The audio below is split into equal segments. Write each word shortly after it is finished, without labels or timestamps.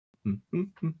Board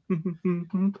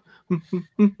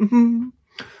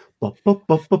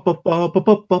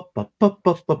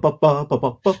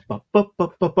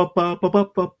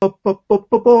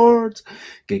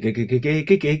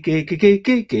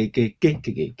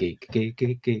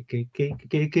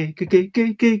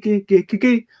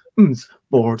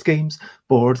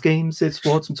games, it's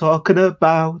what I'm talking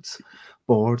about.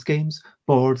 Board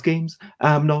games,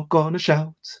 I'm not gonna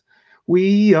shout.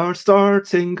 We are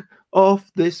starting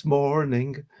off this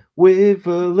morning with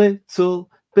a little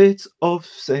bit of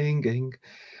singing.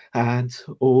 And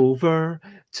over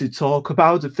to talk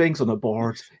about the things on the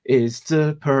board is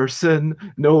the person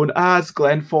known as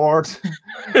Glenn Ford.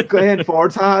 Glenn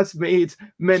Ford has made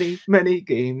many, many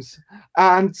games.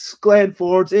 And Glenn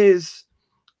Ford is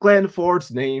Glenn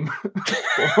Ford's name.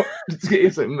 Board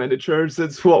games and miniatures,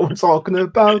 it's what we're talking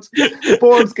about.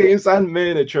 Board games and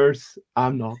miniatures.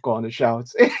 I'm not going to shout.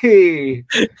 Hey,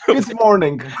 good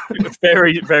morning.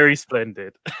 Very, very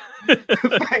splendid.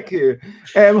 Thank you.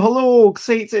 Hello,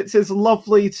 Xate. It is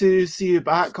lovely to see you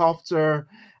back after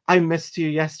I missed you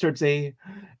yesterday.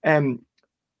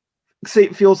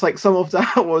 Xate feels like some of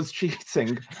that was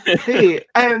cheating. Hey,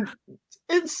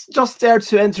 it's just there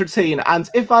to entertain, and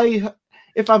if I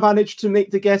manage to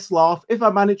make the guests laugh, if I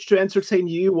manage to entertain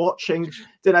you watching,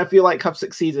 then I feel like I've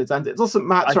succeeded. And it doesn't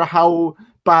matter how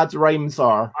bad rhymes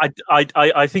are.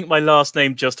 I think my last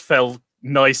name just fell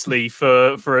nicely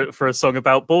for a song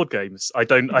about board games. I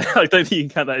don't think you can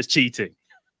count that as cheating.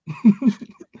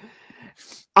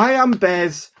 I am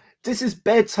Bez. This is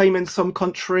bedtime in some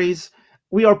countries.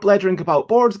 We are blethering about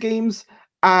board games,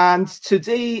 and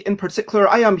today in particular,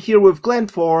 I am here with Glenn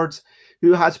Ford,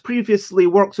 who has previously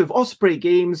worked with Osprey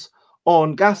Games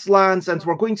on Gaslands, and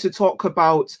we're going to talk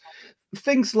about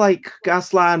things like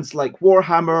Gaslands, like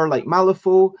Warhammer, like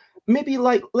Malifaux, maybe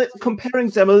like comparing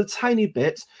them a tiny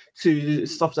bit to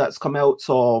stuff that's come out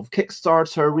of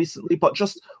Kickstarter recently, but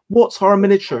just what are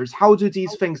miniatures? How do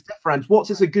these things differ? And what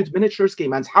is a good miniatures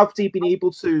game? And have they been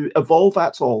able to evolve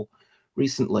at all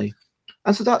recently?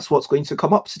 And so that's what's going to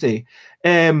come up today.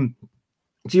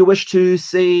 Do you wish to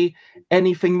say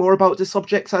anything more about the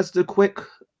subject as the quick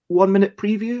 1 minute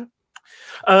preview?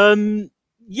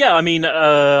 Yeah, I mean,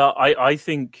 I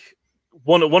think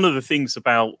one of the things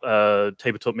about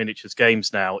tabletop miniatures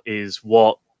games now is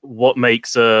what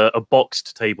makes a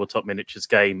boxed tabletop miniatures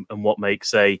game and what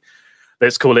makes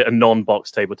let's call it a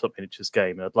non-boxed tabletop miniatures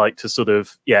game. I'd like to sort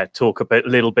of talk a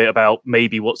little bit about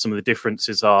maybe what some of the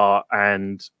differences are,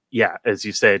 and as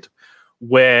you said,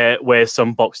 where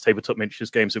some boxed tabletop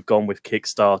miniatures games have gone with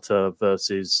Kickstarter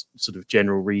versus sort of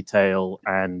general retail,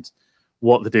 and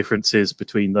what the difference is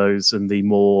between those and the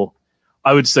more,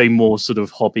 I would say, more sort of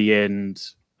hobby end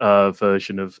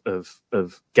version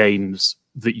of games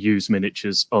that use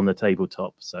miniatures on the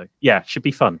tabletop. So should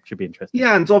be fun, should be interesting.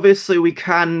 Yeah, and obviously we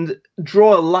can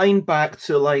draw a line back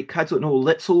to, like, I don't know,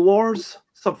 Little Wars,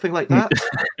 something like that.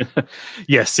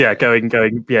 Yes, going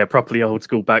properly old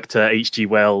school back to H.G.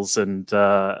 Wells and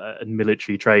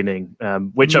military training,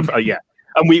 which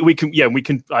and we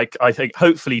can I think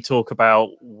hopefully talk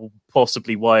about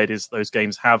possibly why it is those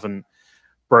games haven't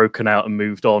broken out and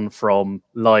moved on from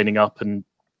lining up, and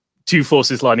two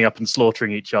forces lining up and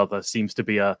slaughtering each other seems to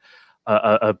be a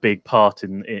big part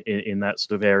in that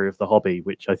sort of area of the hobby,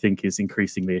 which I think is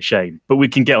increasingly a shame. But we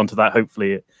can get onto that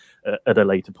hopefully at a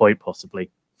later point,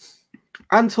 possibly.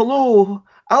 And hello,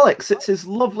 Alex. It is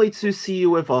lovely to see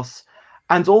you with us.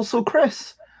 And also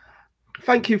Chris.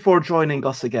 Thank you for joining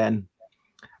us again.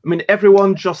 I mean,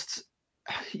 everyone just,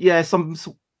 some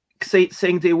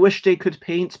saying they wish they could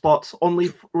paint, but only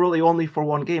for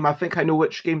one game. I think I know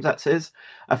which game that is.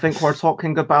 I think we're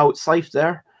talking about Scythe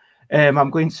there. I'm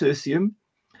going to assume.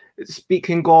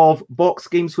 Speaking of box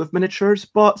games with miniatures,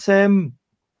 but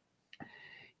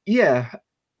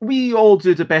we all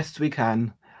do the best we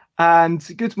can. And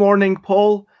good morning,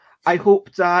 Paul. I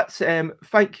hope that,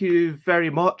 thank you very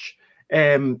much.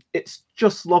 It's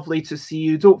just lovely to see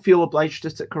you. Don't feel obliged to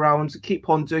stick around. Keep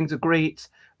on doing the great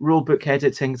rulebook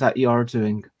editing that you are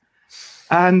doing.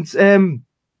 And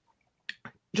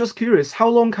just curious, how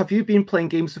long have you been playing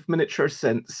games with miniatures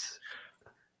since?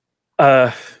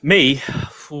 Me?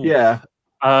 Yeah.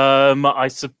 I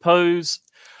suppose.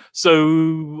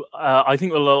 So I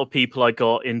think a lot of people, I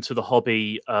got into the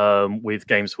hobby with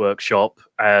Games Workshop,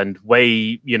 and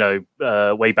way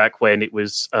back when it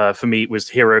was for me, it was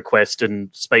Hero Quest and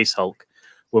Space Hulk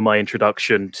were my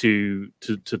introduction to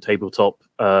tabletop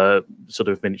sort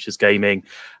of miniatures gaming.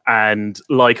 And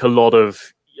like a lot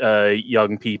of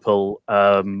young people,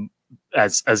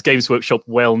 as Games Workshop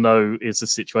well know is the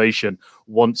situation,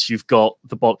 once you've got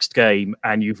the boxed game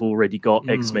and you've already got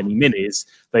X many minis,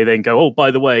 they then go, oh,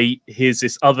 by the way, here's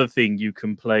this other thing you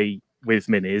can play with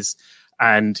minis,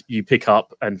 and you pick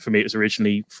up, and for me it was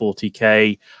originally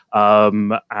 40k,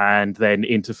 and then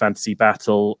into Fantasy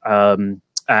Battle,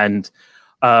 and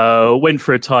went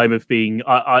for a time of being,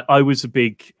 I was a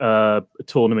big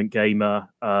tournament gamer,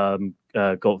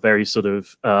 got very sort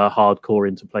of hardcore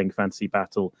into playing Fantasy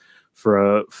Battle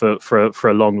for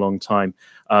a long time.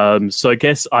 So I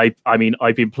guess I mean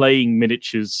I've been playing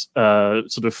miniatures,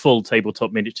 sort of full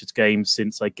tabletop miniatures games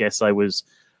since I guess I was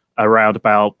around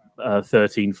about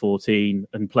 13, 14,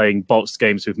 and playing boxed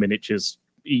games with miniatures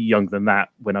younger than that,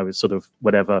 when I was sort of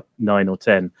whatever 9 or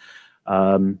 10.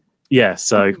 Yeah,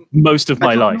 so most of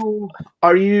my life.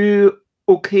 Are you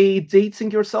okay dating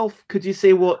yourself? Could you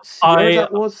say what year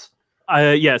that was?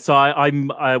 Yeah, so I'm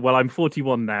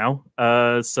 41 now,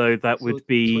 so that would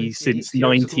be since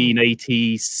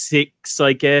 1986,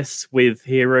 I guess, with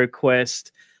Hero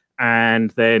Quest,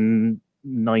 and then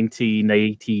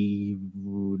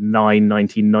 1989,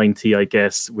 1990, I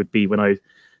guess, would be when I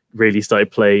really started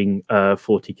playing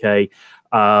 40k.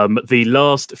 The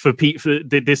last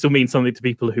this will mean something to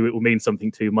people who it will mean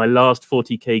something to. My last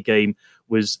 40k game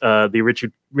was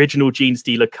the original Gene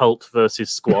Stealer Cult versus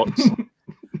Squats.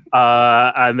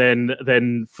 And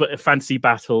then Fantasy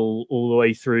Battle all the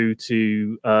way through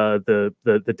to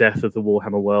the death of the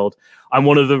Warhammer world. I'm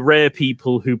one of the rare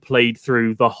people who played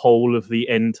through the whole of the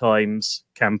End Times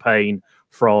campaign,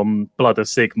 from Blood of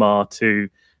Sigmar to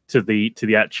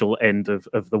the actual end of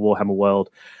the Warhammer world.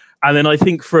 And then I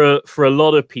think for a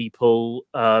lot of people,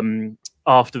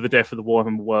 after the death of the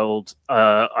Warhammer world,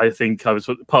 I think I was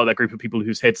part of that group of people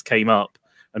whose heads came up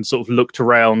and sort of looked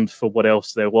around for what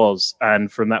else there was.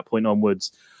 And from that point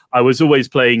onwards, I was always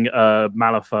playing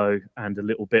Malifaux and a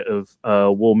little bit of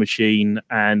War Machine.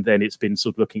 And then it's been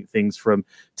sort of looking at things from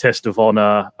Test of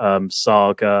Honor,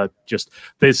 Saga. Just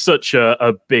there's such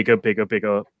a bigger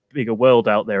world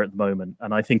out there at the moment.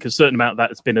 And I think a certain amount of that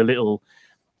has been a little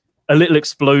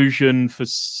explosion for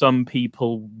some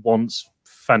people once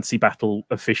Fantasy Battle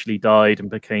officially died and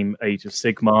became Age of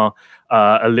Sigmar.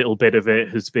 A little bit of it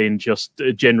has been just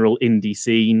a general indie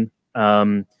scene,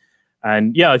 and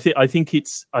yeah, I think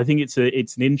it's an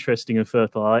interesting and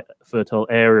fertile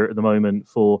area at the moment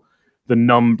for the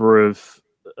number of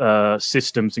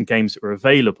systems and games that are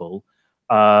available.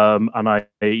 And I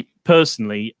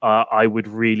personally, I would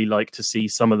really like to see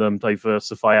some of them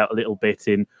diversify out a little bit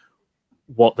in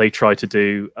what they try to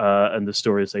do and the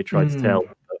stories they try to tell.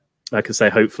 Like I say,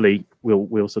 hopefully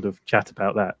we'll sort of chat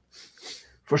about that.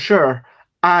 For sure.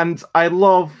 And I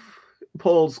love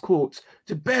Paul's quote,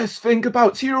 the best thing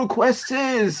about Hero Quest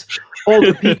is all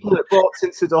the people it brought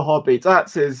into the hobby.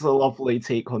 That is a lovely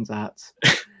take on that.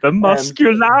 The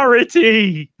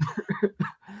muscularity!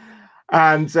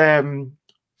 And Alex,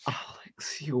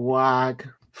 you wag.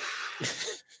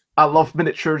 I love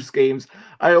miniatures games.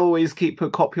 I always keep a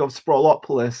copy of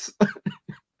Sprawlopolis.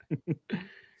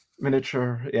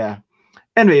 Miniature, yeah.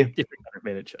 Anyway, different kind of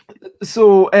miniature.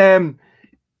 So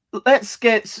let's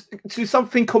get to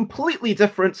something completely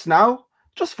different now,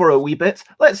 just for a wee bit.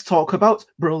 Let's talk about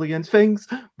brilliant things.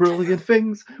 Brilliant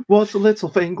things. What's a little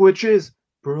thing which is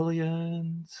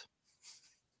brilliant?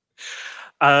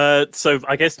 So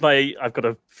I guess I've got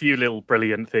a few little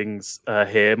brilliant things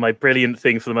here. My brilliant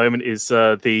thing for the moment is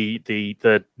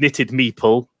the knitted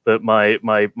meeple that my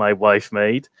wife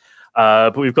made.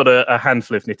 But we've got a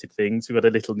handful of knitted things. We've got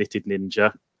a little knitted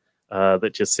ninja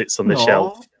that just sits on the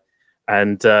shelf,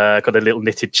 and got a little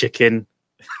knitted chicken.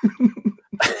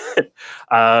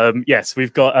 Yes,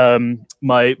 we've got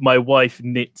my wife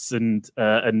knits and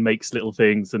makes little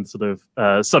things and sort of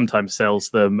sometimes sells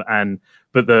them,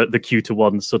 but the cuter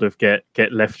ones sort of get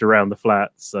left around the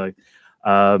flat. So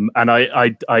and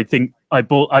I think I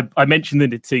mentioned the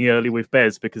knitting earlier with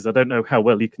Bez because I don't know how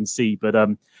well you can see, but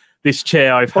this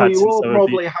chair I've had. You will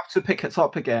probably have to pick it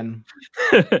up again.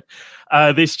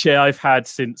 This chair I've had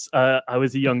since I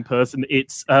was a young person.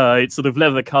 It's sort of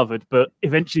leather covered, but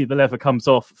eventually the leather comes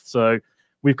off. So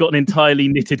we've got an entirely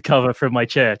knitted cover for my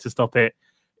chair to stop it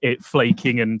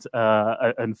flaking and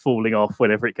falling off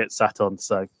whenever it gets sat on.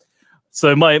 So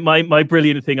my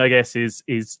brilliant thing, I guess, is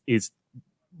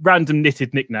random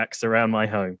knitted knickknacks around my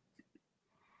home.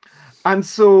 And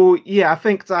so yeah, I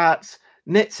think that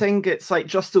knitting, it's like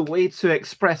just a way to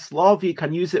express love. You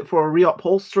can use it for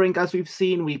reupholstering, as we've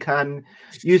seen. We can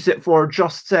use it for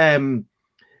just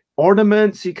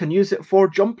ornaments. You can use it for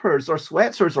jumpers or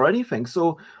sweaters or anything.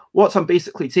 So what I'm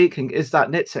basically taking is that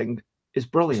knitting is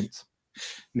brilliant.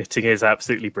 Knitting is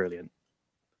absolutely brilliant.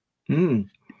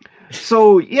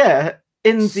 So yeah,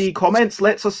 in the comments,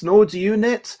 let us know, do you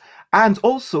knit? And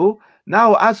also,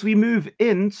 now as we move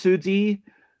into the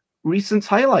recent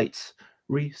highlights,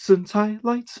 recent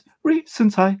highlights,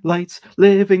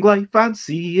 living life and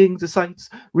seeing the sights,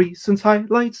 recent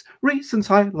highlights,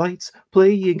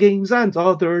 playing games and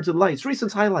other delights,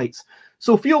 recent highlights.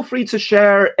 So feel free to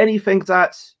share anything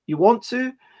that you want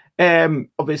to.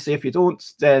 Obviously, if you don't,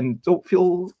 then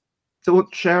don't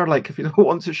share. Like if you don't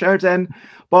want to share, then.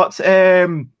 But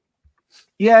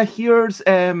yeah, here's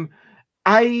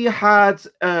I had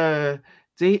a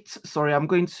date. Sorry, I'm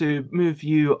going to move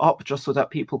you up just so that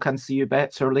people can see you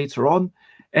better later on.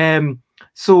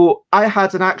 So I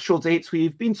had an actual date.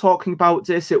 We've been talking about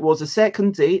this. It was a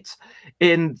second date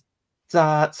in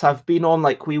that I've been on.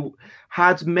 Like we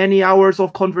had many hours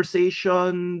of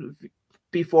conversation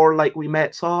before like we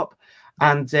met up,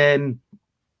 and then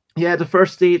yeah, the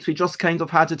first date we just kind of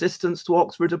had a distance to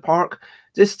walk through the park.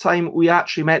 This time we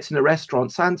actually met in a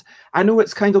restaurant, and I know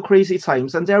it's kind of crazy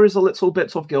times and there is a little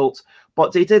bit of guilt,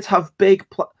 but they did have big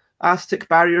plastic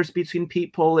barriers between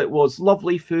people. It was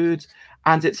lovely food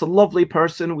and it's a lovely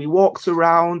person. We walked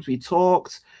around, we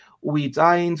talked, we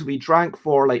dined, we drank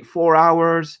for like 4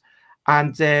 hours,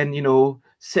 and then, you know,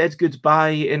 said goodbye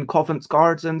in Covent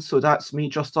Garden. So that's me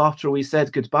just after we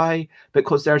said goodbye,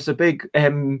 because there's a big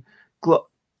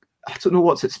I don't know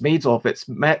what it's made of. It's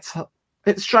metal.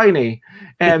 It's shiny.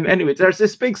 Anyway, there's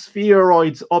this big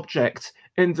spheroid object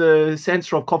in the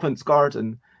center of Covent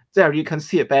Garden. There, you can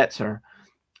see it better.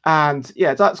 And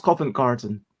yeah, that's Covent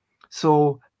Garden.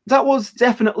 So that was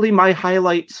definitely my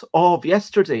highlight of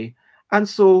yesterday. And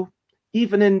so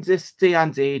even in this day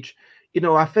and age, you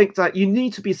know, I think that you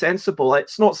need to be sensible.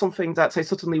 It's not something that I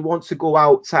suddenly want to go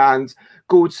out and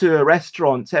go to a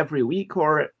restaurant every week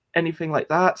or anything like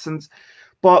that.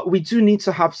 But we do need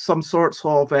to have some sort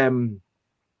of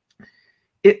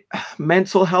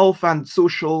mental health and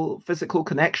social, physical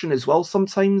connection as well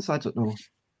sometimes. I don't know.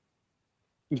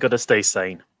 You got to stay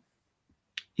sane.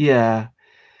 Yeah.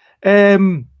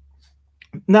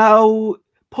 Now,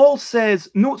 Paul says,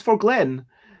 note for Glenn.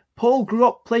 Paul grew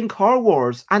up playing Car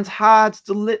Wars and had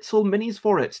the little minis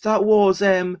for it. That was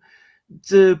the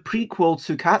prequel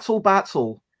to Cattle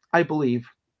Battle, I believe.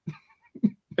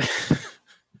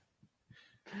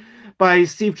 By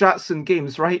Steve Jackson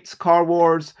Games, right? Car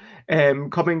Wars,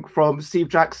 coming from Steve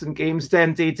Jackson Games.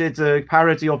 Then they did a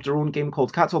parody of their own game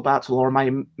called Cattle Battle, or am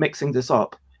I mixing this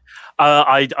up?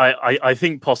 I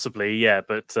think possibly, yeah,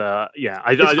 but yeah,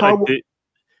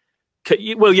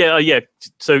 well, yeah.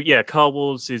 So yeah, Car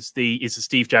Wars is a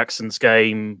Steve Jackson's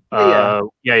game. Yeah.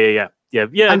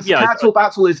 And Cattle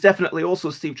Battle is definitely also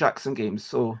Steve Jackson Games.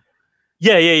 So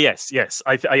yes.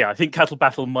 I think Cattle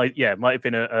Battle might have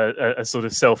been a sort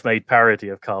of self-made parody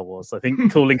of Car Wars. I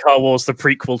think calling Car Wars the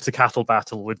prequel to Cattle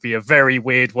Battle would be a very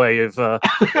weird way of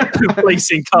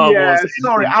placing Car Wars.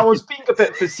 Sorry, I was being a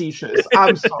bit facetious.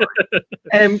 I'm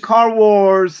sorry. Car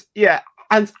Wars, yeah.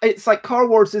 And it's like Car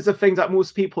Wars is a thing that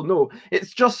most people know. It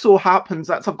just so happens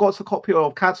that I've got a copy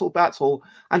of Cattle Battle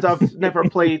and I've never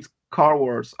played Car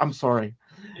Wars. I'm sorry.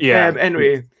 Yeah.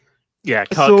 Anyway. Yeah,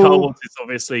 Car Wars is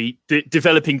obviously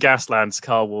developing Gaslands.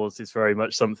 Car Wars is very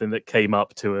much something that came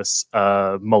up to us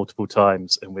multiple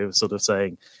times, and we were sort of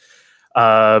saying,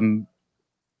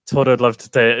 Todd, I'd love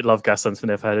love Gaslands, but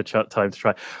never had a time to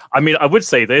try. I mean, I would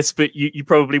say this, but you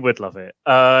probably would love it.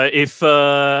 I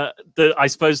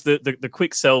suppose the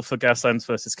quick sell for Gaslands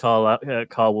versus Car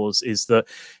Wars is that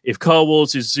if Car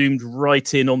Wars is zoomed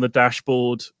right in on the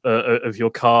dashboard of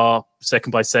your car,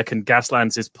 second by second,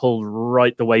 Gaslands is pulled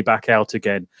right the way back out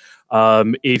again.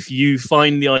 If you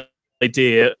find the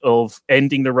idea of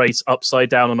ending the race upside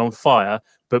down and on fire,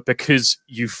 but because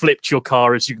you flipped your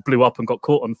car as you blew up and got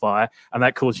caught on fire, and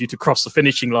that caused you to cross the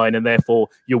finishing line, and therefore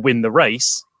you'll win the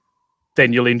race,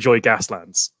 then you'll enjoy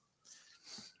Gaslands.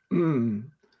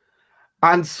 And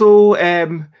so,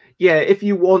 yeah, if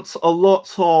you want a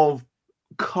lot of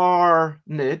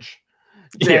carnage,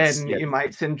 then you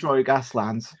might enjoy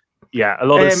Gaslands. Yeah, a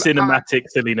lot of cinematic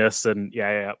silliness and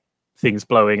things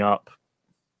blowing up.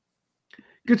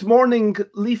 Good morning,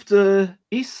 Leaf de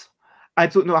Is. I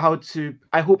don't know how to,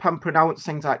 I hope I'm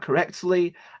pronouncing that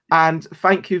correctly. And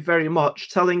thank you very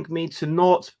much telling me to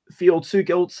not feel too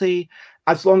guilty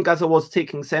as long as I was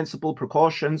taking sensible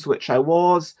precautions, which I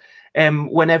was.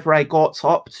 Whenever I got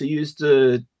up to use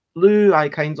the loo,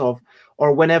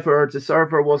 or whenever the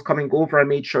server was coming over, I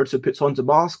made sure to put on the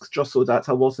masks just so that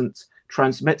I wasn't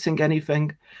transmitting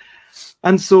anything.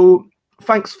 And so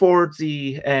thanks for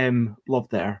the love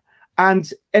there.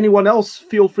 And anyone else,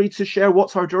 feel free to share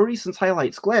what are your recent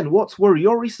highlights. Glenn, what were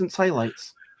your recent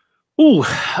highlights? Oh,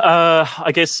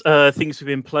 I guess things we've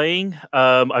been playing.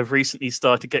 I've recently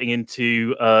started getting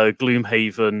into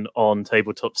Gloomhaven on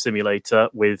Tabletop Simulator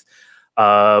with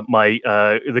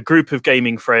the group of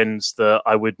gaming friends that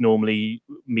I would normally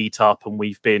meet up, and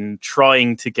we've been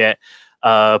trying to get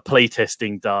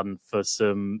playtesting done for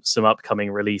some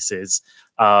upcoming releases.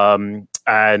 And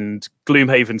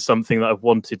Gloomhaven's something that I've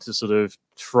wanted to sort of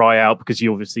try out because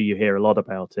you hear a lot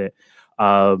about it.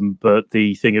 But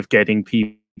the thing of getting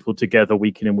people together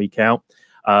week in and week out,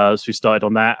 so we started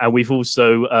on that, and we've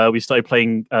also we started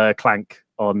playing Clank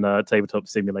on Tabletop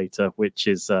Simulator, which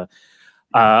is a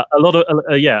lot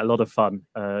of fun.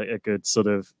 A good sort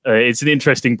of it's an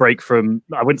interesting break from,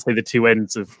 I wouldn't say the two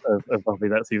ends of Buffy,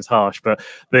 that seems harsh, but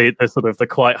the sort of the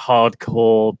quite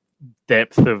hardcore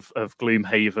depth of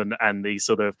Gloomhaven and the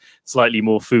sort of slightly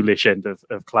more foolish end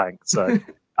of Clank. So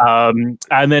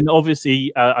and then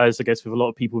obviously, as I guess with a lot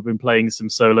of people have been playing some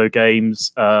solo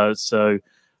games. So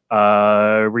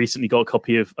recently got a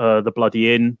copy of The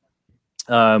Bloody Inn,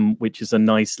 which is a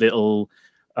nice little,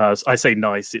 I say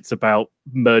nice, it's about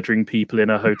murdering people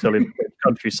in a hotel in the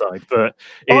countryside. But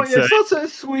it's such a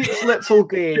sweet little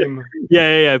game.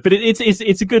 Yeah. But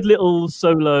it's a good little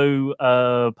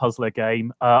solo puzzler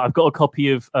game. I've got a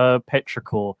copy of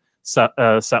Petrichor sat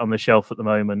on the shelf at the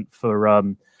moment for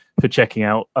checking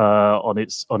out on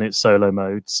its solo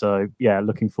mode. So yeah,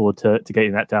 looking forward to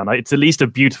getting that down. It's at least a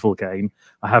beautiful game.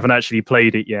 I haven't actually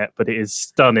played it yet, but it is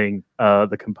stunning,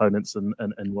 the components and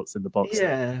what's in the box.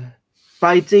 Yeah.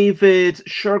 By David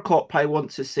Shercott, I want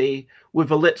to say,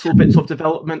 with a little bit of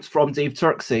development from Dave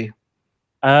Turksey.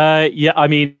 Yeah, I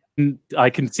mean, I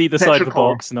can see the side of the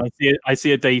box, and I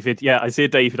see a David. Yeah, I see a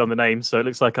David on the name, so it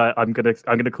looks like I'm gonna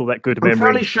call that good memory. I'm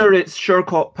fairly sure it's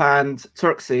Shercott and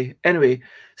Turksey. Anyway,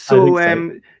 so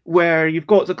where you've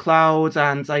got the cloud,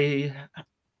 and I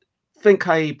think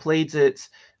I played it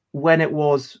when it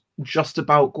was just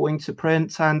about going to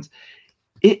print, and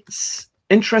it's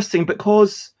interesting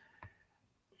because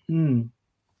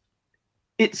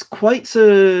it's quite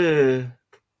a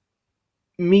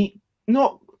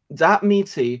not that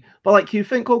meaty, but like you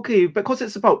think, okay, because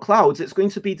it's about clouds, it's going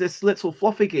to be this little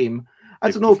fluffy game.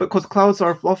 I don't know, because clouds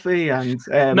are fluffy, and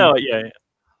no, yeah.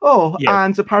 Oh, yeah.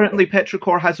 And apparently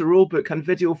Petrichor has a rule book and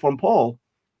video from Paul.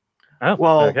 Oh,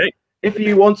 well, okay. If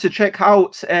you want to check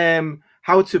out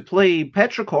how to play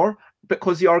Petrichor,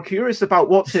 because you are curious about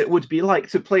what it would be like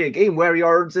to play a game where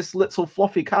you're this little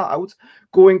fluffy cloud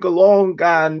going along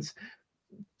and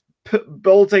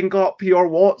building up your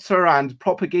water and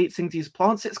propagating these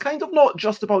plants. It's kind of not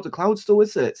just about the clouds, though,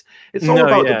 is it? It's all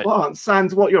about the plants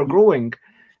and what you're growing.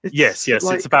 Yes.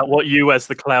 It's about what you, as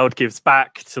the cloud, gives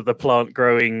back to the plant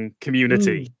growing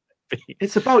community.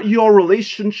 It's about your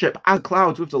relationship as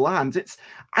clouds with the land.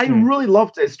 I really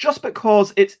love this just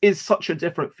because it is such a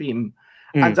different theme.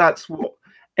 And that's what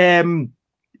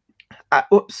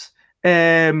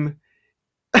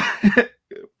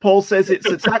Paul says it's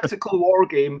a tactical war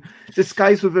game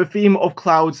disguised with a theme of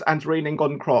clouds and raining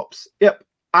on crops. Yep,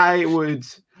 I would.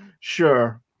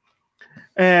 Sure.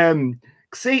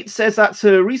 Xate says that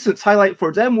a recent highlight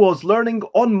for them was learning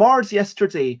On Mars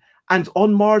yesterday, and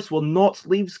On Mars will not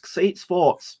leave Xate's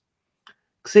thoughts.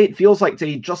 Xate feels like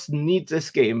they just need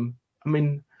this game. I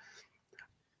mean,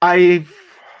 I've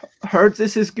heard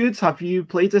this is good. Have you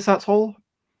played this at all?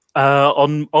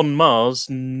 On Mars,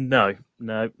 no,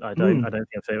 I don't. I don't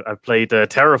think I've played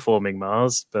Terraforming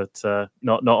Mars, but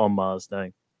not On Mars. No.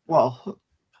 Well,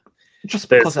 just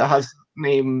because it has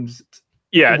names.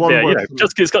 Yeah,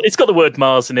 just because it's got the word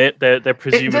Mars in it. They're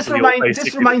presumably.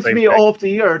 This reminds me of the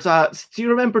year that. Do you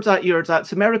remember that year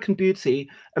that American Beauty,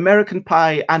 American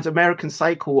Pie, and American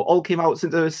Psycho all came out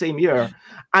in the same year?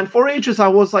 And for ages, I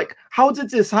was like, "How did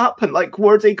this happen? Like,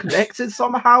 were they connected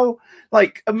somehow?"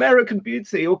 Like American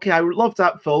Beauty, okay, I love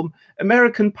that film.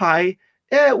 American Pie,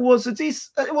 yeah, it was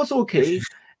okay.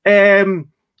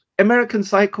 American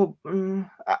Psycho,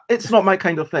 it's not my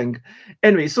kind of thing.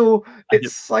 Anyway, so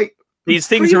it's like. These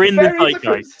things are in the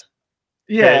zeitgeist.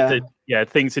 Yeah,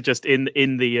 things are just in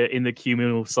the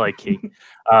communal psyche.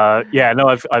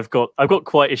 I've got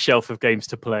quite a shelf of games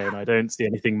to play, and I don't see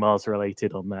anything Mars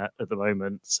related on that at the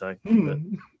moment. So,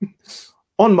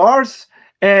 On Mars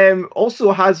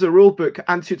also has a rulebook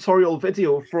and tutorial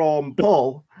video from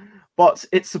Paul, but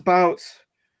it's about.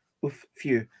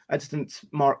 I didn't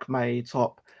mark my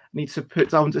top. Need to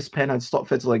put down this pen and stop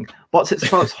fiddling. But it's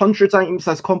about 100 items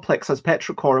as complex as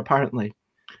Petrichor, apparently.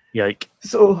 Yike.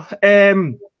 So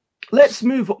let's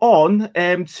move on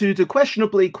to the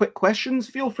questionably quick questions.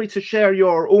 Feel free to share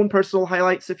your own personal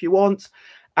highlights if you want.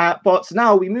 But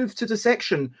now we move to the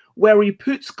section where we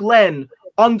put Glenn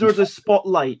under the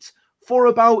spotlight for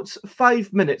about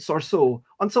 5 minutes or so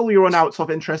until we run out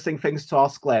of interesting things to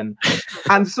ask Glenn.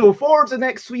 And so for the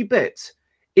next wee bit,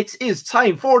 it is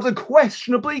time for the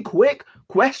questionably quick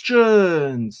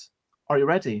questions. Are you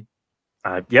ready?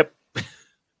 Yep.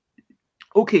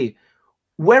 Okay.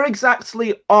 Where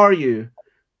exactly are you?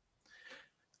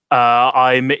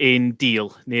 I'm in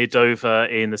Deal, near Dover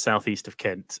in the southeast of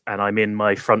Kent, and I'm in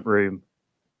my front room.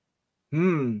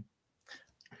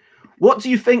 What do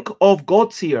you think of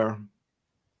God Tier?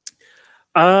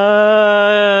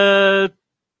 I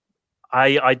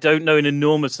don't know an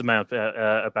enormous amount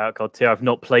about God Tier. I've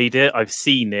not played it. I've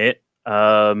seen it.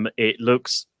 It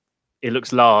looks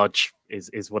large.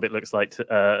 Is what it looks like.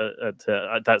 That's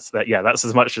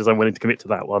as much as I'm willing to commit to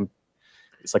that one.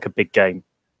 It's like a big game.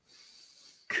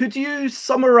 Could you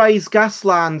summarize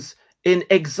Gaslands in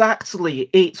exactly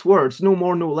 8 words, no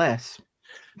more, no less?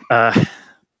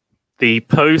 The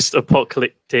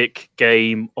post-apocalyptic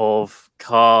game of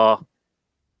carnage.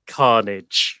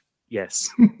 Yes.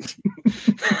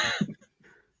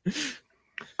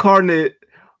 Carnage.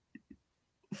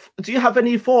 Do you have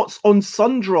any thoughts on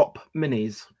Sundrop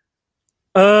minis?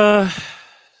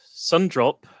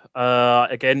 Sundrop.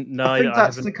 Again, no. I think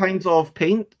that's the kind of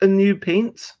paint, a new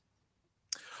paint.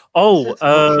 Oh,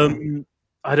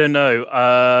 I don't know.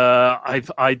 I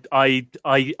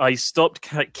stopped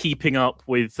keeping up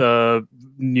with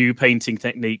new painting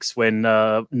techniques when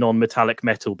non-metallic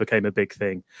metal became a big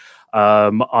thing.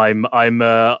 I'm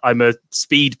a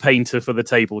speed painter for the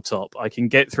tabletop. I can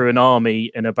get through an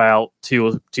army in about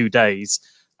 2 days,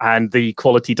 and the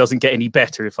quality doesn't get any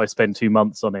better if I spend 2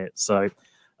 months on it. So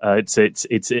it's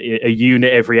a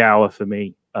unit every hour for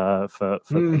me for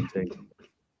painting.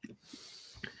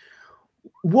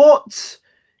 What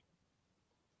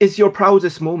is your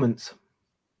proudest moment?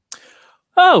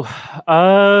 Oh,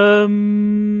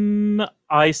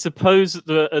 I suppose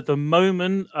at the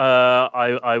moment,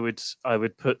 I would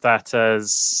put that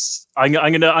as I'm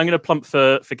gonna plump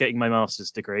for getting my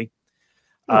master's degree.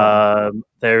 There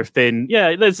have been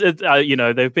there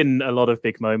have been a lot of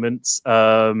big moments.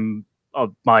 My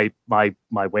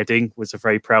wedding was a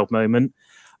very proud moment.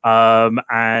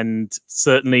 And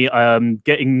certainly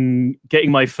getting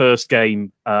my first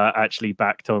game actually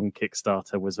backed on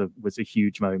Kickstarter was a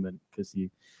huge moment, because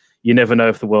you never know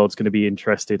if the world's going to be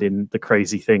interested in the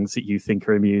crazy things that you think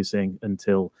are amusing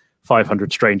until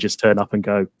 500 strangers turn up and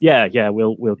go, yeah,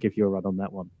 we'll give you a run on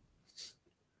that one.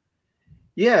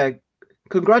 Yeah,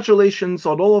 congratulations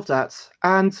on all of that.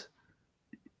 And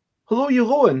hello,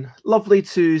 Jeroen. Lovely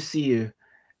to see you.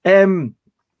 I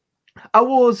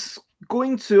was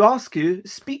going to ask you,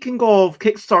 speaking of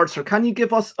Kickstarter, can you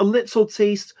give us a little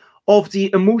taste of the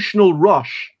emotional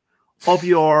rush of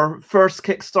your first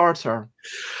Kickstarter?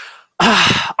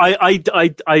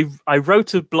 I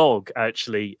wrote a blog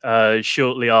actually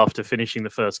shortly after finishing the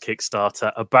first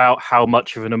Kickstarter about how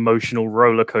much of an emotional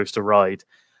roller coaster ride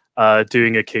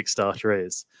doing a Kickstarter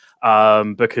is,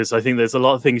 because I think there's a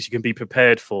lot of things you can be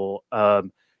prepared for. The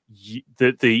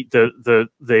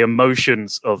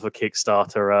emotions of a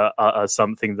Kickstarter are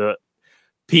something that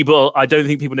I don't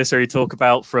think people necessarily talk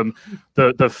about, from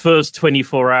the first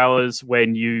 24 hours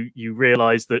when you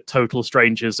realize that total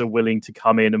strangers are willing to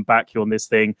come in and back you on this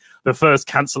thing, the first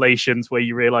cancellations where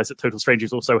you realize that total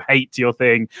strangers also hate your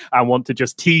thing and want to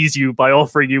just tease you by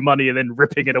offering you money and then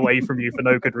ripping it away from you for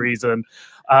no good reason,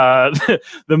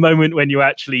 the moment when you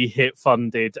actually hit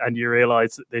funded and you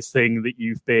realize that this thing that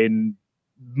you've been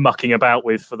mucking about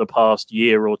with for the past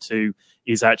year or two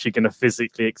is actually going to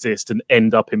physically exist and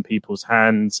end up in people's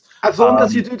hands, as long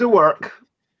as you do the work.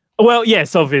 Well,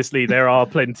 yes, obviously there are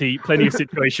plenty of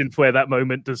situations where that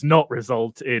moment does not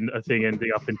result in a thing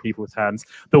ending up in people's hands.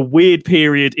 The weird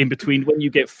period in between when you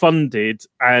get funded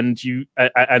and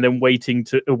then waiting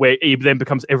to where it then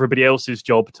becomes everybody else's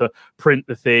job to print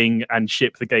the thing and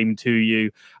ship the game to you,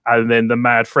 and then the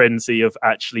mad frenzy of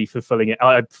actually fulfilling it.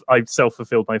 I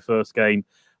self-fulfilled my first game,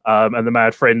 and the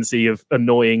mad frenzy of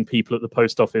annoying people at the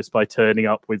post office by turning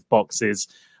up with boxes,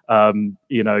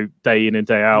 day in and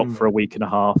day out for a week and a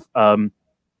half.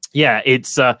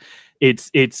 It's an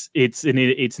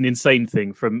insane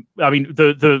thing. From, I mean,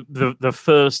 the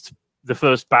first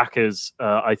backers,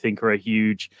 I think, are a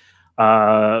huge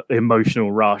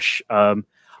emotional rush.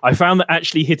 I found that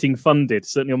actually hitting funded,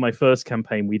 certainly on my first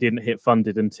campaign, we didn't hit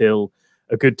funded until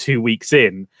a good 2 weeks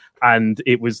in, and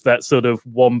it was that sort of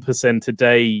 1% a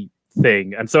day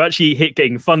thing. And so actually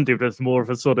getting funded was more of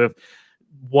a sort of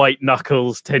white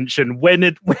knuckles tension. When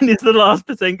is the last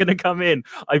percent going to come in?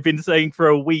 I've been saying for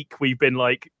a week we've been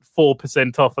like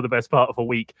 4% off for the best part of a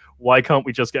week. Why can't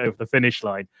we just get over the finish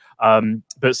line?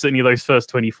 But certainly those first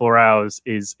 24 hours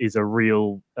is a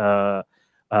real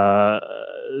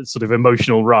sort of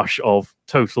emotional rush of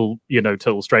total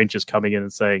strangers coming in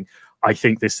and saying, I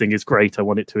think this thing is great. I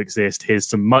want it to exist. Here's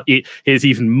some money. Here's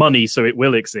even money, so it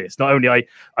will exist. Not only I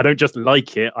don't just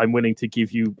like it, I'm willing to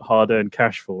give you hard-earned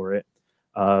cash for it.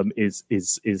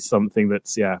 Is something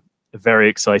that's a very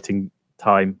exciting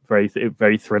time,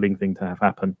 very thrilling thing to have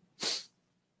happen.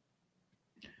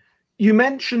 You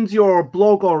mentioned your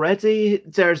blog already.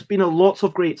 There's been a lot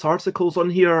of great articles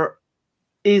on here.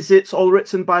 Is it all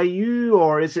written by you,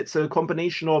 or is it a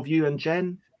combination of you and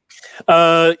Jen?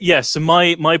 So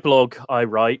my blog I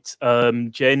write.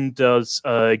 Jen does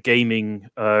gaming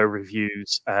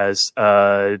reviews as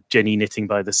Jenny Knitting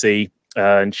by the Sea,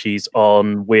 and she's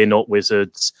on We're Not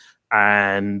Wizards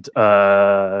and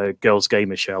Girls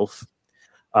Gamer Shelf.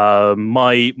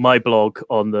 My blog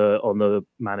on the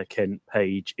Mannequin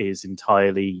page is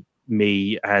entirely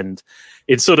me, and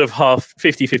it's sort of half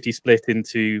 50-50 split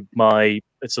into my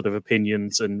sort of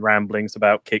opinions and ramblings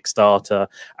about Kickstarter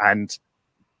and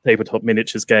tabletop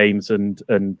miniatures games and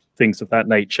things of that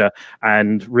nature,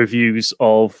 and reviews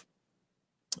of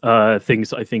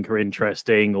things that I think are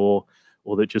interesting or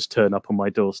that just turn up on my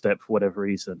doorstep for whatever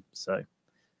reason. So,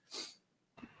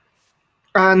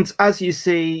 and as you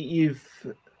say, you've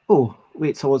I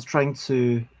was trying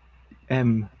to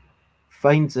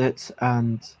find it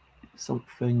and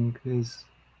something is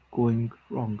going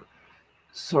wrong.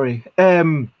 Sorry.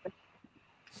 There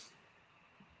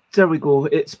we go.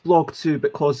 It's blog 2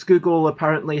 because Google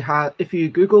apparently had. If you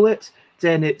Google it,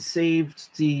 then it saved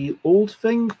the old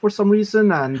thing for some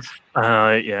reason. And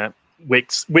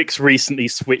Wix recently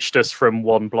switched us from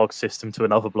one blog system to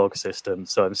another blog system,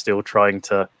 so I'm still trying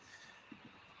to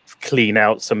clean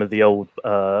out some of the old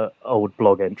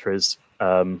blog entries.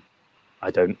 I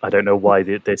don't know why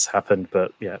this happened,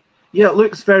 but yeah. Yeah, it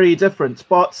looks very different.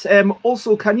 But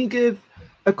also, can you give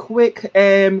a quick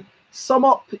sum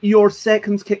up your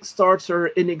second Kickstarter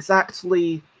in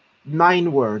exactly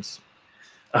 9 words?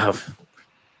 I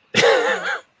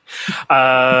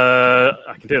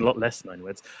can do a lot less than 9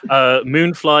 words.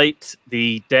 Moonflight,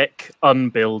 the Deck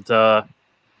Unbuilder,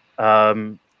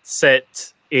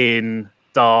 set in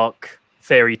dark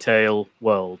fairy tale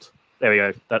world. There we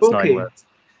go. That's 9 words.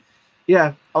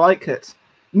 Yeah, I like it.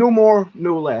 No more,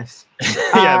 no less.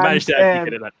 Yeah, I managed to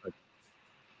actually get it that way.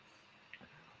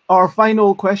 Our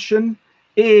final question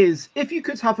is, if you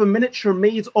could have a miniature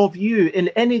made of you in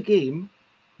any game,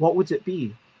 what would it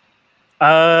be?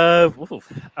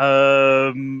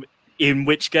 In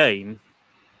which game?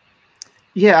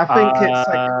 Yeah, I think it's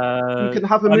like you can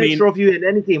have a miniature of you in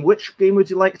any game. Which game would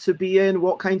you like to be in?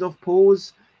 What kind of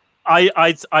pose?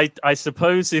 I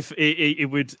suppose if it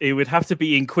would have to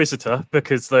be Inquisitor,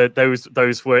 because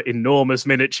those were enormous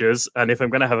miniatures, and if I'm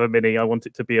going to have a mini, I want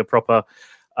it to be a proper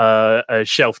a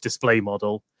shelf display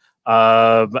model.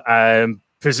 But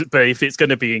if it's going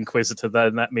to be Inquisitor,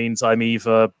 then that means I'm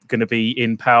either going to be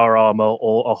in power armor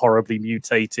or a horribly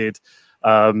mutated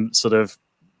sort of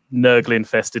Nurgle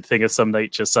infested thing of some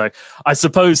nature. So I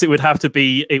suppose it would have to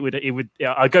be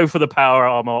I go for the power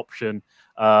armor option.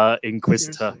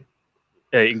 Inquisitor.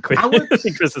 I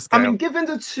mean, given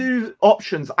the 2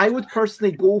 options, I would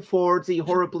personally go for the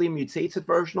horribly mutated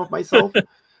version of myself.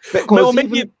 Because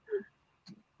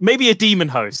maybe a demon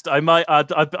host.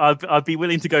 I'd be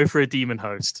willing to go for a demon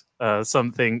host.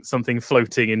 Something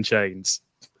floating in chains.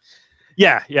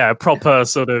 Yeah, proper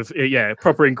sort of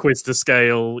proper Inquisitor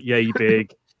scale, yay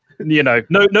big.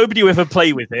 Nobody will ever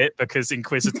play with it because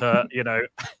Inquisitor,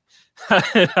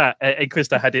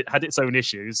 Inquisitor had its own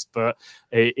issues, but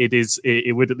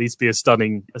it would at least be a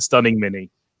stunning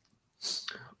mini.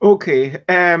 Okay,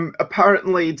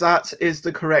 apparently that is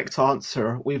the correct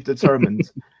answer. We've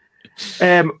determined.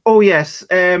 Oh yes,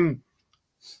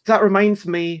 that reminds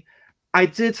me, I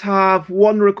did have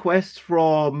one request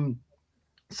from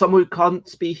someone who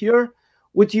can't be here.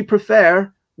 Would you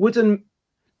prefer wooden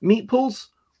meeples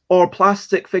or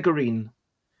plastic figurine?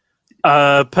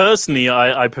 Personally,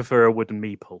 I prefer a wooden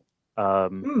meeple. I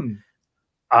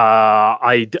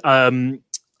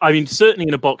mean, certainly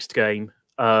in a boxed game.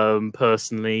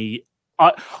 Personally,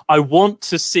 I want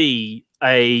to see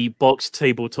a boxed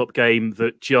tabletop game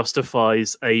that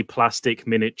justifies a plastic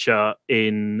miniature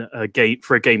in a game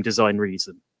for a game design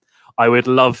reason. I would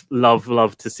love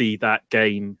to see that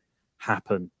game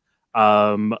happen.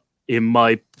 In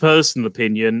my personal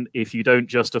opinion, if you don't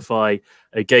justify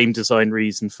a game design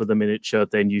reason for the miniature,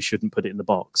 then you shouldn't put it in the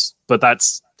box. But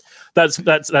that's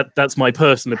that's my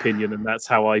personal opinion, and that's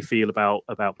how I feel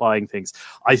about buying things.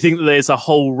 I think that there's a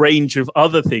whole range of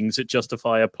other things that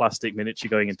justify a plastic miniature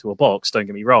going into a box. Don't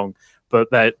get me wrong, but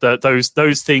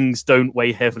those things don't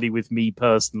weigh heavily with me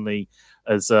personally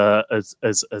as a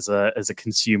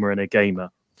consumer and a gamer.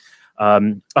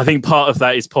 I think part of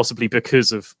that is possibly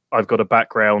because I've got a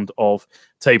background of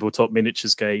tabletop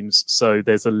miniatures games, so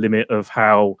there's a limit of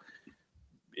how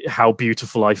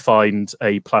beautiful I find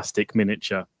a plastic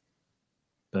miniature.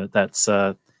 But that's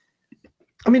I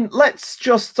mean, let's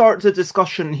just start the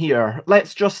discussion here.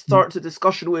 Let's just start the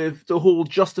discussion with the whole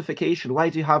justification. Why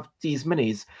do you have these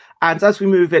minis? And as we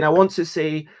move in, I want to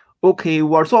say, okay,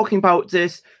 we're talking about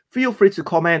this. Feel free to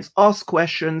comment, ask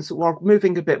questions. We're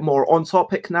moving a bit more on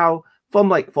topic now. From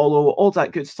like, follow, all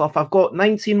that good stuff. I've got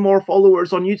 19 more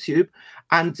followers on YouTube,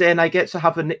 and then I get to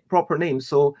have a proper name.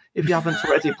 So if you haven't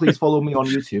already, please follow me on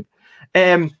YouTube.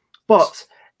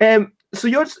 So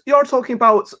you're talking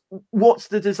about what's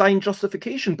the design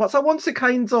justification, but I want to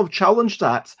kind of challenge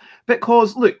that,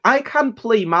 because look, I can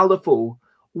play Malifaux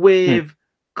with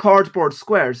cardboard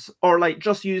squares, or like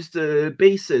just use the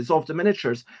bases of the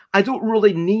miniatures. I don't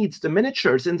really need the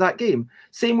miniatures in that game.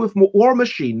 Same with War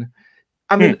Machine.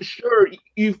 I mean, sure,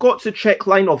 you've got to check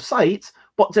line of sight,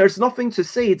 but there's nothing to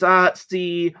say that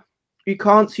you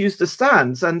can't use the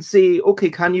stands and say, okay,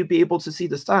 can you be able to see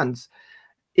the stands?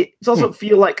 It doesn't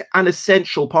feel like an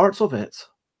essential part of it.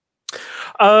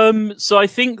 So I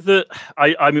think that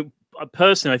I mean,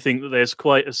 personally, I think that there's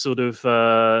quite a sort of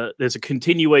there's a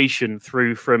continuation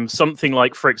through from something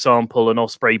like, for example, an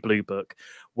Osprey Blue Book,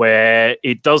 where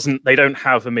they don't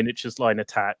have a miniatures line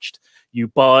attached. You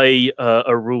buy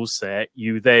a rule set,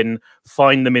 you then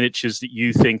find the miniatures that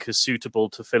you think are suitable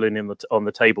to fill in on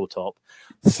the tabletop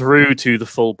through to the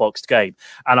full boxed game.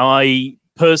 And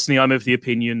personally, I'm of the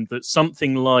opinion that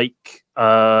something like,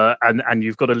 and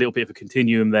you've got a little bit of a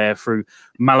continuum there through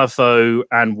Malifaux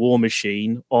and War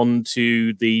Machine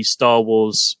onto the Star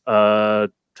Wars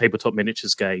tabletop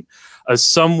miniatures game, as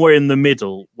somewhere in the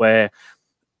middle where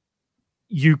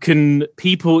you can play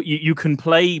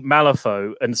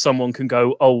Malifaux and someone can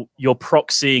go, oh, you're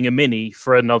proxying a mini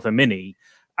for another mini,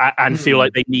 and feel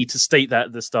like they need to state that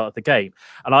at the start of the game.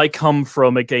 And I come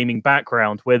from a gaming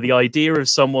background where the idea of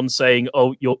someone saying,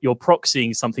 oh, you're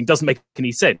proxying something doesn't make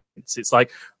any sense. It's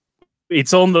like,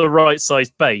 it's on the right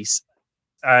sized base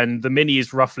and the mini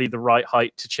is roughly the right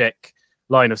height to check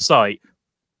line of sight.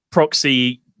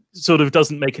 Proxy sort of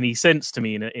doesn't make any sense to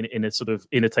me in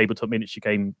a tabletop miniature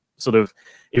game sort of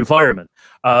environment.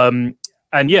 And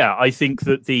yeah, I think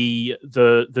that the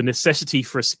necessity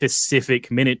for a specific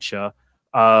miniature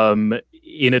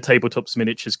in a tabletop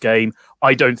miniatures game,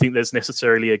 I don't think there's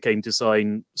necessarily a game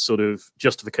design sort of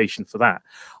justification for that.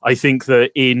 I think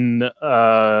that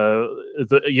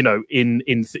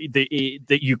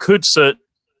that you could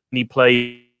certainly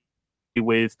play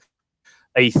with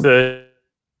a 30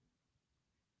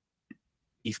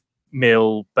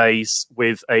 mil base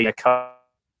with a cutout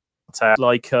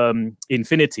like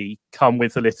Infinity, come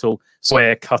with a little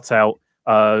square cutout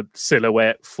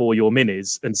silhouette for your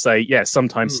minis and say, yeah,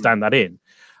 sometimes stand that in.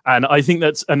 And I think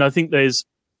there's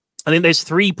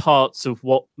three parts of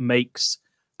what makes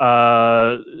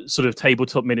sort of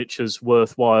tabletop miniatures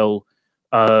worthwhile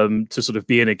to sort of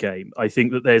be in a game. I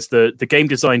think that there's the game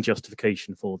design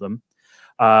justification for them,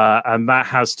 and that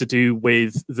has to do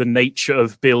with the nature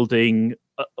of building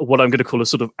what I'm going to call a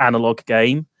sort of analog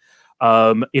game,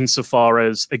 insofar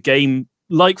as a game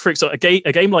like, for example,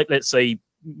 a game like, let's say,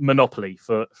 Monopoly,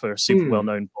 for a super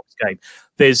well-known box game.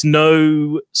 There's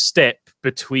no step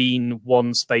between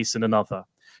one space and another.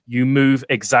 You move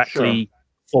exactly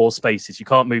 4 spaces. You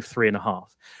can't move 3.5.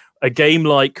 A game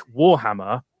like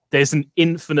Warhammer, there's an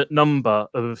infinite number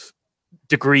of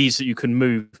degrees that you can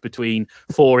move between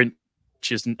 4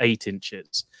 inches and 8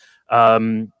 inches.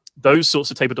 Those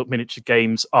sorts of tabletop miniature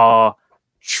games are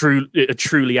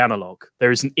truly analog.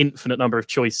 There is an infinite number of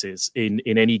choices in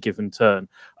any given turn,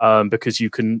 because you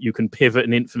can pivot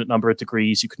an infinite number of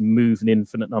degrees. You can move an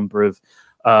infinite number of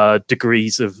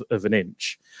degrees of an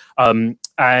inch,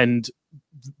 and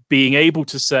being able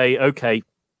to say, okay,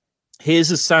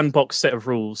 here's a sandbox set of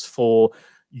rules for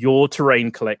your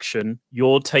terrain collection,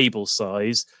 your table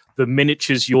size, the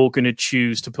miniatures you're going to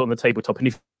choose to put on the tabletop. And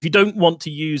if you don't want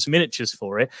to use miniatures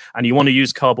for it and you want to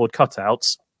use cardboard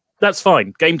cutouts, that's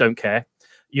fine. Game don't care.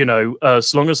 You know,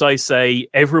 as long as I say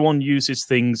everyone uses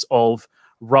things of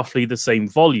roughly the same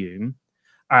volume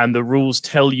and the rules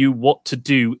tell you what to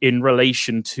do in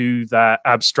relation to that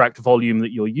abstract volume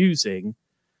that you're using,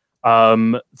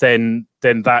 then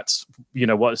that's, you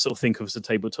know, what I sort of think of as a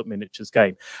tabletop miniatures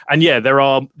game. And yeah,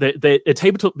 a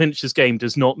tabletop miniatures game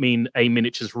does not mean a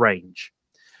miniatures range.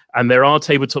 And there are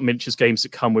tabletop miniatures games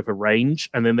that come with a range,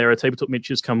 and then there are tabletop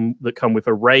miniatures that come with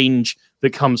a range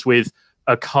that comes with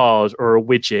a card or a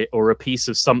widget or a piece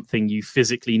of something you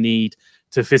physically need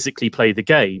to physically play the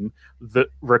game, that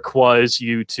requires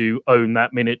you to own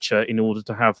that miniature in order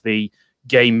to have the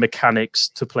game mechanics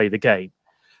to play the game.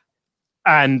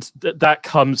 And that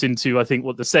comes into, I think,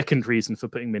 what the second reason for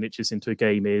putting miniatures into a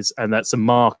game is, and that's a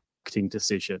marketing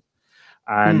decision.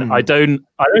 And I don't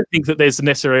think that there's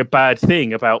necessarily a bad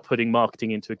thing about putting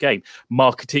marketing into a game.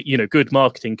 Marketing, you know, good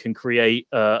marketing can create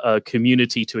a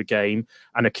community to a game,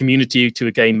 and a community to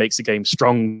a game makes a game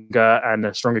stronger, and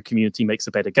a stronger community makes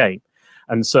a better game.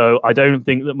 And so I don't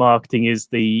think that marketing is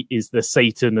the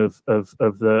Satan of the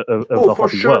for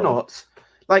hobby sure world. Not.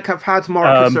 Like, I've had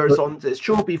marketers on this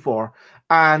show before,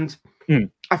 and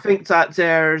I think that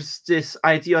there's this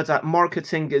idea that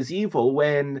marketing is evil,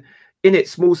 when in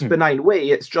its most benign way,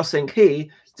 it's just saying, hey,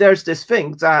 there's this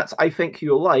thing that I think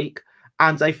you'll like,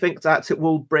 and I think that it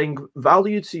will bring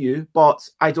value to you, but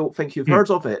I don't think you've heard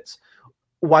of it.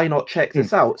 Why not check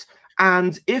this out?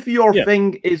 And if your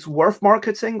thing is worth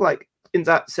marketing, like, in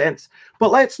that sense,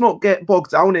 but let's not get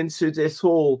bogged down into this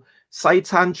whole side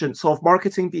tangents of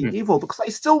marketing being evil, because I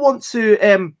still want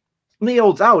to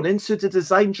nail down into the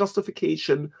design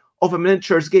justification of a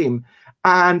miniatures game.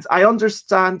 And I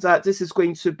understand that this is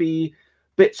going to be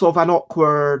bits of an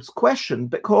awkward question,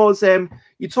 because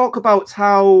you talk about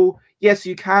how, yes,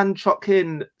 you can chuck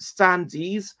in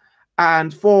standees,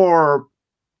 and for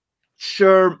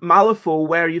sure Malifaux,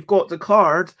 where you've got the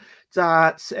card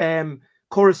that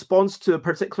corresponds to a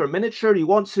particular miniature, you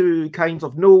want to kind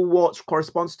of know what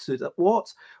corresponds to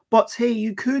what. But hey,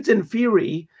 you could in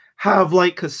theory have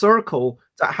like a circle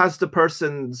that has the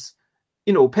person's,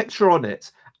 you know, picture on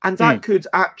it, and that could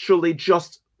actually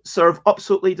just serve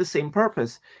absolutely the same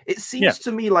purpose. It seems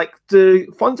to me like the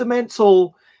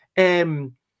fundamental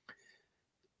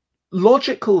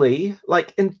logically,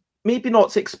 like, in maybe not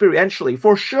experientially,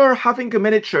 for sure having a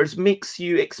miniatures makes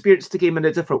you experience the game in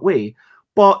a different way.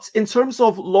 But in terms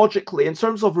of logically, in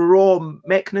terms of raw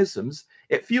mechanisms,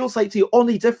 it feels like the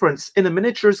only difference in a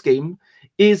miniatures game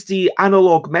is the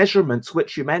analog measurements,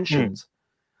 which you mentioned.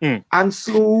 And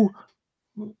so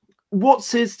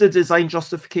what is the design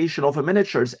justification of a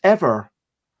miniatures ever?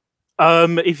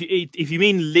 If you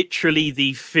mean literally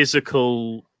the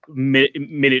physical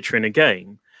miniature in a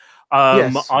game,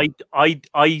 yes. I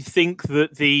think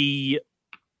that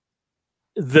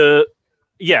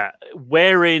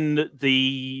wherein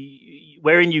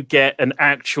you get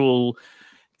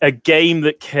a game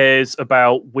that cares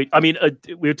about, I mean,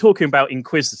 we were talking about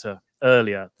Inquisitor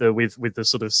earlier, with the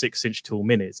sort of 6-inch tool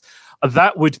minis.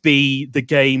 That would be the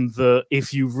game that,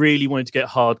 if you really wanted to get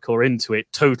hardcore into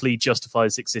it, totally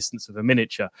justifies the existence of a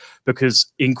miniature,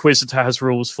 because Inquisitor has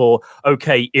rules for,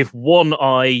 okay, if one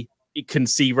eye can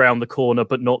see round the corner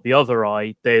but not the other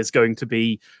eye, there's going to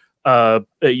be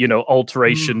you know,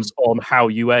 alterations on how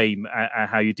you aim and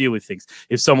how you deal with things.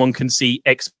 If someone can see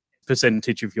X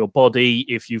percentage of your body,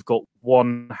 if you've got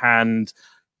one hand,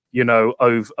 you know,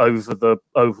 over the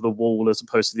wall as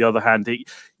opposed to the other hand,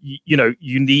 you know,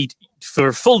 you need, for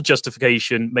a full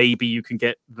justification, maybe you can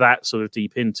get that sort of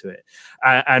deep into it,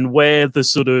 and where the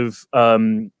sort of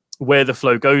where the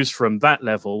flow goes from that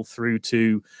level through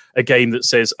to a game that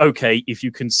says, okay, if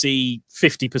you can see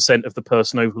 50% of the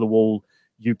person over the wall,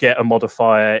 you get a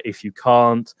modifier. If you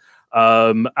can't,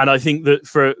 and I think that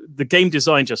for the game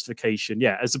design justification,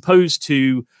 as opposed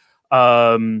to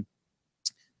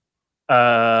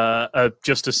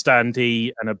just a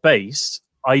standee and a base,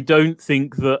 I don't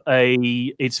think that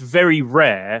it's very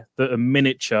rare that a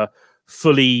miniature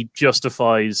fully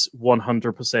justifies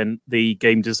 100% the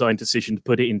game design decision to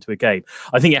put it into a game.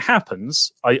 I think it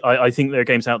happens. I think there are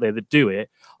games out there that do it.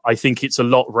 I think it's a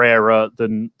lot rarer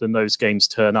than those games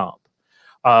turn up.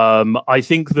 I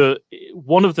think that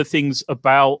one of the things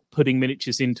about putting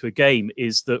miniatures into a game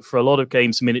is that for a lot of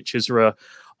games, miniatures are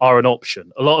an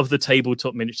option. A lot of the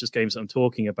tabletop miniatures games that I'm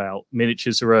talking about,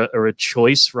 miniatures are a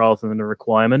choice rather than a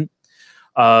requirement.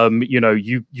 You know,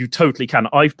 you totally can.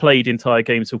 I've played entire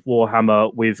games of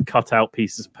Warhammer with cut out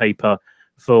pieces of paper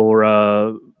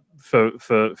for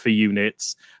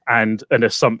units, and an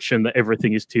assumption that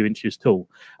everything is 2 inches tall,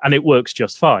 and it works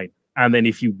just fine. And then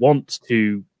if you want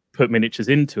to put miniatures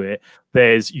into it,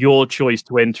 there's your choice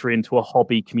to enter into a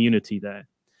hobby community there.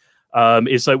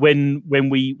 It's like when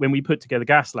we put together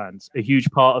Gaslands, a huge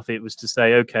part of it was to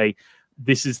say, okay,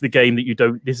 this is the game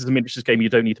that this is a miniatures game you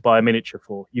don't need to buy a miniature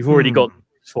for. You've already got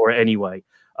for it anyway.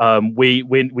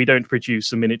 We don't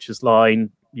produce a miniatures line.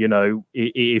 You know,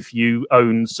 if you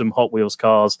own some Hot Wheels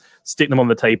cars, stick them on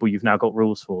the table. You've now got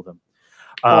rules for them.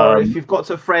 Or if you've got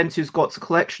a friend who's got a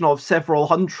collection of several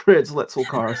hundred little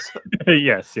cars.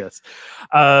 Yes.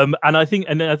 And I think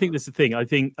this is the thing. I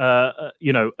think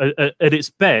you know, at its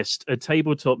best, a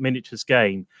tabletop miniatures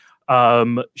game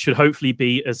should hopefully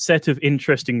be a set of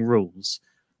interesting rules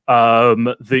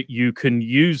that you can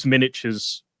use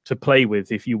miniatures to play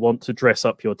with if you want to dress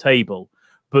up your table,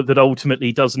 but that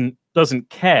ultimately doesn't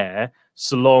care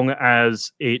so long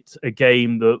as it's a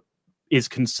game that is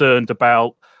concerned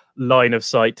about line of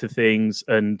sight to things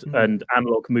and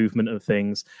analog movement of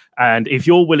things. And if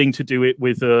you're willing to do it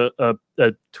with a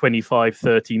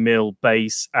 25-30 mil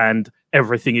base and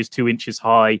everything is 2 inches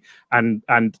high and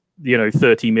you know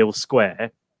 30 mil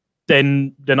square,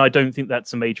 then I don't think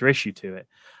that's a major issue to it.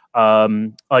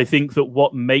 I think that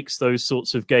what makes those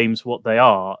sorts of games what they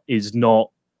are is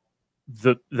not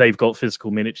that they've got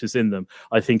physical miniatures in them.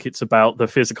 I think it's about the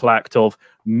physical act of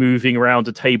moving around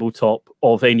a tabletop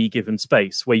of any given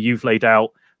space where you've laid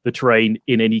out the terrain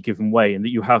in any given way, and that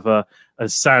you have a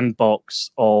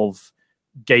sandbox of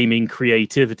gaming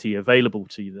creativity available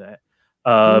to you there.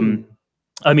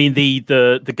 I mean,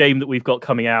 the game that we've got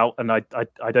coming out, and I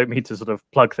don't mean to sort of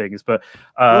plug things, but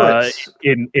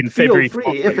in February, feel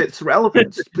free, if it's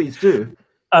relevant, please do.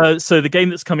 So the game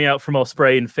that's coming out from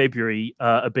Osprey in February,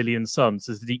 A Billion Suns,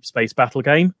 is a deep space battle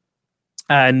game.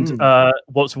 And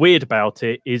what's weird about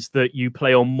it is that you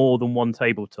play on more than one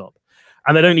tabletop.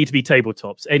 And they don't need to be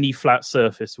tabletops. Any flat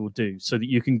surface will do, so that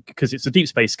you can, because it's a deep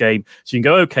space game, so you can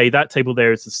go, okay, that table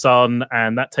there is the Sun,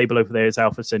 and that table over there is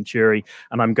Alpha Centauri,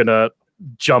 and I'm going to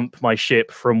jump my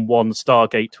ship from one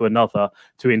Stargate to another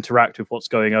to interact with what's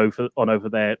going over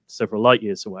there several light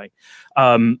years away.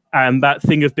 And that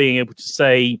thing of being able to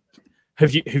say,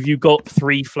 have you got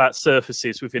 3 flat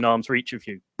surfaces within arm's reach of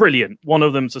you? Brilliant. One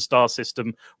of them's a star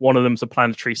system, one of them's a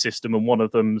planetary system, and one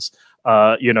of them's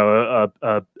you know,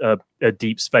 a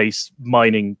deep space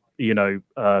mining, you know,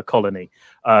 colony.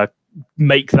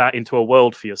 Make that into a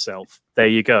world for yourself. There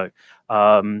you go.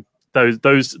 Those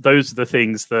are the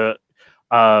things that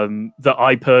that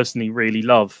I personally really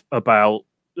love about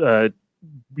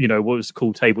you know, what was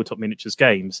called tabletop miniatures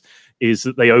games, is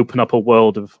that they open up a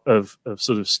world of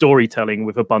sort of storytelling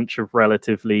with a bunch of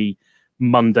relatively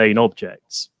mundane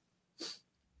objects.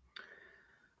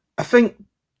 I think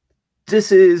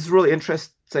this is really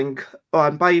interesting.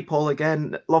 And bye, Paul,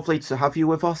 again. Lovely to have you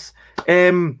with us.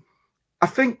 I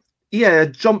think, yeah,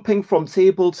 jumping from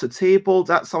table to table,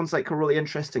 that sounds like a really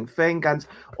interesting thing. And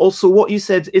also what you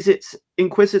said, is it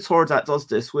Inquisitor that does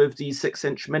this with the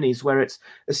 6-inch minis, where it's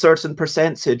a certain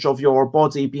percentage of your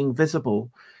body being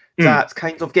visible, that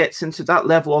kind of gets into that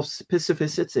level of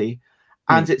specificity.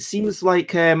 And it seems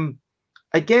like,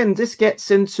 again, this gets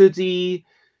into the,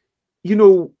 you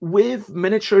know, with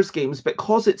miniatures games,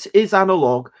 because it is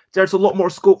analog, there's a lot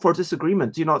more scope for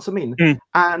disagreement. Do you know what I mean?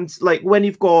 And like when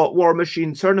you've got War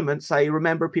Machine tournaments, I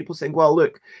remember people saying, well,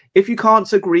 look, if you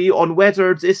can't agree on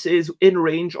whether this is in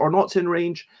range or not in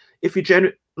range, if you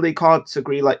generally can't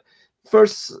agree, like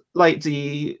first, like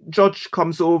the judge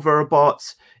comes over,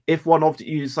 but if one of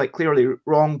you is like clearly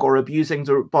wrong or abusing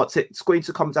the, but it's going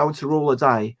to come down to roll a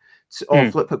die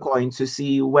or flip a coin to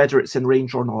see whether it's in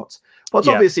range or not. But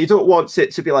obviously you don't want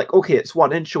it to be like, okay, it's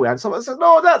 1 inch away, and someone says,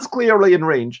 no, that's clearly in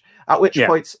range. At which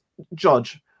point,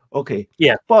 judge, okay.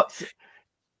 But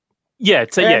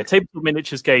tabletop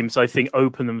miniatures games, I think,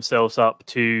 open themselves up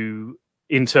to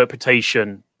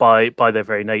interpretation by their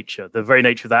very nature. The very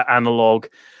nature of that analog,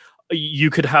 you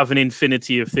could have an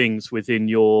infinity of things within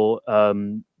your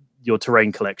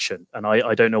terrain collection, and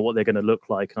I don't know what they're going to look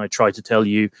like. And I try to tell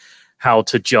you how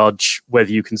to judge whether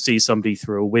you can see somebody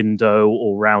through a window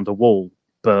or round a wall,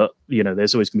 but you know,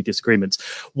 there's always going to be disagreements.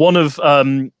 One of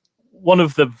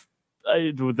the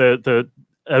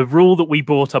a rule that we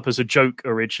brought up as a joke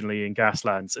originally in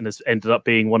Gaslands, and has ended up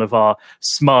being one of our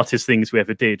smartest things we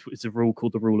ever did, is a rule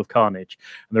called the Rule of Carnage.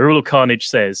 And the Rule of Carnage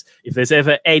says, if there's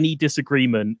ever any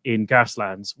disagreement in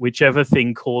Gaslands, whichever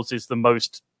thing causes the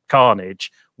most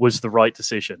carnage was the right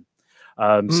decision.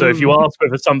 So if you ask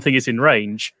whether something is in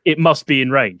range, it must be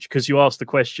in range, because you asked the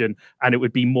question, and it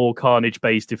would be more carnage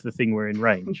based if the thing were in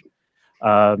range.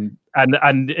 And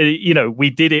you know, we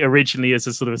did it originally as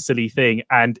a sort of a silly thing,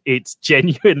 and it's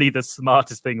genuinely the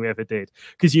smartest thing we ever did,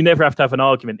 because you never have to have an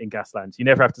argument in Gaslands. You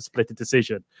never have to split a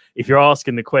decision. If you're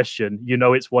asking the question, you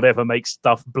know, it's whatever makes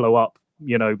stuff blow up,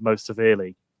 you know, most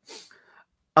severely.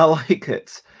 I like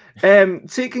it.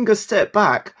 Taking a step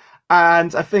back,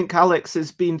 and I think Alex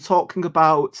has been talking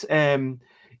about,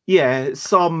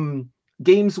 some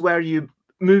games where you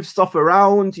move stuff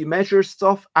around, you measure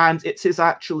stuff, and it is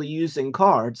actually using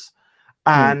cards.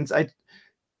 And I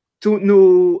don't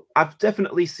know, I've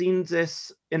definitely seen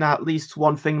this in at least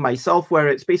one thing myself, where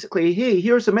it's basically, hey,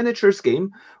 here's a miniatures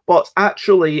game, but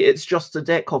actually it's just a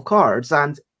deck of cards,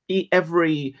 and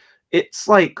it's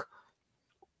like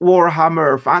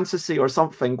Warhammer Fantasy or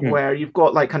something, where you've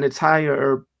got like an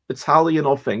entire battalion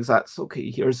of things. That's okay,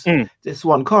 here's this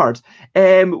one card.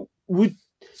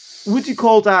 Would you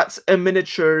call that a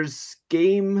miniatures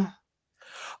game?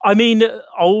 I mean,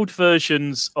 old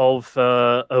versions of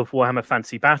Warhammer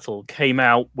Fantasy Battle came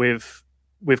out with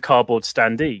cardboard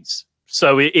standees.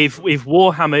 So if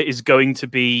Warhammer is going to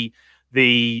be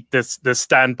the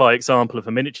standby example of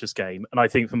a miniatures game, and I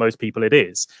think for most people it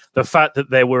is, the fact that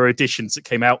there were editions that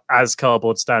came out as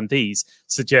cardboard standees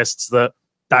suggests that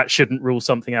shouldn't rule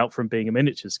something out from being a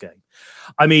miniatures game.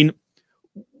 I mean,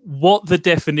 what the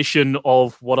definition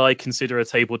of what I consider a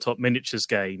tabletop miniatures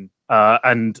game,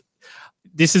 and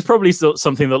this is probably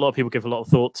something that a lot of people give a lot of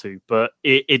thought to, but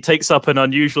it takes up an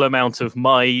unusual amount of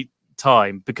my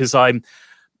time because I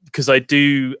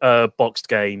do boxed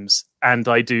games and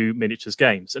I do miniatures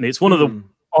games, and it's one of the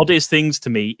oddest things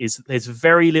to me is there's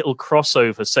very little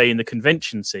crossover, say, in the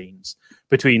convention scenes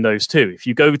between those two. If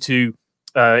you go to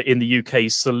in the UK,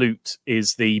 Salute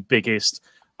is the biggest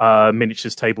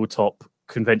miniatures tabletop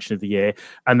convention of the year,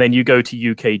 and then you go to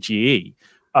UKGE.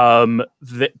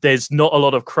 There's not a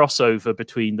lot of crossover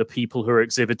between the people who are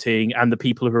exhibiting and the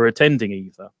people who are attending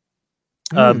either.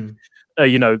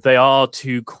 You know, they are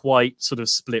two quite sort of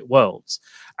split worlds.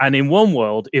 And in one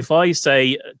world, if I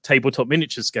say tabletop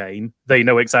miniatures game, they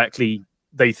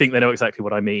think they know exactly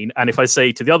what I mean. And if I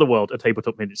say to the other world a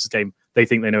tabletop miniatures game, they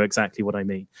think they know exactly what I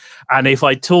mean. And if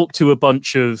I talk to a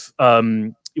bunch of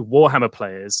Warhammer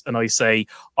players and I say,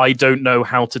 I don't know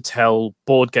how to tell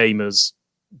board gamers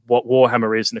what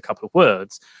Warhammer is in a couple of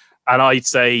words, and I'd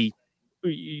say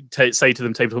to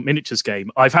them tabletop miniatures game,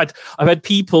 I've had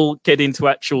people get into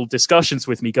actual discussions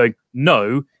with me going,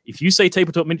 no, if you say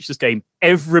tabletop miniatures game,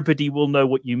 everybody will know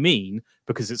what you mean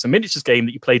because it's a miniatures game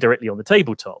that you play directly on the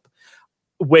tabletop.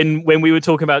 When we were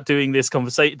talking about doing this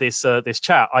conversation, this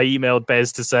chat, I emailed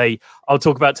Bez to say I'll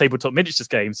talk about tabletop miniatures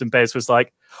games, and Bez was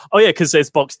like, oh yeah, because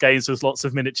there's boxed games, there's lots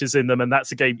of miniatures in them, and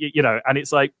that's a game, you know. And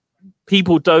it's like,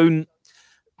 people don't,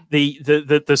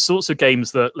 the sorts of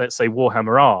games that, let's say,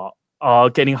 Warhammer are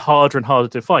getting harder and harder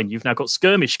to find. You've now got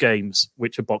skirmish games,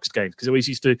 which are boxed games, because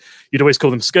you'd always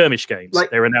call them skirmish games. Like,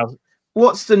 there are now.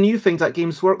 What's the new thing that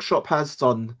Games Workshop has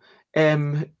done?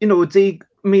 You know, they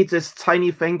made this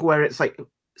tiny thing where it's like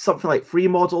something like 3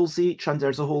 models each, and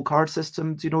there's a whole card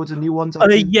system. Do you know the new ones?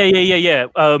 Yeah.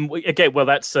 Again, well,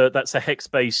 that's a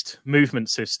hex-based movement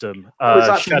system.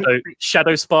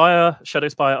 Shadow Spire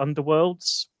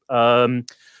Underworlds.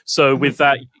 So with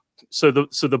that, so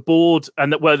the board,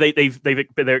 and well,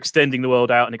 they're extending the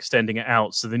world out and extending it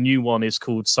out. So the new one is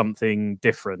called something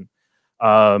different.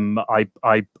 I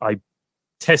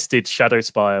tested Shadow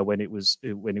Spire when it was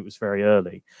very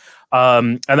early,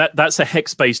 and that's a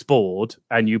hex-based board,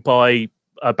 and you buy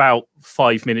about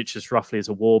 5 miniatures roughly as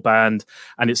a warband,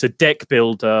 and it's a deck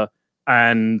builder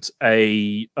and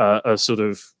a sort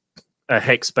of a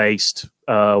hex-based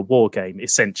war game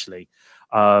essentially.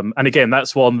 And again,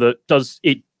 that's one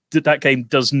that game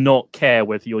does not care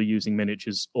whether you're using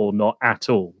miniatures or not at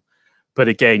all. But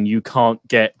again, you can't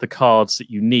get the cards that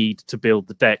you need to build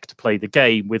the deck to play the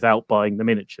game without buying the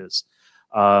miniatures.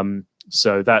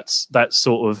 So that's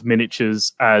sort of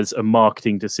miniatures as a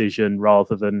marketing decision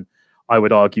rather than, I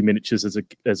would argue, miniatures as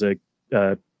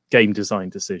a game design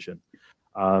decision.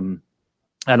 And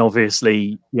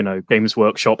obviously, you know, Games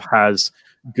Workshop has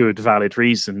good, valid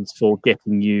reasons for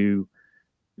getting you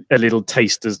a little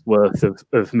taster's worth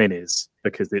of minis,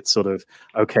 because it's sort of,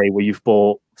 okay, well, you've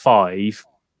bought 5.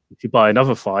 If you buy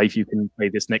another 5, you can play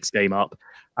this next game up,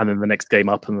 and then the next game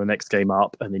up, and the next game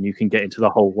up, and then you can get into the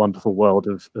whole wonderful world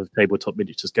of tabletop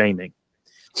miniatures gaming.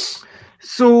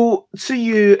 So, to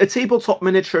you, a tabletop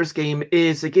miniatures game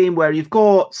is a game where you've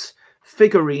got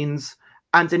figurines,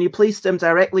 and then you place them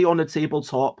directly on a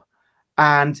tabletop.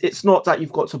 And it's not that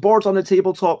you've got a board on a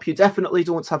tabletop. You definitely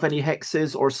don't have any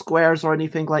hexes or squares or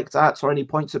anything like that, or any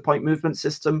point-to-point movement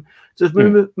system.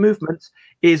 The movement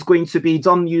is going to be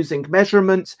done using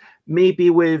measurement, maybe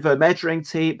with a measuring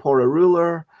tape or a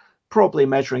ruler, probably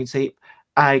measuring tape,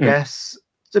 I guess,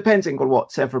 depending on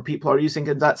whatever people are using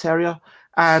in that area.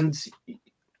 And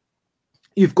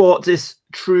you've got this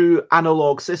true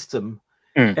analog system.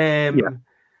 And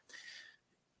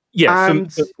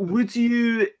would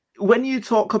you... When you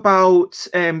talk about,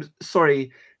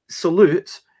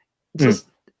 Salute,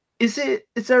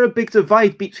 is there a big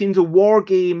divide between the war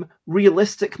game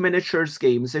realistic miniatures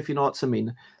games, if you know what I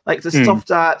mean? Like the stuff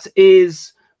that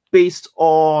is based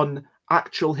on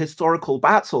actual historical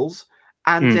battles,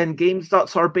 and then games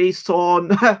that are based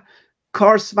on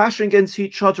cars smashing into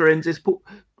each other in this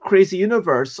crazy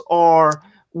universe, or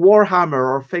Warhammer,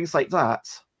 or things like that?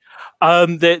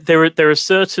 There are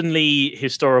certainly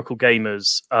historical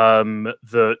gamers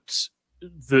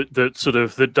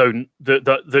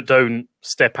that don't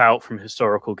step out from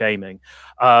historical gaming.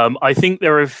 I think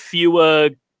there are fewer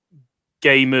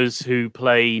gamers who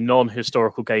play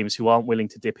non-historical games who aren't willing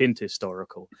to dip into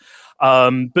historical.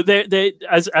 But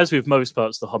as with most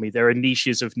parts of the hobby, there are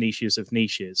niches of niches of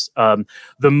niches.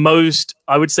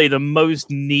 I would say the most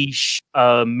niche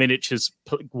miniatures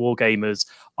war gamers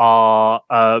are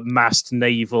massed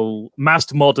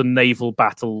modern naval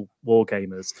battle war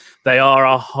gamers. They are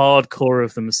a hardcore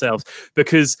of themselves,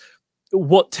 because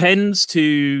what tends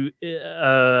to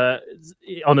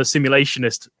on a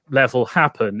simulationist level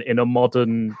happen in a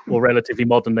modern or relatively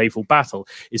modern naval battle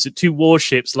is that two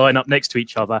warships line up next to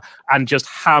each other and just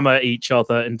hammer each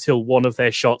other until one of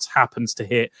their shots happens to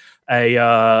hit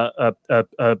a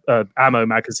ammo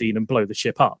magazine and blow the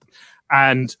ship up.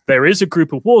 And there is a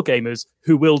group of wargamers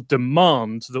who will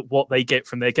demand that what they get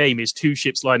from their game is two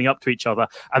ships lining up to each other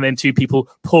and then two people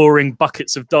pouring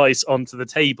buckets of dice onto the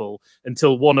table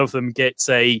until one of them gets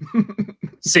a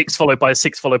 6 followed by a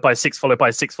 6 followed by a 6 followed by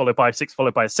a 6 followed by a 6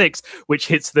 followed by a 6, which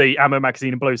hits the ammo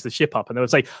magazine and blows the ship up. And they would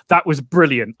say, that was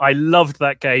brilliant. I loved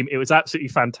that game. It was absolutely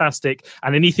fantastic.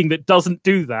 And anything that doesn't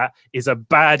do that is a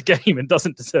bad game and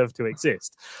doesn't deserve to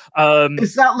exist.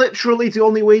 Is that literally the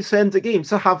only way to end the game,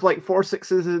 to have like 4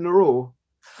 6s in a row?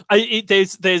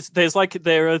 There's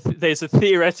a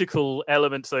theoretical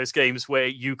element to those games where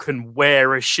you can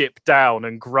wear a ship down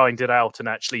and grind it out and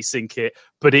actually sink it,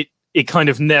 but it kind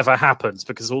of never happens,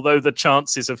 because although the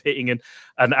chances of hitting an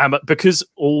ammo, because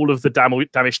all of the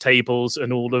damage tables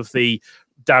and all of the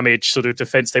damage sort of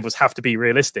defense tables have to be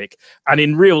realistic, and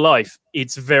in real life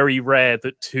it's very rare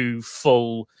that two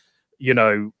full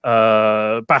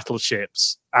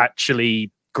battleships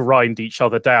actually grind each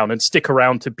other down and stick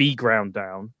around to be ground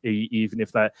down, even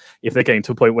if they're getting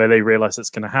to a point where they realize that's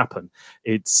going to happen.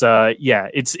 It's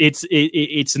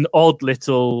it's an odd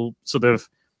little sort of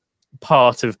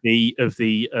part of the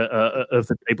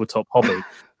tabletop hobby.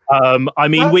 I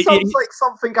mean, that sounds like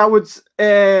something I would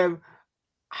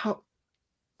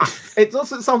it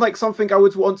doesn't sound like something I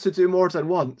would want to do more than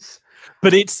once.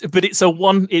 But it's a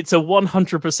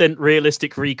 100%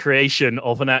 realistic recreation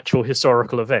of an actual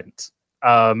historical event.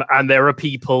 And there are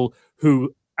people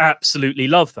who absolutely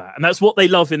love that, and that's what they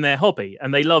love in their hobby,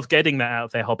 and they love getting that out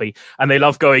of their hobby, and they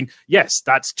love going, yes,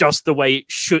 that's just the way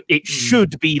it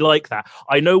should be like that.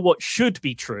 I know what should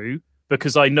be true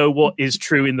because I know what is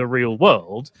true in the real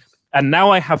world, and now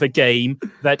I have a game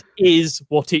that is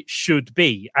what it should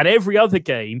be. And every other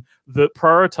game that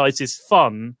prioritizes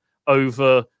fun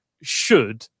over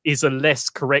should is a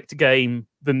less correct game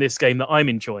than this game that I'm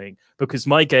enjoying, because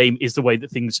my game is the way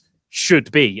that things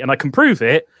should be, and I can prove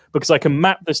it because I can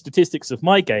map the statistics of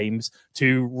my games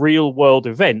to real world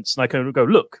events, and I can go,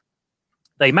 look,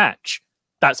 they match.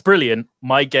 That's brilliant.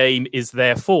 My game is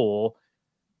therefore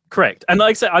correct. And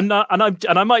like I said, I'm not,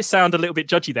 and I might sound a little bit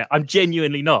judgy there. I'm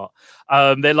genuinely not.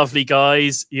 They're lovely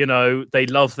guys. They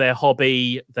love their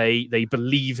hobby. They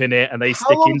believe in it, and they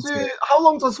stick into it. How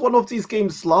long does one of these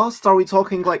games last? Are we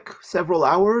talking like several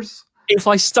hours? If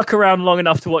I stuck around long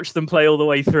enough to watch them play all the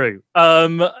way through,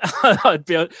 I'm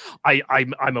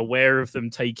aware of them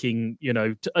taking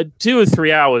 2 or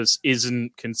 3 hours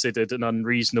isn't considered an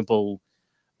unreasonable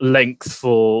length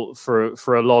for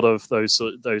a lot of those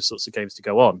sorts of games to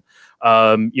go on.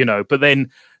 But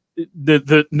then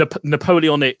the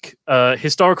Napoleonic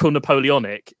historical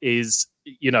Napoleonic is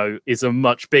a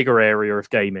much bigger area of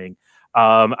gaming.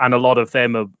 And a lot of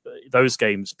them those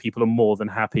games, people are more than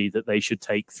happy that they should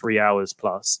take 3 hours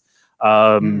plus.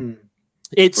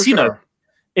 It's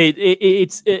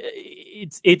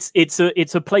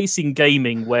it's a place in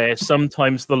gaming where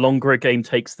sometimes the longer a game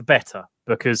takes, the better.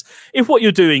 Because if what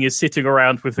you're doing is sitting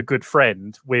around with a good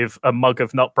friend with a mug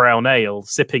of nut brown ale,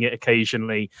 sipping it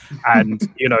occasionally, and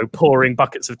pouring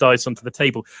buckets of dice onto the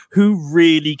table, who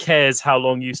really cares how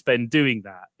long you spend doing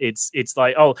that? It's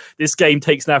like, oh, this game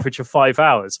takes an average of 5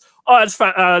 hours. Oh,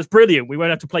 that's brilliant. We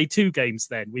won't have to play 2 games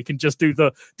then. We can just do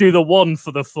the one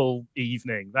for the full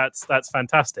evening. That's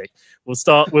fantastic. We'll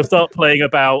start playing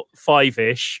about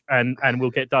 5-ish, and we'll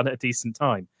get done at a decent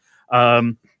time.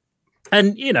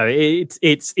 And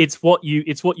it's what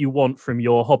you want from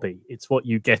your hobby. It's what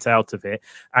you get out of it.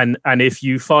 And if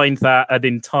you find that an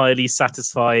entirely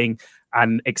satisfying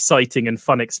and exciting and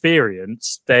fun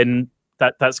experience, then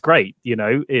that's great. You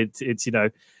know,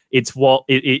 it's what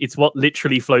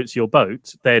literally floats your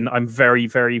boat. Then I'm very,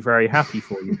 very, very happy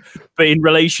for you. But in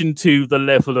relation to the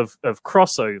level of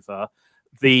crossover,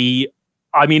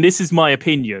 I mean, this is my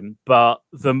opinion, but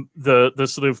the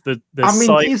sort of the I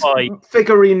mean, sci-fi these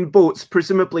figurine boats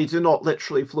presumably do not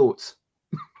literally float.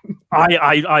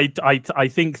 I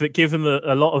think that given that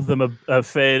a lot of them are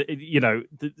fair, you know,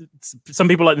 some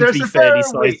people like them to be fairly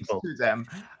sizable. To them.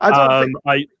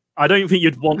 I don't think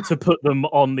you'd want to put them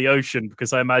on the ocean,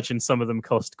 because I imagine some of them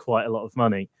cost quite a lot of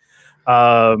money.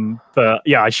 But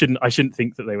yeah, I shouldn't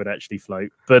think that they would actually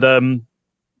float. But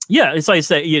yeah, as I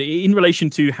say, in relation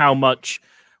to how much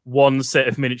one set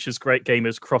of miniatures great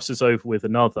gamers crosses over with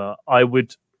another, it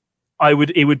would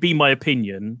be my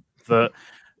opinion that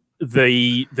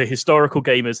the historical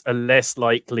gamers are less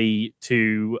likely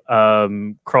to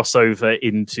cross over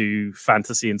into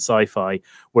fantasy and sci-fi,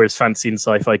 whereas fantasy and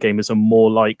sci-fi gamers are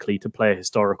more likely to play a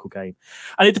historical game.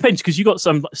 And it depends, because you got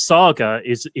some Saga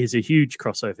is a huge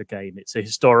crossover game. It's a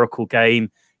historical game.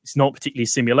 It's not particularly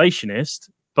simulationist,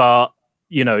 but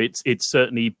you know, it's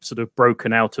certainly sort of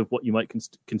broken out of what you might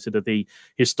consider the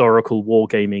historical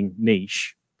wargaming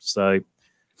niche. So,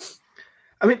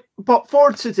 I mean, but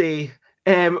for today,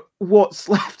 what's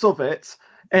left of it,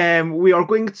 we are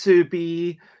going to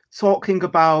be talking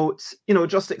about, you know,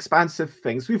 just expansive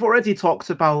things. We've already talked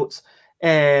about,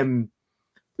 we've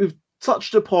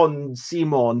touched upon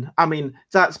Simon. I mean,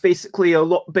 that's basically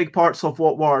big parts of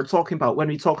what we're talking about when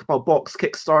we talk about box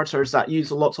Kickstarters that use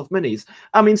a lot of minis.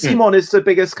 I mean, Simon is the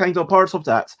biggest kind of part of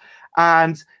that.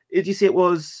 And did you say it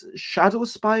was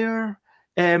Shadowspire?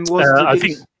 Games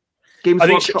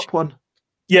Workshop one?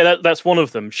 Yeah, that's one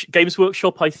of them. Games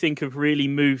Workshop, I think, have really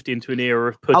moved into an era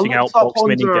of putting out box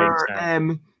mini games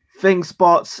now. Things,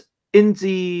 but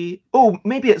indie. Oh,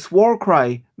 maybe it's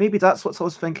Warcry. Maybe that's what I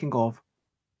was thinking of.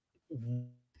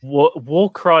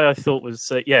 Warcry, I thought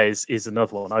was is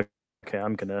another one. Okay,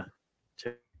 I'm gonna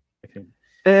check.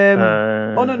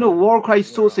 Oh no,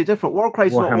 Warcry's totally different.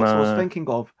 Warcry's not what I was thinking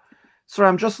of. Sorry,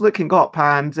 I'm just looking up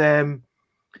and.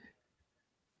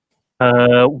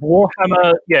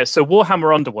 Warhammer, yeah. So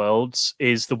Warhammer Underworlds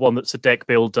is the one that's a deck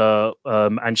builder,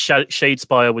 and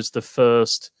Shadespire was the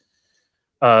first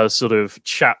sort of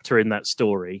chapter in that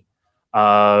story.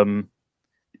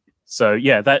 So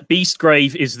yeah, that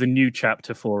Beastgrave is the new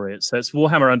chapter for it. So it's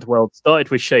Warhammer Underworld started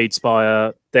with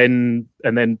Shadespire, and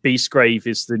then Beastgrave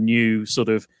is the new sort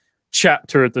of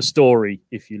chapter of the story,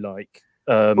 if you like.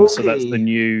 Okay. So that's the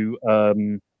new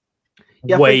wave of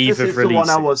releases. This is the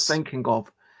one I was thinking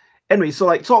of. Anyway, so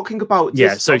like talking about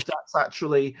this stuff, that's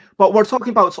actually, but we're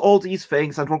talking about all these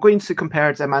things, and we're going to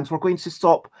compare them, and we're going to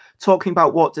stop talking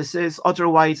about what this is.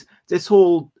 Otherwise, this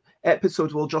whole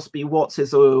episode will just be what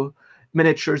is a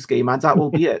miniatures game, and that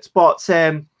will be it. But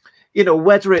you know,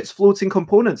 whether it's floating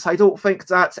components, I don't think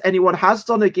that anyone has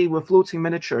done a game with floating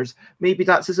miniatures. Maybe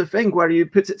that's a thing where you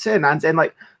put it in, and then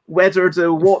like whether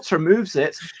the water moves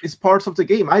it is part of the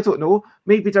game. I don't know.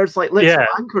 Maybe there's like little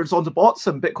anchors on the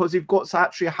bottom because you've got to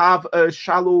actually have a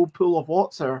shallow pool of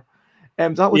water.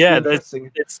 That was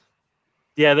interesting.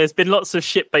 There's been lots of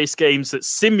ship-based games that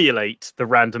simulate the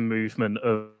random movement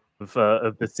of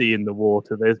the sea in the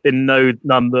water. There's been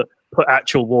none that put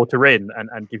actual water in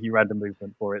and give you random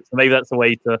movement for it. So maybe that's a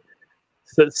way to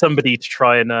somebody to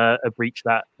try and breach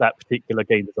that particular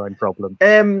game design problem.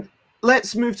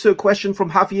 Let's move to a question from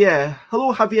Javier.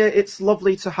 Hello, Javier. It's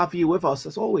lovely to have you with us,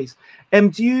 as always.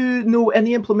 Do you know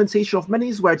any implementation of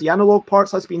minis where the analog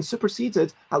parts has been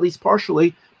superseded, at least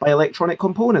partially, by electronic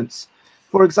components?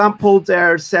 For example,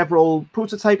 there are several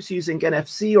prototypes using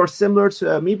NFC or similar to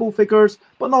Amiibo figures,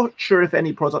 but not sure if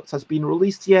any product has been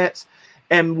released yet.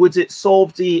 Would it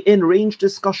solve the in-range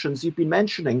discussions you've been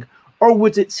mentioning, or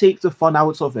would it take the fun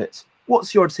out of it?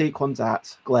 What's your take on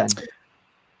that, Glenn?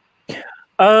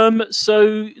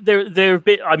 So they're a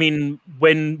bit. I mean,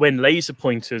 when laser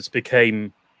pointers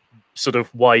became sort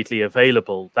of widely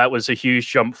available, that was a huge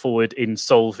jump forward in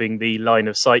solving the line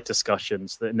of sight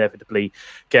discussions that inevitably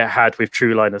get had with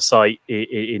true line of sight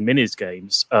in minis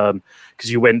games.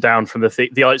 Because you went down from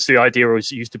the idea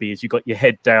always used to be is you got your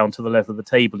head down to the level of the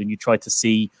table and you tried to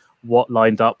see what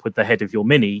lined up with the head of your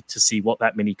mini to see what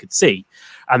that mini could see.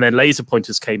 And then laser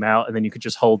pointers came out, and then you could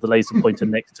just hold the laser pointer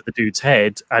next to the dude's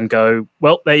head and go,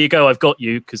 well, there you go, I've got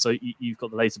you, because you've got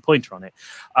the laser pointer on it.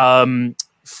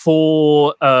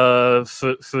 For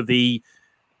the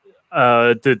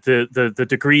the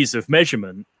degrees of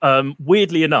measurement.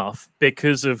 Weirdly enough,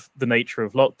 because of the nature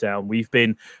of lockdown, we've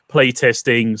been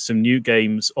playtesting some new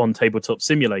games on Tabletop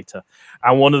Simulator,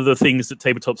 and one of the things that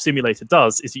Tabletop Simulator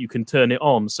does is that you can turn it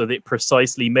on so that it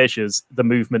precisely measures the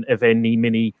movement of any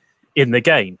mini in the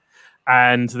game.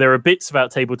 And there are bits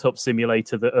about Tabletop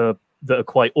Simulator that are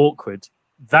quite awkward.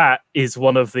 That is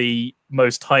one of the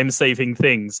most time-saving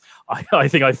things I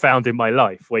think I found in my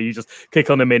life, where you just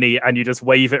click on a mini and you just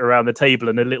wave it around the table,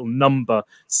 and a little number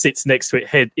sits next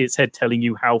to its head, telling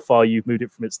you how far you've moved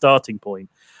it from its starting point.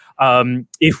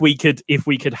 If we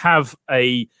could have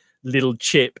a little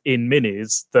chip in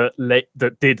minis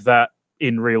that did that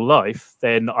in real life,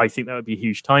 then I think that would be a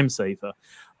huge time saver.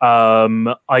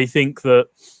 I think that.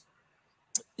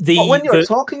 But when you're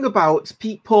talking about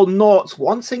people not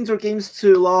wanting their games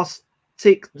to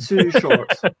take too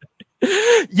short.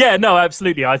 Yeah, no,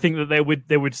 absolutely. I think that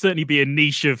there would certainly be a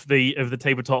niche of the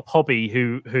tabletop hobby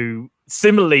who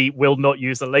similarly will not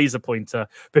use a laser pointer,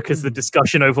 because the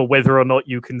discussion over whether or not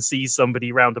you can see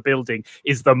somebody around a building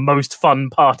is the most fun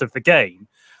part of the game.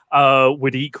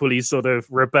 Would equally sort of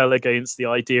rebel against the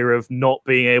idea of not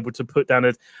being able to put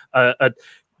down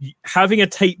having a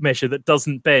tape measure that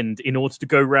doesn't bend in order to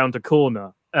go round a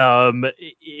corner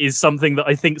is something that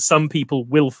I think some people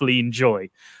willfully enjoy.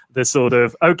 The sort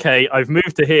of, okay, I've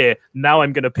moved to here, now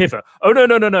I'm going to pivot. Oh,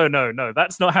 no,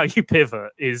 that's not how you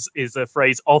pivot, is a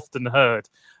phrase often heard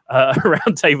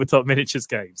around tabletop miniatures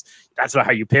games. That's not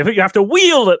how you pivot. You have to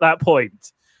wheel at that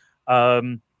point.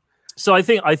 So I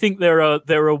think there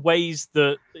are ways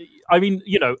that, I mean,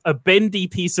 you know, a bendy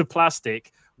piece of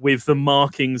plastic with the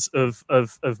markings of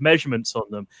measurements on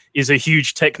them is a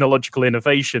huge technological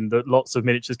innovation that lots of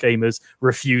miniatures gamers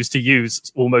refuse to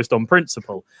use almost on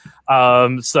principle.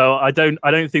 So I don't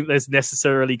think there's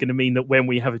necessarily going to mean that when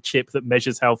we have a chip that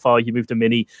measures how far you moved a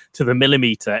mini to the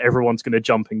millimeter, everyone's going to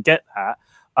jump and get that.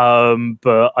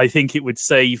 But I think it would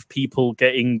save people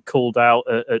getting called out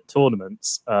at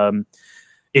tournaments.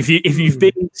 If you've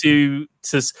been to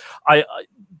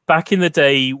back in the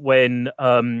day when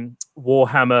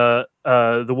Warhammer,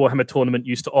 the Warhammer tournament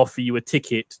used to offer you a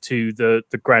ticket to the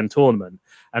grand tournament,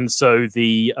 and so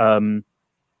the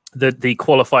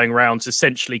qualifying rounds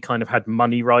essentially kind of had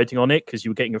money riding on it because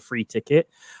you were getting a free ticket.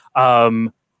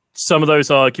 Some of those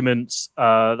arguments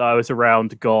that I was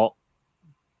around got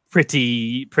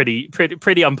pretty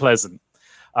unpleasant.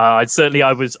 I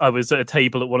was at a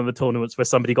table at one of the tournaments where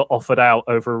somebody got offered out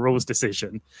over a rules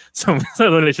decision. So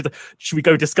should we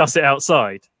go discuss it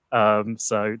outside?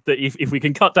 So that if we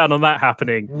can cut down on that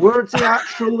happening. Were they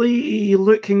actually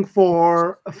looking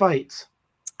for a fight?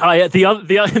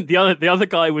 The other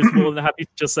guy was more than happy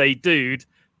to just say, dude,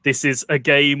 this is a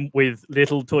game with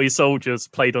little toy soldiers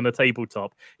played on a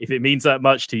tabletop. If it means that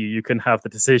much to you, you can have the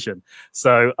decision.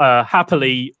 So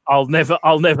happily, I'll never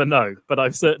know. But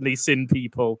I've certainly seen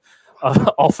people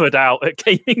offered out at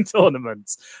gaming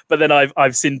tournaments. But then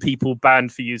I've seen people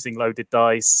banned for using loaded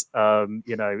dice.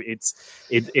 You know, it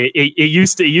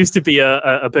used to be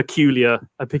a peculiar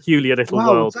little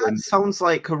world. That sounds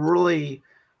like a really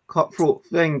cutthroat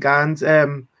thing.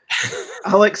 And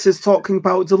Alex is talking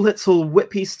about the little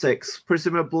whippy sticks,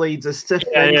 presumably the stiff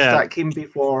things that came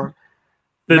before.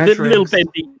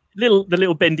 The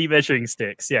little bendy measuring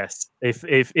sticks. Yes,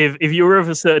 if you were of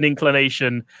a certain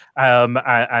inclination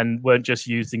and weren't just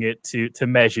using it to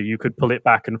measure, you could pull it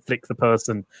back and flick the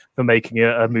person for making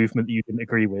a movement that you didn't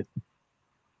agree with.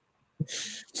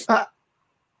 That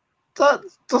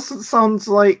doesn't sound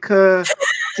like a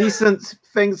decent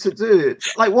thing to do.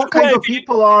 Like, what kind of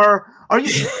people are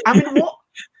you? I mean, what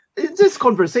in this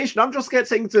conversation? I'm just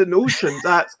getting the notion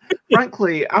that,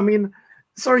 frankly, I mean,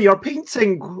 sorry, you're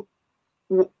painting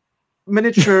tabletop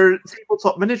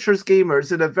miniatures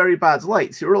gamers in a very bad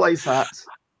light. You realize that?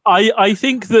 I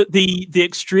think that the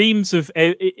extremes of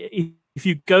if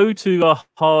you go to a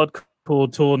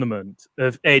hardcore tournament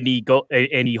of any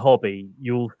hobby,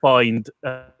 you'll find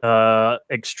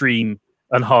extreme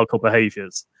and hardcore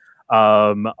behaviors.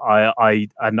 I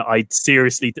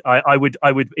seriously, I would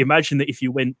imagine that if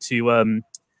you went to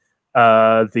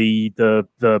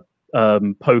the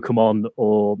Pokemon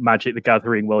or Magic the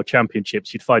Gathering World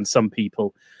Championships, you'd find some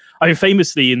people. I mean,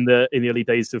 famously in the early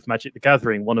days of Magic the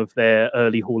Gathering, one of their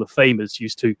early Hall of Famers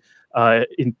used to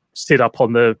sit up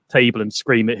on the table and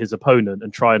scream at his opponent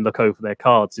and try and look over their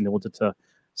cards in order to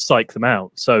psych them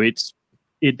out. So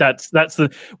that's the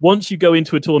once you go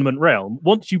into a tournament realm,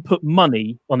 once you put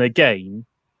money on a game,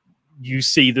 you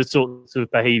see the sorts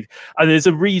of behavior. And there's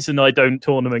a reason I don't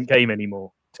tournament game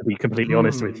anymore, to be completely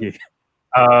honest with you.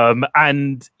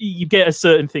 And you get a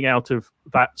certain thing out of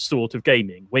that sort of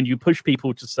gaming when you push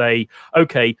people to say,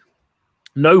 okay,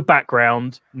 No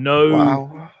background, no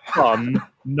Wow. fun,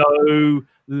 no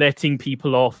letting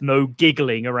people off, no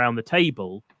giggling around the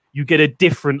table. You get a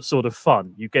different sort of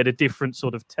fun. You get a different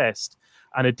sort of test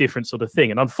and a different sort of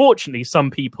thing. And unfortunately,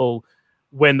 some people,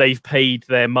 when they've paid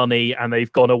their money and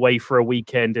they've gone away for a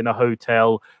weekend in a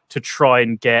hotel to try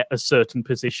and get a certain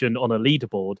position on a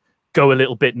leaderboard, go a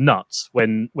little bit nuts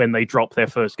when they drop their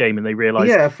first game and they realize,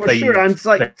 yeah, for sure. And it's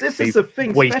like, this is the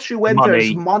thing, especially when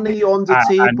there's money on the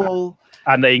table,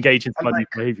 and they engage in some of these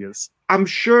like, behaviors. I'm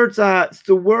sure that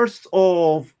the worst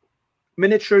of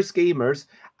miniatures gamers,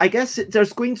 I guess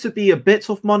there's going to be a bit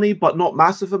of money, but not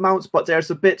massive amounts. But there's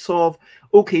a bit of,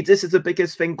 okay, this is the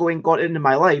biggest thing going on in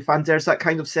my life, and there's that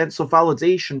kind of sense of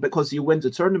validation because you win the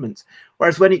tournament.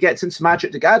 Whereas when you get into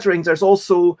Magic the Gathering, there's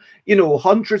also, you know,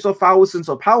 hundreds of thousands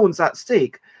of pounds at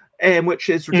stake, which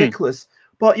is ridiculous.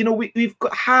 But you know, we've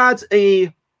had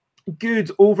a good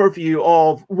overview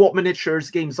of what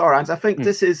miniatures games are, and I think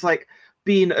this is like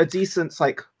being a decent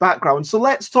like background. So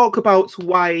let's talk about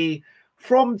why,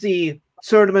 from the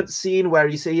tournament scene where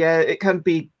you say, yeah, it can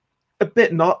be a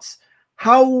bit nuts,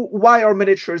 why are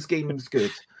miniatures games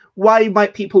good? Why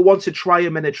might people want to try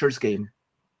a miniatures game?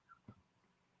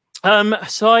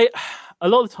 So a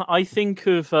lot of the time I think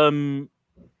of some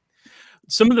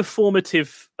of the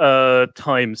formative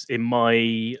times in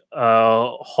my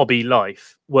hobby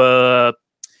life were,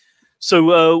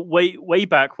 so way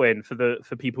back when,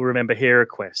 for people who remember Hero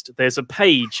Quest, there's a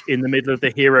page in the middle of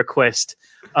the Hero Quest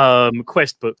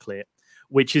quest booklet,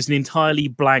 which is an entirely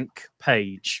blank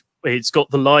page. It's got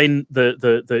the line,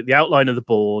 the outline of the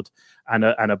board, and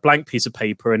a blank piece of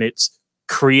paper, and it's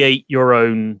create your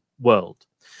own world.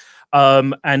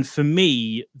 And for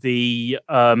me, the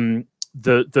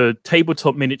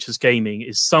tabletop miniatures gaming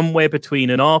is somewhere between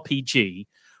an RPG,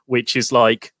 which is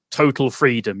like total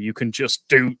freedom, you can just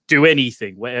do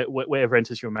anything, wherever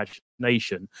enters your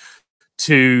imagination,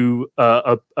 to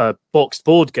a boxed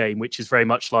board game, which is very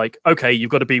much like, okay, you've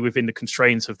got to be within the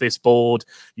constraints of this board.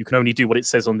 You can only do what it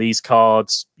says on these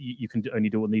cards. You can only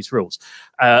do it on these rules.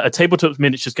 A tabletop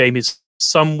miniatures game is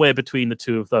somewhere between the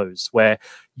two of those, where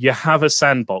you have a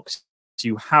sandbox,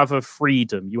 you have a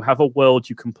freedom, you have a world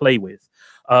you can play with.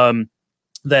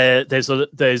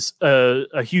 There's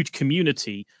a huge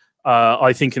community,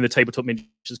 I think, in the tabletop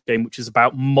miniatures game, which is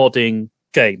about modding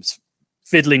games,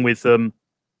 fiddling with them,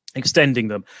 extending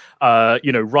them,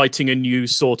 you know, writing a new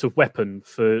sort of weapon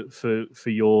for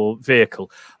your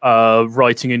vehicle,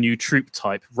 writing a new troop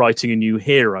type, writing a new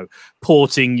hero,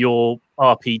 porting your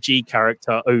RPG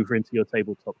character over into your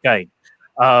tabletop game.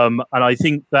 And I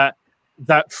think that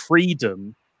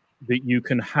freedom that you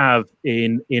can have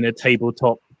in a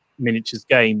tabletop miniatures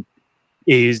game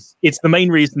it's the main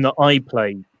reason that I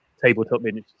play tabletop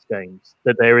miniatures games,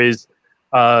 that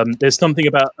there's something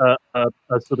about a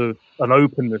sort of an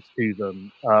openness to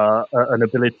them, an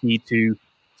ability to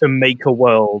make a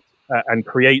world and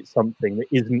create something that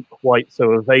isn't quite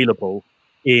so available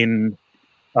in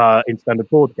standard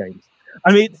board games.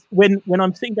 I mean, when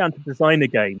I'm sitting down to design a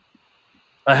game,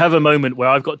 I have a moment where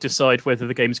I've got to decide whether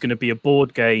the game is going to be a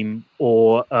board game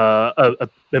or a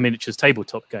miniatures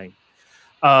tabletop game.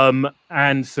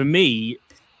 And for me,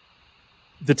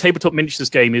 the tabletop miniatures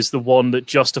game is the one that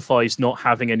justifies not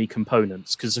having any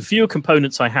components, because the fewer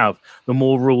components I have, the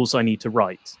more rules I need to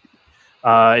write.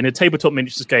 In a tabletop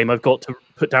miniatures game, I've got to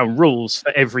put down rules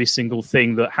for every single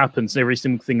thing that happens, every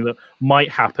single thing that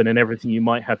might happen, and everything you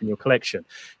might have in your collection.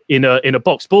 In a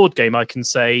box board game, I can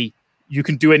say you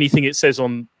can do anything it says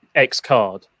on X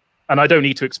card, and I don't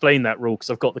need to explain that rule because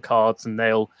I've got the cards, and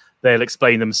they'll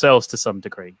explain themselves to some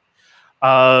degree.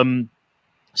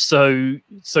 So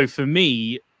for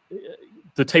me,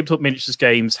 the tabletop miniatures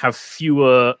games have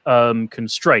fewer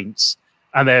constraints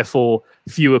and therefore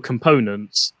fewer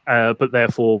components, but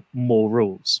therefore more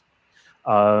rules.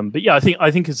 But yeah,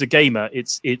 I think as a gamer,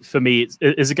 for me,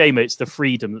 as a gamer, it's the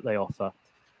freedom that they offer,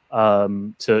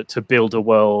 to build a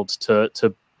world,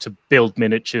 to build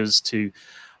miniatures, to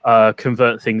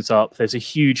convert things up. There's a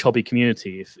huge hobby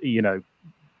community. If you know,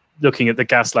 looking at the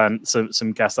Gasland,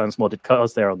 some Gaslands modded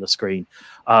cars there on the screen.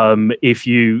 If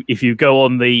you go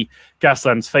on the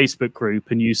Gaslands Facebook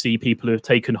group and you see people who have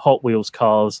taken Hot Wheels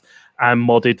cars and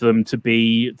modded them to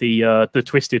be the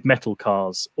Twisted Metal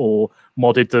cars, or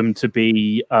modded them to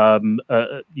be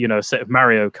you know, a set of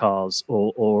Mario cars,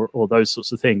 or those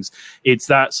sorts of things. It's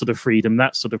that sort of freedom,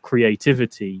 that sort of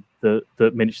creativity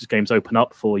that miniatures games open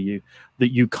up for you, that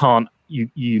you can't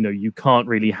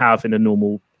really have in a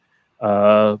normal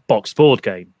boxed board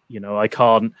game. You know,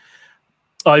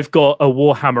 I've got a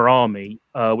Warhammer army,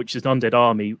 which is an undead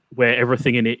army, where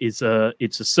everything in it is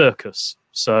it's a circus.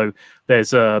 So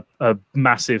there's a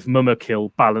massive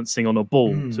mummerkill balancing on a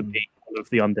ball to beat all of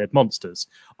the undead monsters.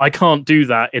 I can't do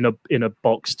that in a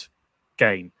boxed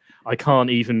game. I can't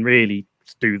even really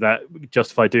do that,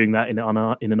 justify doing that in an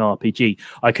RPG.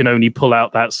 I can only pull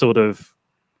out that sort of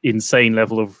insane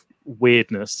level of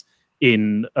weirdness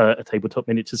in a tabletop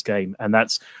miniatures game, and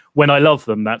that's when I love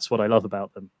them. That's what I love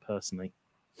about them personally.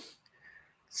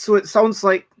 So it sounds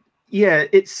like, yeah,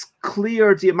 it's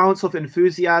clear the amount of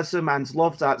enthusiasm and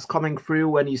love that's coming through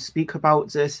when you speak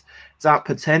about this, that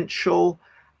potential,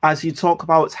 as you talk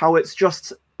about how it's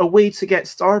just a way to get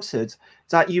started,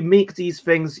 that you make these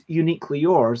things uniquely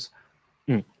yours.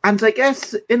 And I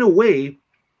guess, in a way,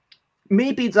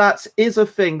 maybe that is a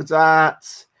thing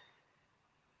that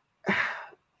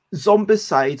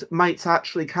Zombicide might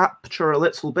actually capture a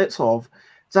little bit of,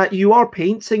 that you are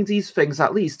painting these things,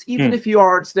 at least, even if you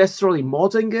aren't necessarily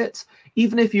modding it,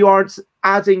 even if you aren't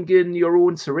adding in your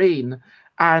own terrain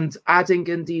and adding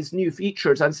in these new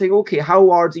features and saying, okay,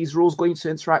 how are these rules going to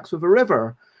interact with a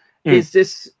river? Does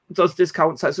this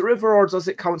count as a river, or does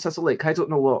it count as a lake? I don't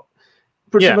know what.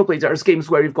 Presumably, there's games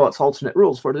where you've got alternate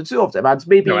rules for the two of them, and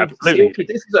maybe you say, okay,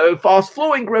 this is a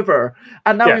fast-flowing river,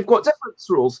 and now we've got different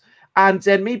rules. And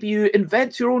then maybe you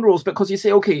invent your own rules because you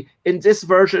say, okay, in this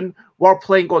version, we're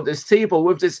playing on this table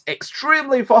with this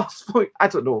extremely fast-flowing. I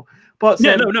don't know, but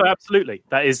yeah, no, absolutely.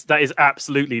 That is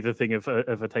absolutely the thing of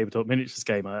a tabletop miniatures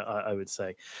game. I would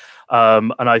say,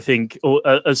 and I think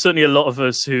certainly a lot of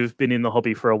us who've been in the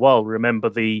hobby for a while remember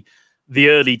the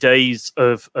early days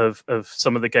of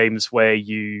some of the games where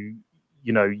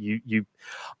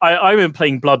I remember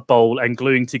playing Blood Bowl and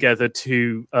gluing together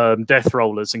two death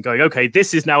rollers and going, okay,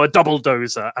 this is now a double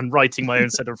dozer, and writing my own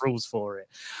set of rules for it,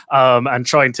 and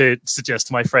trying to suggest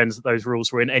to my friends that those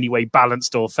rules were in any way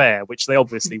balanced or fair, which they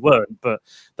obviously weren't, but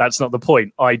that's not the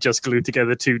point. I just glued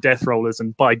together two death rollers,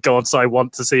 and by gods, I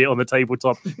want to see it on the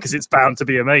tabletop because it's bound to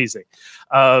be amazing.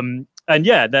 And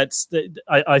yeah,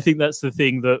 I think that's the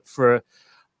thing that for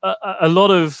a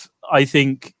lot of, I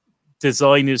think,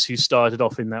 designers who started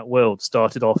off in that world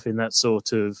started off in that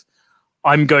sort of,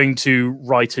 I'm going to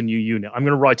write a new unit, I'm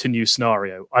going to write a new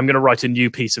scenario, I'm going to write a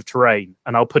new piece of terrain,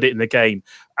 and I'll put it in the game,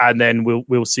 and then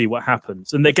we'll see what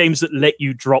happens. And they're games that let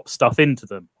you drop stuff into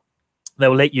them.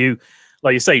 They'll let you,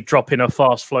 like you say, drop in a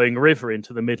fast flowing river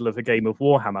into the middle of a game of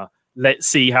Warhammer. Let's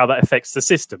see how that affects the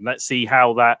system. Let's see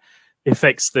how that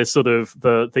affects the sort of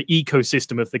the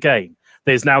ecosystem of the game.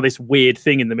 There's now this weird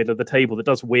thing in the middle of the table that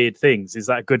does weird things. Is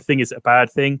that a good thing? Is it a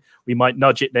bad thing? We might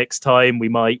nudge it next time. We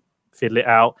might fiddle it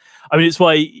out. I mean, it's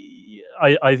why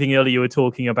I think earlier you were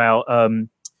talking about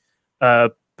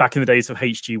back in the days of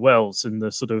H.G. Wells and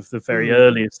the sort of the very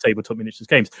earliest tabletop miniatures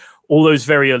games. All those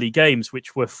very early games,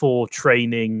 which were for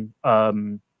training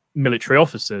military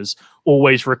officers,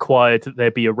 always required that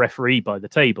there be a referee by the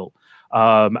table.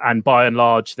 And by and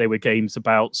large, they were games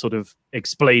about sort of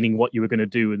explaining what you were going to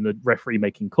do and the referee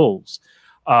making calls.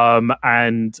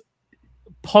 And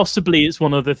possibly it's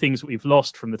one of the things that we've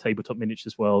lost from the tabletop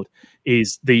miniatures world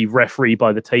is the referee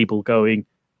by the table going,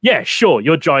 yeah, sure,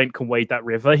 your giant can wade that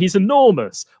river. He's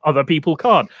enormous. Other people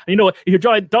can't. And you know what? If your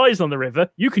giant dies on the river,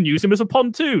 you can use him as a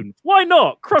pontoon. Why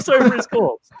not? Cross over his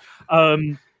corpse.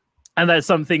 And that's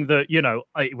something that, you know,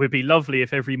 it would be lovely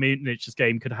if every miniatures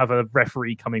game could have a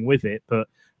referee coming with it, but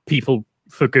people,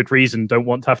 for good reason, don't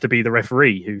want to have to be the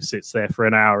referee who sits there for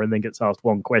an hour and then gets asked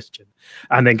one question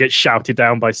and then gets shouted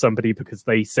down by somebody because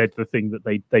they said the thing that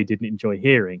they didn't enjoy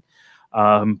hearing.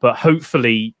 But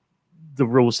hopefully the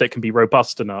rule set can be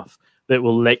robust enough that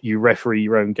will let you referee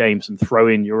your own games and throw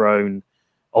in your own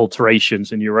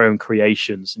alterations and your own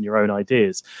creations and your own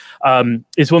ideas.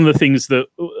 It's one of the things that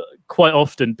quite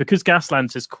often, because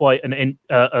Gaslands is quite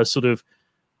a sort of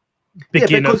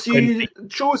beginner, because you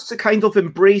chose to kind of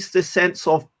embrace this sense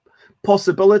of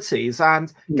possibilities,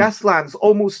 and Gaslands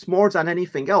almost more than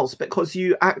anything else, because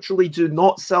you actually do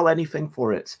not sell anything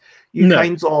for it. You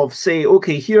kind of say,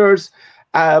 okay, here's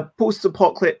a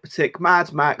post-apocalyptic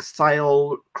Mad Max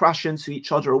style crash into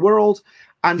each other world,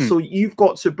 and so you've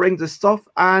got to bring this stuff.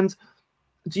 And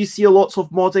do you see a lot of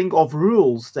modding of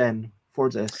rules then for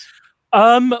this?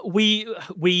 We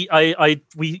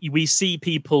see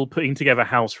people putting together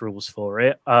house rules for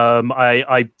it.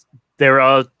 There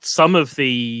are some of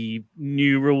the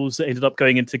new rules that ended up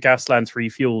going into Gaslands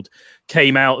Refuelled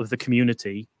came out of the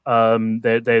community.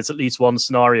 There's at least one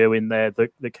scenario in there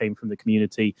that came from the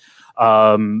community.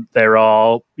 There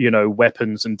are, you know,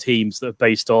 weapons and teams that are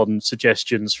based on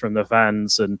suggestions from the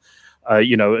fans and,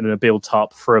 you know, and a build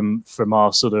up from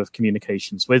our sort of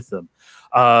communications with them.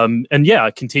 And yeah,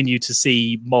 I continue to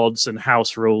see mods and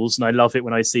house rules, and I love it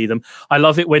when I see them. I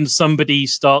love it when somebody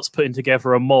starts putting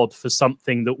together a mod for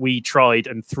something that we tried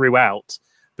and threw out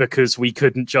because we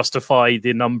couldn't justify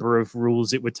the number of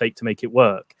rules it would take to make it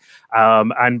work.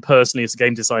 And personally, as a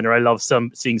game designer, I love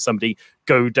seeing somebody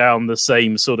go down the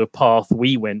same sort of path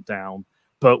we went down,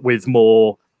 but with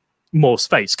more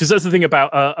space. Because that's the thing about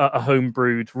a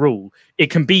homebrewed rule. It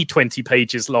can be 20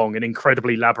 pages long and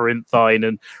incredibly labyrinthine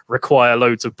and require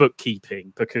loads of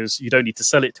bookkeeping because you don't need to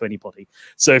sell it to anybody.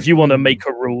 So if you want to make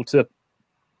a rule to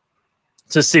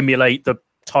simulate the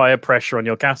tire pressure on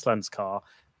your Gaslands car,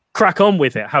 crack on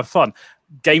with it, have fun.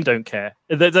 Game don't care.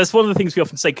 That's one of the things we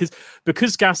often say,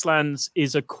 because Gaslands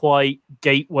is a quite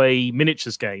gateway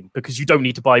miniatures game, because you don't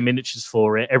need to buy miniatures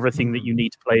for it. Everything that you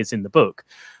need to play is in the book.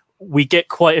 We get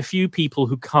quite a few people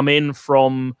who come in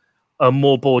from a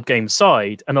more board game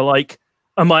side and are like,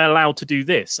 am I allowed to do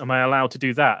this? Am I allowed to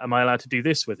do that? Am I allowed to do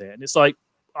this with it? And it's like,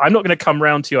 I'm not going to come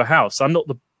round to your house. I'm not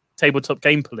the tabletop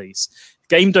game police.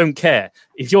 Game don't care.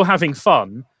 If you're having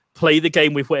fun, play the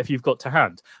game with whatever you've got to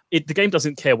hand. The game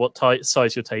doesn't care what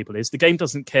size your table is. The game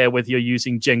doesn't care whether you're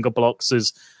using Jenga blocks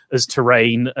as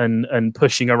terrain and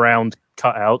pushing around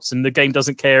cutouts. And the game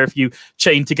doesn't care if you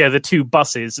chain together two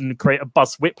buses and create a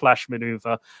bus whiplash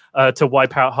maneuver to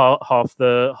wipe out half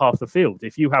the field.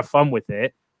 If you have fun with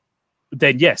it,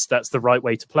 then yes, that's the right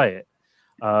way to play it.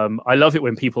 I love it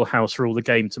when people house rule the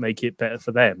game to make it better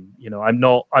for them. You know, I'm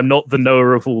not the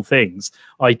knower of all things.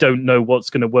 I don't know what's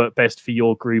going to work best for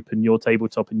your group and your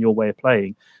tabletop and your way of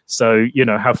playing. So, you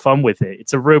know, have fun with it.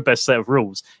 It's a real best set of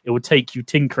rules. It will take you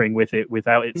tinkering with it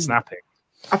without it snapping.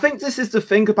 I think this is the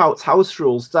thing about house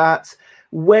rules, that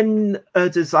when a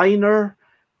designer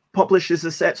publishes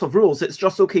a set of rules, it's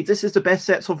just, okay, this is the best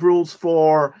set of rules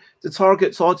for the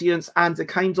target audience and the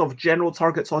kind of general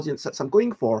target audience that I'm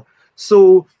going for.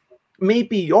 So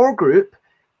maybe your group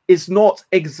is not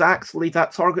exactly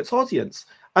that target audience.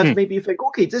 And maybe you think,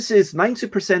 okay, this is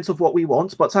 90% of what we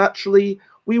want, but actually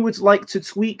we would like to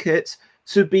tweak it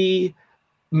to be,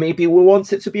 maybe we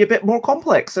want it to be a bit more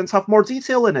complex and have more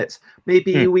detail in it.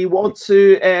 Maybe we want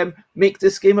to make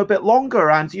this game a bit longer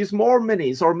and use more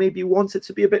minis, or maybe want it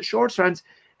to be a bit shorter, and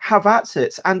have at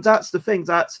it. And that's the thing,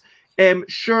 that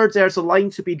sure, there's a line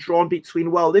to be drawn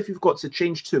between, well, if you've got to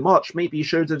change too much, maybe you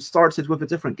should have started with a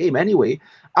different game anyway.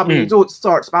 I mean, you don't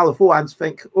start Malifaux and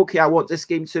think, okay, I want this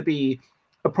game to be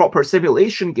a proper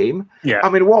simulation game. Yeah. I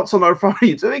mean, what on earth are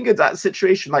you doing in that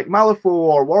situation? Like Malifaux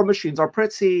or War Machines are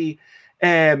pretty,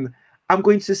 I'm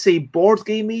going to say board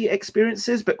gamey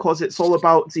experiences, because it's all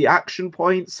about the action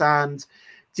points, and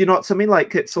do you know what I mean?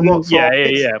 Like, it's a lot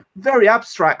of very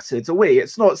abstracted away.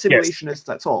 It's not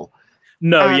simulationist at all.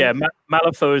 No,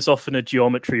 Malifaux is often a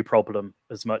geometry problem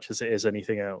as much as it is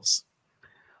anything else.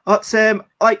 But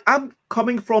like, I'm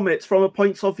coming from it from a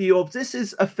point of view of, this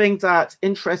is a thing that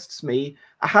interests me.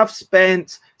 I have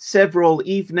spent several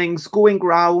evenings going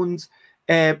around.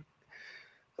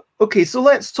 Okay, so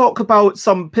let's talk about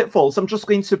some pitfalls. I'm just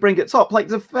going to bring it up, like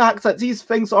the fact that these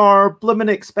things are blimmin'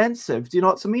 expensive. Do you know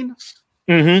what I mean?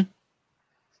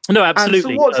 No,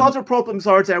 absolutely. And so what other problems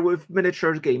are there with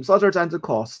miniature games other than the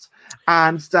cost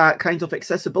and that kind of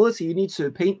accessibility? You need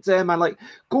to paint them, and like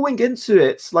going into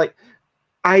it, like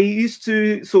I used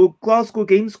to, so Glasgow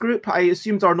Games Group, I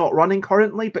assumed are not running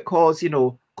currently because, you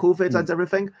know, COVID and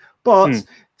everything, but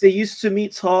they used to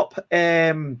meet up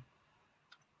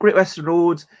Great Western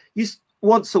Road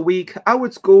once a week. I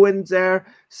would go in there.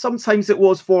 Sometimes it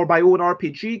was for my own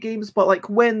RPG games, but like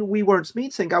when we weren't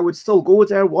meeting, I would still go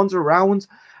there, wander around,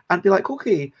 and be like,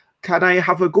 okay, can I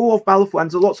have a go of Malifaux?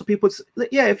 And lots of people would say,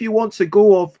 yeah, if you want to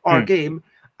go of our game,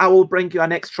 I will bring you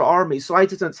an extra army. So I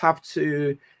didn't have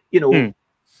to, you know,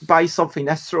 buy something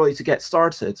necessarily to get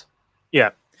started.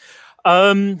 Yeah.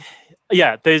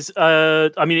 Yeah, there's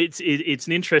I mean, it's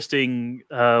an interesting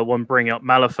one bringing up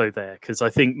Malifaux there, because I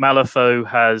think Malifaux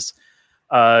has,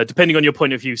 depending on your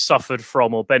point of view, suffered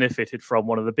from or benefited from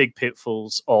one of the big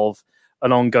pitfalls of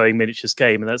an ongoing miniatures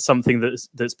game, and that's something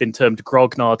that's been termed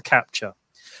grognard capture,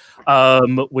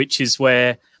 which is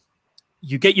where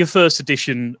you get your first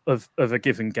edition of a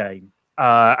given game,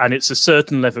 and it's a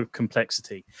certain level of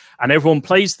complexity, and everyone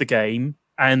plays the game,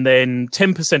 and then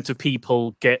 10% of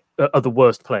people are the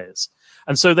worst players.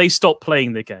 And so they stop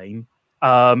playing the game,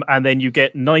 and then you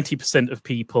get 90% of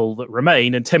people that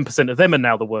remain, and 10% of them are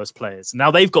now the worst players.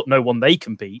 Now they've got no one they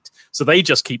can beat, so they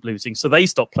just keep losing, so they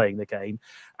stop playing the game.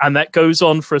 And that goes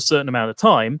on for a certain amount of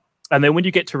time. And then when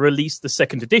you get to release the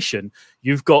second edition,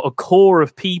 you've got a core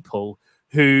of people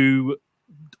who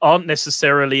aren't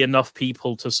necessarily enough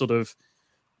people to sort of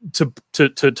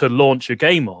to launch a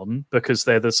game on, because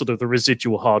they're the sort of the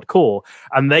residual hardcore,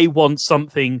 and they want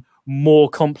something more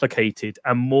complicated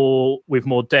and with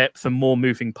more depth and more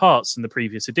moving parts than the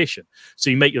previous edition.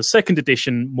 So you make your second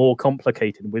edition more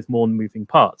complicated with more moving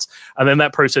parts, and then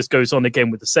that process goes on again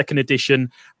with the second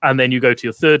edition, and then you go to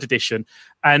your third edition.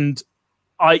 And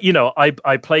I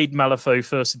played Malifaux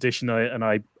first edition, and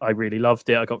I really loved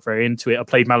it. I got very into it. I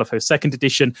played Malifaux second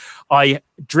edition. I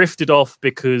drifted off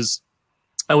because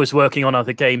I was working on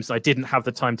other games. I didn't have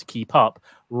the time to keep up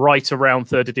right around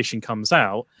third edition comes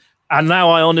out. And now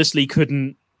I honestly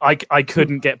couldn't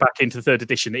get back into third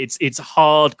edition. It's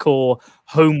hardcore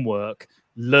homework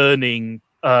learning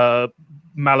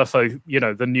Malifaux,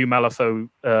 the new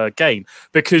Malifaux game,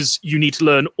 because you need to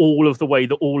learn all of the way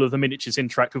that all of the miniatures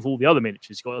interact with all the other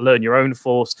miniatures. You've got to learn your own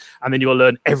force, and then you've got to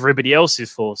learn everybody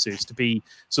else's forces to be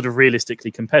sort of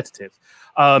realistically competitive.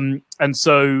 And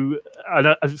so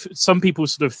some people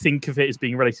sort of think of it as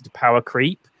being related to power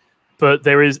creep, but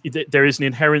there is an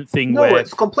inherent thing where... No,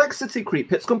 it's complexity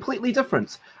creep. It's completely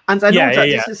different. And I know that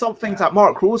this is something that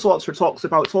Mark Rosewater talks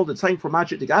about all the time for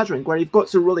Magic the Gathering, where you've got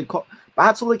to really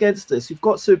battle against this. You've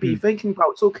got to be thinking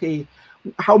about, okay,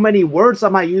 how many words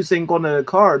am I using on a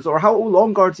card, or how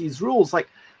long are these rules?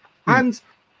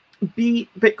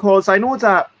 Because I know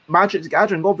that Magic the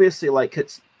Gathering, obviously, like,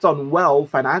 it's done well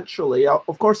financially.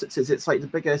 Of course it is. It's like the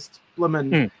biggest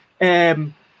blooming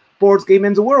board game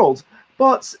in the world.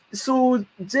 But so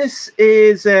this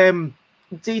is,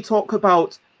 they talk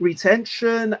about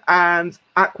retention and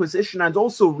acquisition, and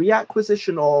also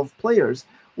reacquisition of players,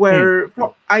 where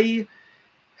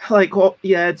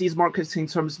these marketing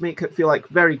terms make it feel like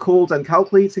very cold and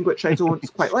calculating, which I don't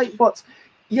quite like. But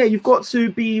yeah, you've got to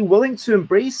be willing to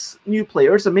embrace new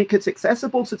players and make it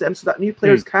accessible to them so that new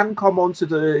players can come onto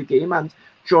the game and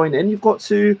join in. You've got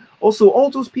to also, all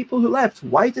those people who left,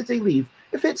 why did they leave?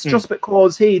 If it's just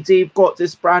because, hey, they've got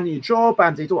this brand new job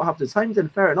and they don't have the time, then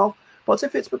fair enough. But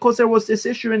if it's because there was this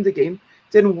issue in the game,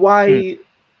 then why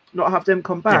not have them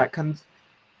come back? And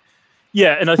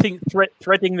I think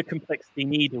threading the complexity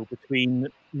needle between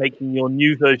making your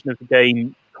new version of the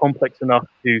game complex enough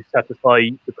to satisfy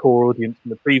the core audience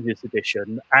from the previous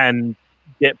edition and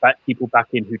get people back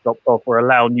in who dropped off, or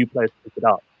allow new players to pick it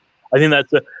up. I think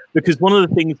that's because one of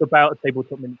the things about a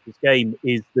tabletop miniatures game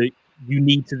is that you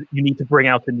need to bring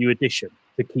out a new edition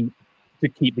to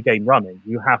keep the game running.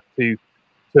 You have to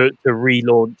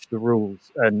relaunch the rules,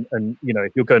 and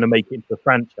if you're going to make it into a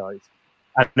franchise,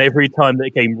 and every time that a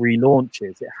game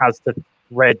relaunches, it has to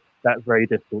thread that very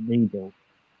difficult needle.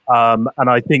 And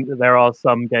I think that there are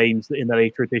some games that in the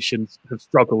later editions have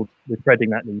struggled with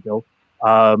threading that needle.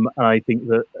 And I think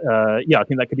that I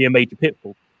think that could be a major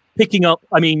pitfall. Picking up,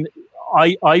 I mean,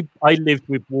 I lived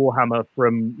with Warhammer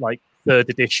from like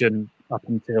third edition up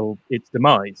until its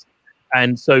demise,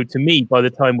 and so to me, by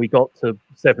the time we got to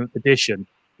seventh edition,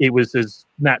 it was as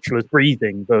natural as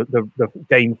breathing. The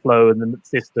game flow and the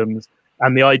systems,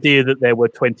 and the idea that there were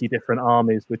 20 different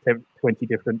armies with 20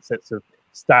 different sets of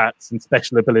stats and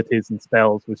special abilities and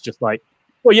spells was just like,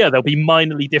 well, yeah, they'll be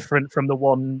minorly different from the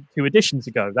 1-2 editions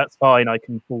ago. That's fine. I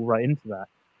can fall right into that.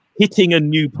 Hitting a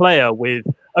new player with,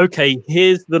 okay,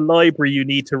 here's the library you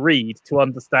need to read to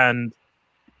understand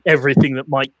everything that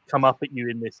might come up at you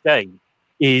in this game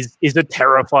is a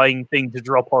terrifying thing to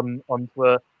drop onto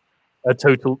a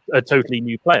totally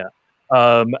new player.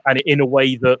 And in a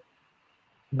way that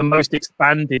the most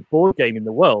expanded board game in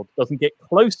the world doesn't get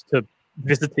close to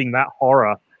visiting that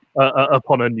horror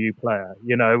upon a new player.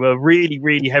 A really,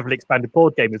 really heavily expanded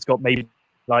board game has got maybe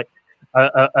like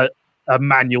a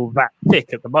manual that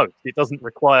thick at the most. It doesn't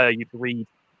require you to read,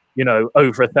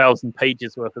 over 1,000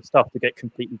 pages worth of stuff to get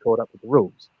completely caught up with the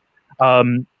rules.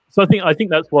 So I think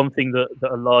that's one thing that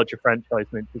a larger franchise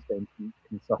miniatures game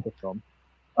can suffer from.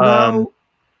 Now,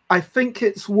 I think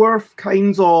it's worth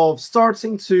kind of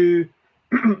starting to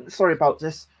sorry about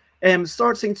this.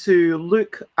 Starting to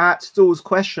look at those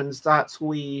questions that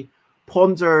we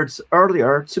pondered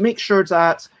earlier to make sure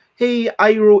that, hey,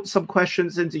 I wrote some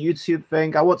questions in the YouTube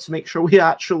thing. I want to make sure we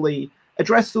actually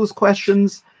address those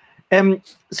questions.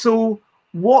 So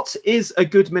what is a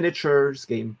good miniatures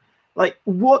game? Like,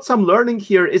 what I'm learning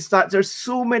here is that there's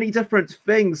so many different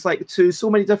things, like, to so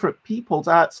many different people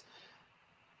that,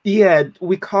 yeah,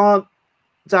 we can't,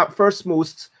 that first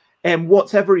most,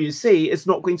 whatever you say is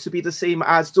not going to be the same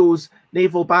as those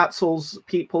naval battles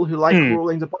people who like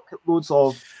rolling the bucket loads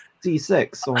of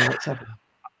D6 or whatever.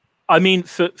 I mean,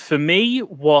 for me,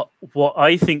 what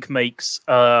I think makes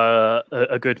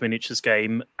a good miniatures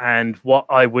game, and what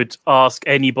I would ask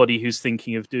anybody who's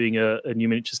thinking of doing a new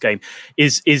miniatures game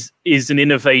is an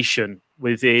innovation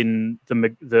within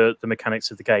the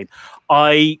mechanics of the game.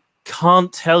 I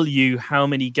can't tell you how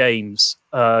many games,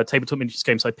 tabletop miniatures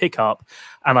games, I pick up,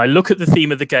 and I look at the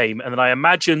theme of the game, and then I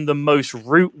imagine the most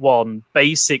route one,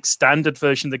 basic, standard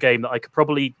version of the game that I could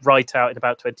probably write out in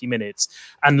about 20 minutes.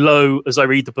 And lo, as I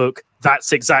read the book,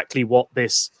 that's exactly what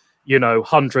this,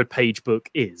 100-page book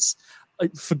is.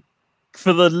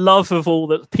 For the love of all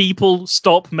that, people,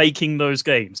 stop making those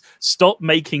games. Stop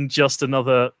making just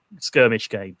another skirmish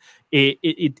game. It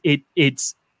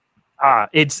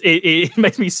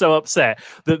makes me so upset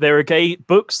that there are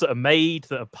books that are made,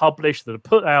 that are published, that are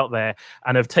put out there,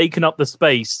 and have taken up the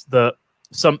space that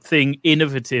something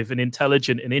innovative and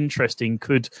intelligent and interesting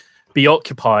could be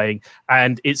occupying,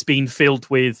 and it's been filled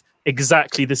with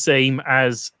exactly the same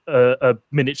as a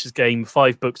miniatures game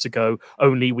 5 books ago,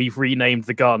 only we've renamed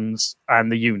the guns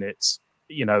and the units.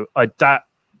 That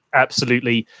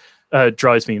absolutely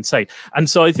drives me insane. And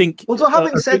so I think, although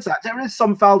having said that, there is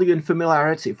some value in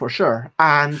familiarity for sure,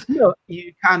 and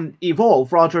you can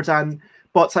evolve rather than,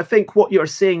 but I think what you're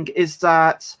saying is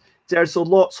that there's a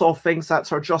lot of things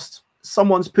that are just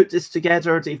someone's put this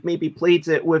together, they've maybe played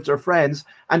it with their friends,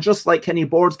 and just like any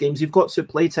board games, you've got to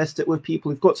play test it with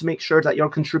people. You've got to make sure that you're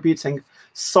contributing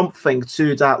something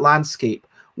to that landscape,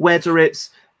 whether it's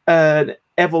an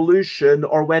evolution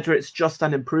or whether it's just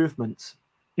an improvement.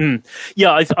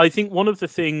 Yeah, I think one of the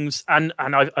things, and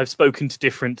I've spoken to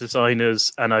different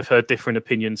designers and I've heard different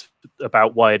opinions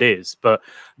about why it is, but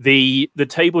the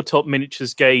tabletop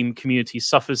miniatures game community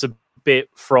suffers a bit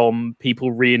from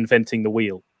people reinventing the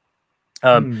wheel.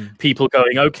 People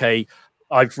going, okay,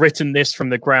 I've written this from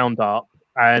the ground up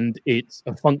and it's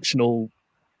a functional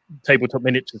tabletop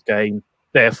miniatures game,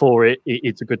 therefore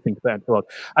it's a good thing to put out to us.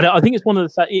 And I think it's one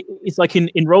of the, it's like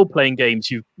in role-playing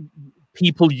games,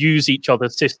 people use each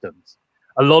other's systems.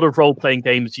 A lot of role-playing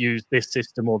games use this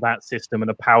system or that system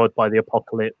and are powered by the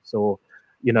apocalypse or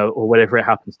whatever it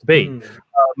happens to be.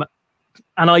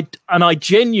 And I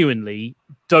genuinely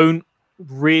don't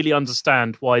really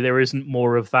understand why there isn't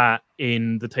more of that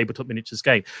in the tabletop miniatures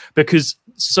game, because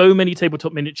so many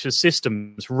tabletop miniatures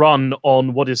systems run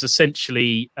on what is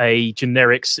essentially a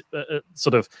generic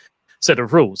sort of set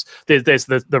of rules. There's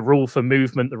the rule for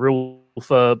movement, the rule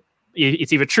for,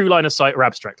 it's either true line of sight or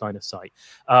abstract line of sight.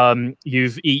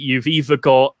 You've either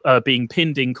got being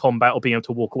pinned in combat or being able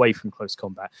to walk away from close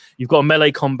combat. You've got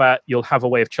melee combat, you'll have a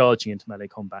way of charging into melee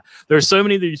combat. There are so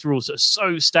many of these rules that are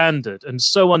so standard and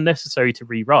so unnecessary to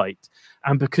rewrite.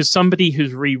 And because somebody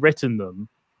who's rewritten them,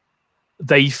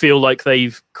 they feel like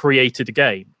they've created a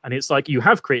game. And it's like, you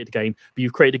have created a game, but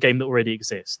you've created a game that already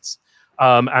exists.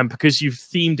 And because you've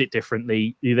themed it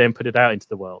differently, you then put it out into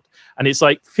the world. And it's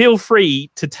like, feel free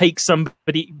to take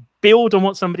somebody, build on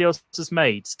what somebody else has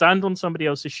made, stand on somebody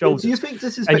else's shoulders. Do you think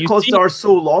this is because they are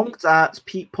so long that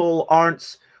people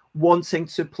aren't wanting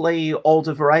to play all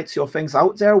the variety of things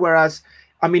out there? Whereas,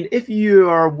 I mean, if you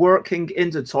are working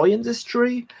in the toy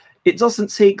industry, it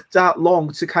doesn't take that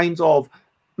long to kind of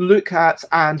look at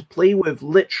and play with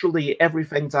literally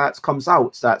everything that comes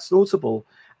out that's notable.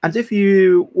 And if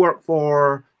you work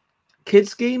for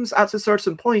kids games at a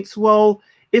certain point, well,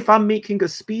 if I'm making a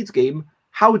speed game,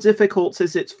 how difficult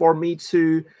is it for me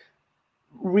to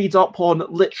read up on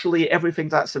literally everything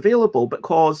that's available?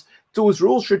 Because those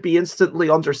rules should be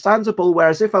instantly understandable.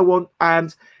 Whereas if I want,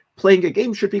 and playing a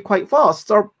game should be quite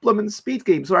fast, or blooming speed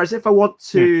games. Whereas if I want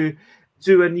to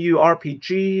do a new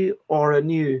RPG or a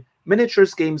new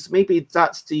miniatures games, maybe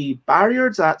that's the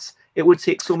barrier, that it would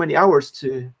take so many hours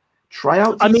to try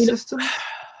out these systems.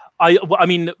 I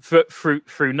mean,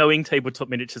 through knowing tabletop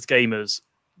miniatures gamers,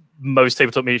 most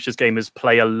tabletop miniatures gamers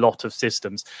play a lot of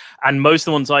systems, and most of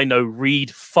the ones I know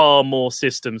read far more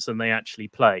systems than they actually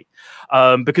play,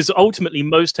 because ultimately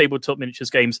most tabletop miniatures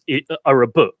games are a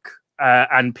book,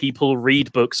 and people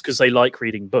read books because they like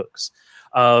reading books.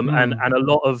 And a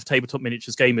lot of tabletop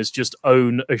miniatures gamers just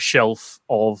own a shelf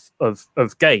of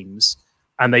games,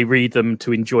 and they read them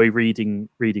to enjoy reading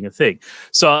a thing.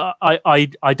 So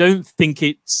I don't think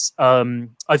it's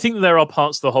I think that there are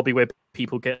parts of the hobby where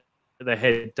people get their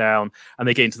head down and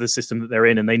they get into the system that they're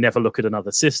in and they never look at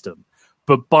another system.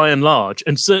 But by and large,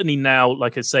 and certainly now,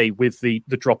 like I say, with the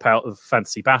dropout of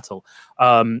Fantasy Battle,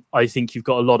 I think you've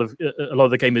got a lot of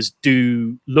the gamers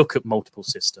do look at multiple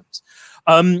systems.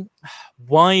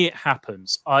 Why it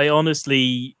happens, I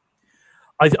honestly,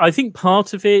 I think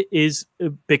part of it is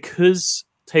because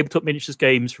tabletop miniatures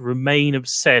games remain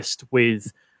obsessed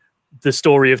with the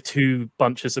story of two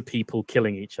bunches of people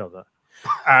killing each other.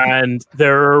 And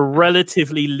there are a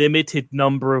relatively limited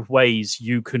number of ways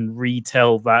you can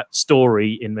retell that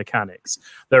story in mechanics.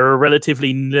 There are a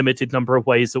relatively limited number of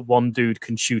ways that one dude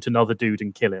can shoot another dude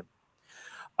and kill him.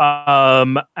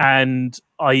 And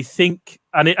I think,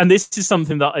 and this is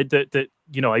something that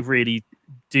I really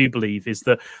do believe, is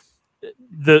that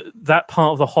that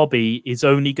part of the hobby is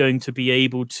only going to be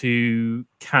able to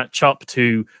catch up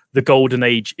to the golden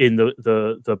age in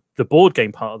the board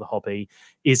game part of the hobby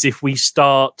is if we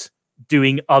start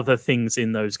doing other things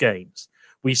in those games.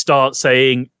 We start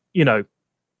saying,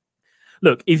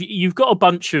 look, if you've got a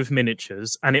bunch of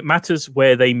miniatures and it matters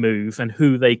where they move and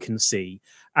who they can see,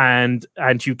 and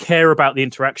you care about the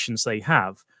interactions they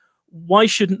have, why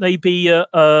shouldn't they be a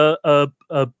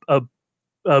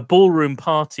ballroom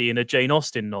party in a Jane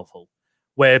Austen novel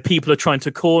where people are trying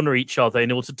to corner each other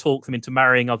in order to talk them into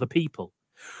marrying other people?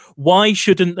 Why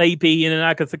shouldn't they be in an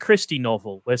Agatha Christie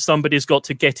novel where somebody's got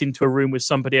to get into a room with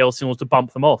somebody else in order to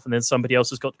bump them off, and then somebody else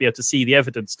has got to be able to see the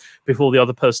evidence before the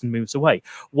other person moves away?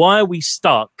 Why are we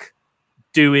stuck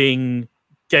doing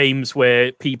games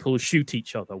where people shoot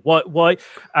each other? Why?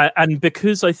 And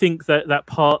because I think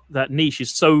that niche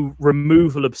is so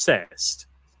removal obsessed.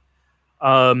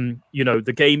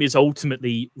 The game is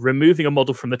ultimately removing a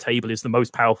model from the table is the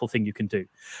most powerful thing you can do.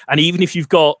 And even if you've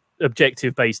got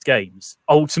objective-based games,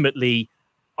 ultimately,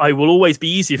 I will always be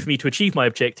easier for me to achieve my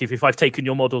objective if I've taken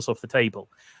your models off the table.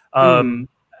 And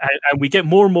we get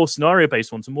more and more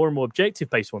scenario-based ones and more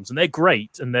objective-based ones, and they're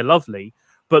great and they're lovely,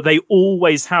 but they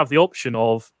always have the option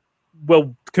of,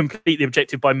 well, complete the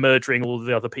objective by murdering all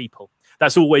the other people.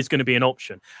 That's always going to be an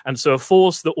option. And so a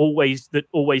force that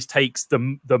always takes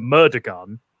the murder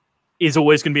gun is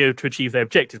always going to be able to achieve their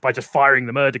objective by just firing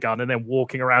the murder gun and then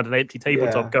walking around an empty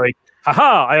tabletop going,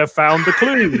 haha, I have found the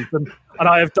clues and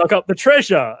I have dug up the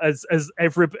treasure as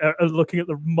every looking at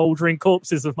the mouldering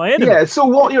corpses of my enemy. Yeah, so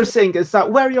what you're saying is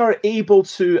that where you're able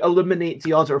to eliminate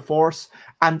the other force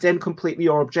and then complete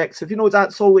your objective,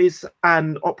 that's always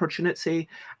an opportunity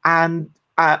and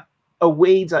a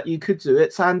way that you could do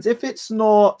it. And if it's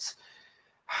not,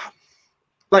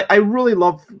 like, I really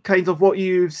love kind of what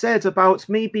you've said about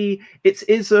maybe it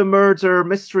is a murder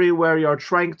mystery where you're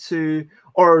trying to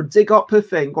or dig up a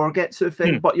thing or get to a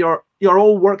thing, but you're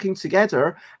all working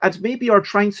together, and maybe you're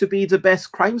trying to be the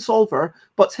best crime solver.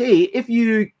 But hey, if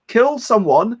you kill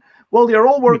someone, well, you're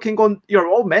all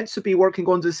meant to be working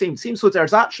on the same team. So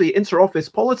there's actually inter-office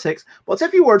politics. But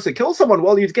if you were to kill someone,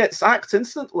 well, you'd get sacked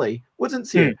instantly,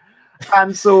 wouldn't you?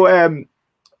 And so,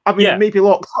 maybe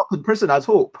locked up in prison, I'd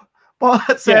hope.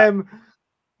 But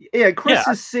Chris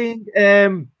is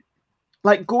saying,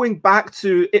 like, going back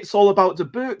to it's all about the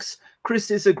books.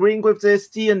 Chris is agreeing with this.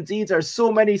 D&D, there's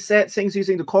so many settings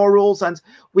using the core rules, and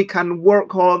we can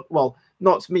work on, well,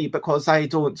 not me because I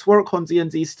don't work on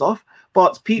D&D stuff,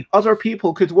 but other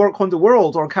people could work on the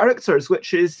world or characters,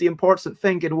 which is the important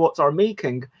thing in what they're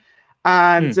making.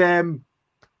 And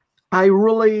I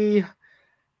really,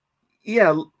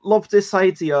 love this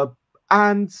idea.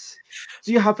 And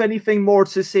do you have anything more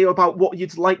to say about what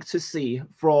you'd like to see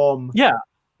from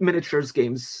miniatures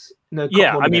games?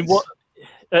 I mean,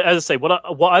 as I say, what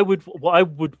I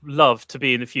would love to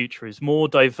be in the future is more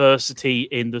diversity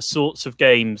in the sorts of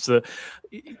games that,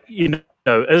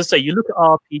 as I say, you look at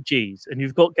RPGs and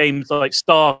you've got games like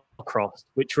Starcrossed,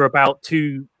 which are about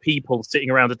two people sitting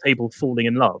around a table falling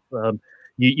in love.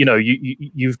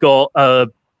 You've got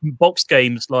box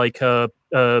games like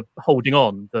Holding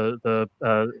On, the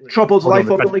Troubled Life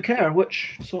of Billy Kerr,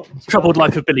 Troubled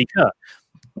Life of Billy Kerr.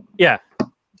 Yeah.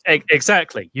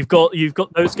 Exactly. You've got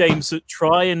those games that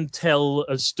try and tell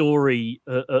a story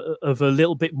of a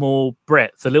little bit more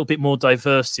breadth, a little bit more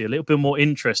diversity, a little bit more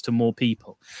interest to more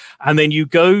people. And then you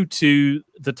go to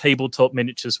the tabletop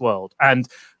miniatures world. And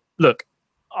look,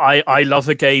 I love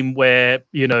a game where,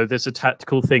 there's a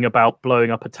tactical thing about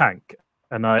blowing up a tank.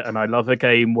 And I love a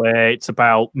game where it's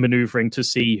about maneuvering to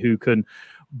see who can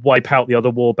wipe out the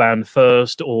other warband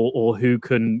first, or who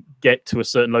can get to a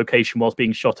certain location whilst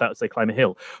being shot at as they climb a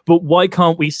hill. But why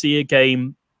can't we see a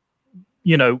game,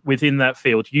 within that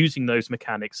field, using those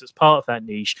mechanics as part of that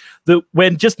niche, that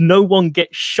when just no one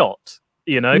gets shot,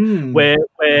 where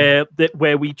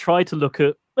we try to look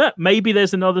at, maybe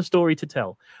there's another story to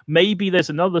tell. Maybe there's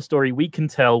another story we can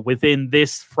tell within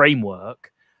this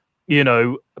framework,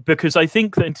 because I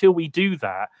think that until we do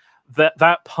that,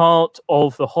 that part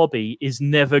of the hobby is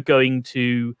never going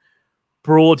to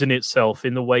broaden itself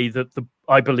in the way that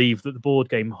I believe that the board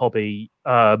game hobby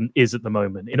is at the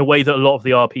moment, in a way that a lot of the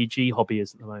RPG hobby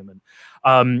is at the moment.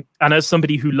 And as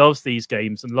somebody who loves these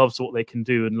games and loves what they can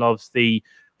do and loves the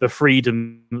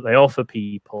freedom that they offer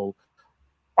people,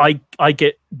 I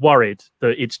get worried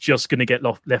that it's just going to get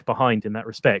left behind in that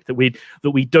respect, that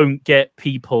we don't get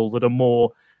people that are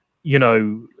more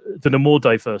that are more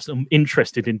diverse and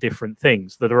interested in different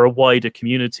things, that are a wider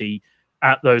community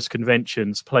at those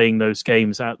conventions, playing those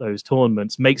games at those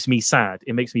tournaments, makes me sad.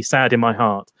 It makes me sad in my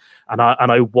heart, and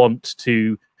I want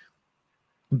to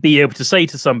be able to say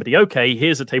to somebody, okay,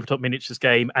 here's a tabletop miniatures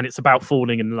game, and it's about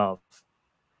falling in love.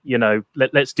 You know,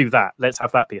 let's do that. Let's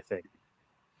have that be a thing.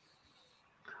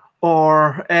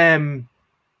 Or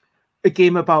a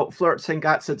game about flirting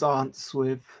at a dance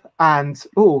with, and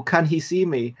oh, can he see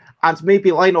me? And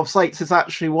maybe line of sight is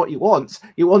actually what you want.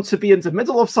 You want to be in the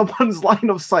middle of someone's line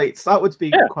of sight. That would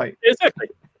be quite exactly.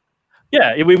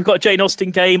 Yeah, we've got a Jane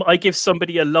Austen game. I give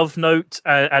somebody a love note,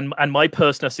 and my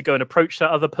person has to go and approach that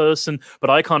other person, but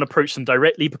I can't approach them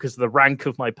directly because of the rank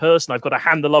of my person. I've got to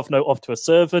hand the love note off to a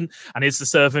servant, and is the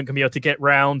servant going to be able to get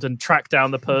round and track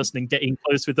down the person and get in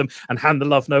close with them and hand the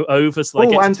love note over? So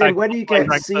and then when you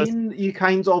get seen, you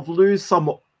kind of lose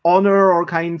some honor, or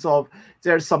kind of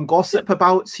there's some gossip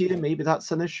about you. Maybe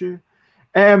that's an issue.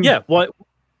 Yeah,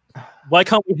 why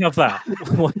can't we have that?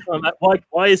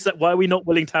 Why is that? Why are we not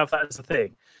willing to have that as a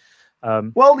thing?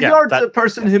 Well, you're the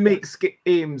person who makes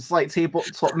games like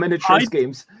tabletop miniatures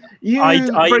games. You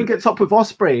bring it up with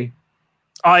Osprey.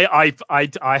 I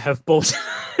have bought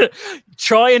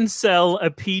try and sell a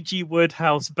PG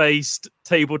Woodhouse based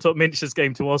tabletop miniatures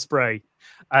game to Osprey,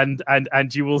 and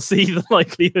you will see the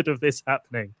likelihood of this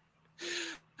happening.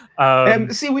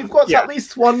 See, we've got at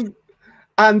least one.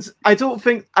 And I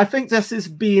think this has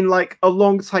been like a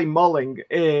long time mulling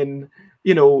in,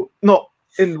 one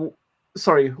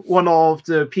of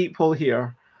the people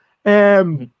here.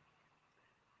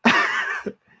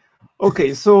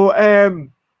 Okay, so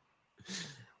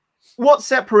what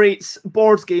separates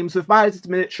board games with managed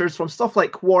miniatures from stuff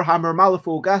like Warhammer,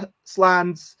 Malifaux,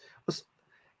 Gaslands?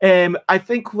 I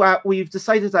think that we've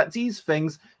decided that these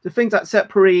things, the thing that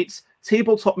separates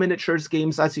tabletop miniatures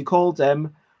games, as you call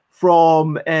them,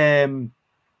 from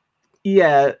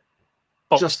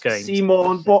box games.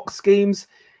 Simon box games,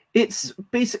 it's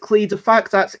basically the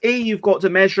fact that A, you've got the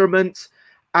measurement,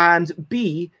 and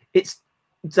B, it's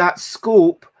that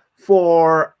scope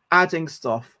for adding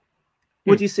stuff.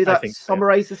 Would you say that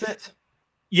summarizes it?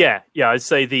 Yeah, I'd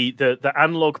say the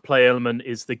analog play element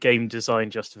is the game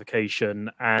design justification,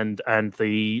 and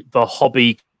the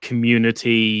hobby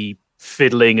community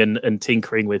fiddling and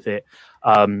tinkering with it.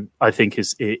 I think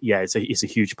is a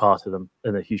huge part of them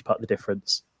and a huge part of the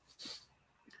difference.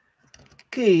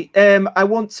 Okay, I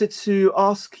wanted to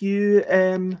ask you,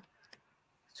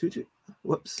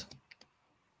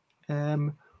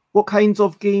 what kinds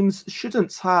of games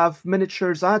shouldn't have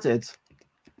miniatures added?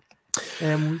 We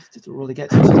didn't really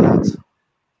get into that.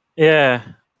 Yeah,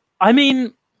 I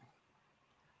mean,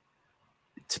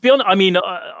 to be honest,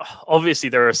 obviously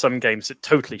there are some games that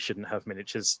totally shouldn't have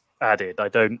miniatures added. I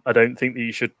don't think that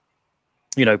you should,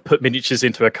 put miniatures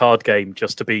into a card game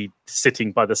just to be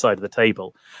sitting by the side of the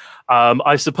table.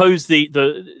 I suppose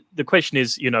the question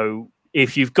is,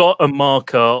 if you've got a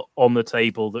marker on the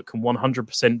table that can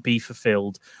 100% be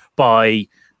fulfilled by,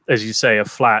 as you say, a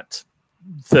flat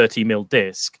 30mm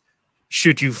disc,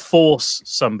 should you force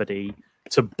somebody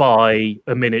to buy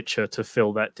a miniature to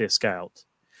fill that disc out?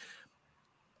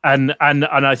 And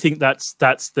I think that's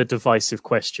the divisive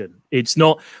question. It's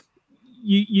not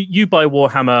you buy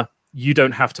Warhammer, you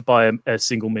don't have to buy a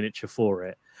single miniature for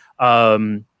it.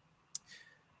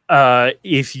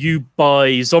 If you buy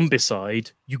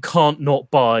Zombicide, you can't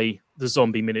not buy the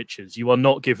zombie miniatures. You are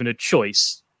not given a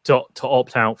choice to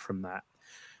opt out from that.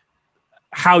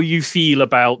 How you feel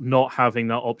about not having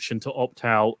that option to opt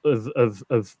out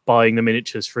of buying the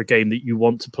miniatures for a game that you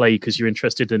want to play because you're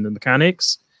interested in the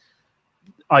mechanics,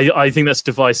 I think that's a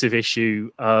divisive issue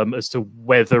as to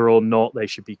whether or not they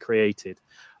should be created.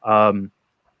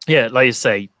 Yeah, like you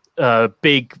say,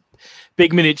 big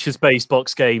miniatures-based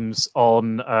box games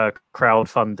on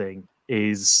crowdfunding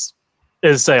is,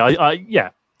 as I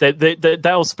say,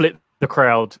 that'll split the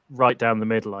crowd right down the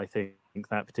middle. I think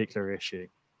that particular issue.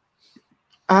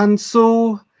 And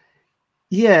so,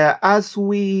 yeah, as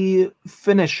we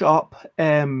finish up,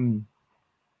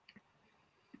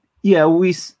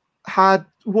 we had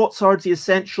what are the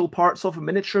essential parts of a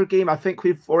miniature game. I think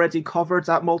we've already covered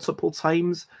that multiple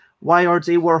times. Why are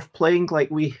they worth playing? Like,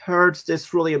 we heard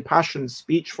this really impassioned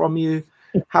speech from you.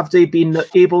 Have they been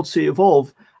able to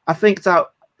evolve? I think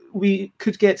that we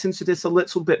could get into this a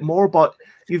little bit more, but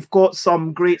you've got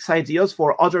some great ideas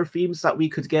for other themes that we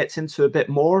could get into a bit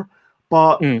more.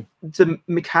 But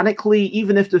mechanically,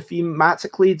 even if the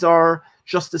thematically they're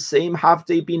just the same, have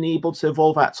they been able to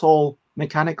evolve at all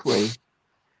mechanically?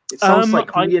 It sounds like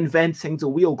reinventing the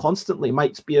wheel constantly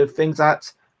might be a thing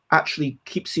that actually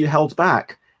keeps you held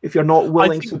back if you're not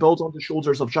willing to build on the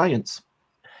shoulders of giants.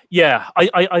 Yeah,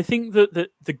 I think that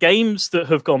the games that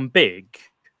have gone big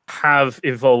have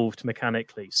evolved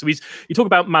mechanically. So you talk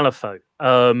about Malifaux.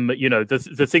 You know,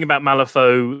 the thing about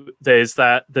Malifaux, there's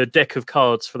that the deck of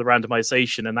cards for the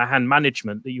randomization and the hand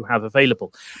management that you have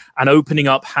available, and opening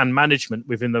up hand management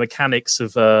within the mechanics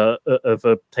of a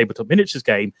tabletop miniatures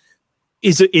game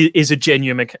is a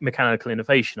genuine mechanical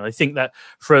innovation. I think that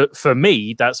for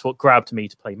me, that's what grabbed me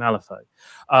to play Malifaux.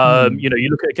 You know, you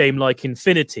look at a game like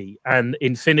Infinity, and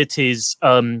Infinity's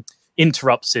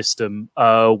interrupt system,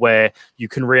 where you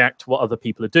can react to what other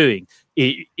people are doing,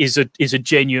 it is a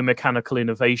genuine mechanical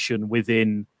innovation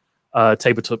within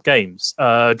tabletop games.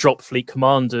 Drop Fleet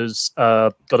Commanders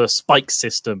got a spike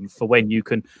system for when you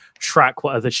can track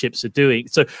what other ships are doing.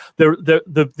 So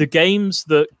the games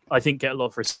that I think get a lot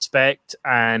of respect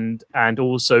and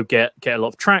also get a lot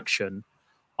of traction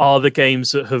are the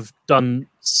games that have done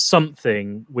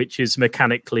something which is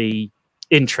mechanically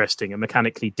interesting and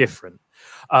mechanically different.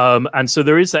 And so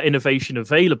there is that innovation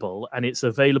available, and it's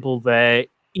available there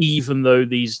even though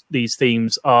these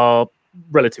themes are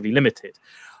relatively limited.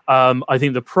 I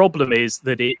think the problem is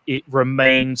that it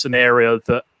remains an area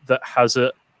that has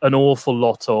an awful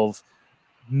lot of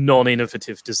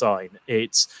non-innovative design.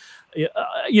 It's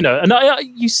you know, and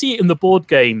you see it in the board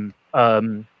game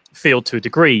field to a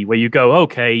degree, where you go,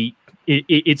 okay,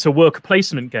 it's a worker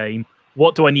placement game.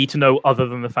 What do I need to know other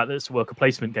than the fact that it's a worker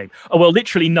placement game? Oh, well,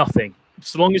 literally nothing.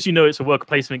 So long as you know it's a worker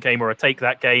placement game or a take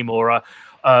that game or a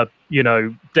you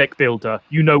know, deck builder,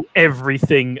 you know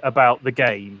everything about the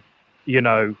game, you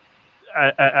know,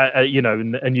 you know,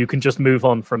 and you can just move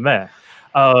on from there.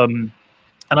 And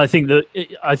I think that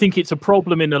it's a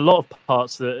problem in a lot of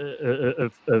parts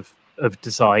of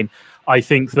design. I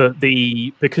think that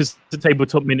because the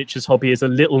tabletop miniatures hobby is a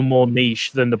little more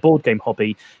niche than the board game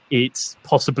hobby, it's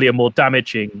possibly a more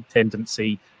damaging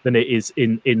tendency than it is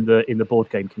in the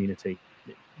board game community.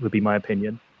 Would be my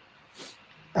opinion.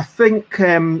 I think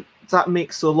that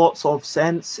makes a lot of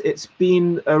sense. It's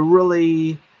been a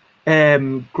really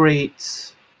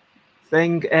great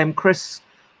thing. Chris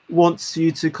wants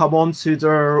you to come on to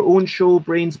their own show,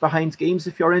 Brains Behind Games,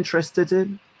 if you're interested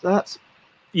in that.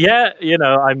 Yeah, you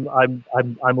know, I'm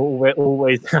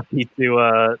always happy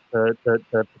to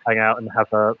hang out and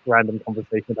have a random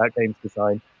conversation about games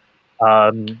design.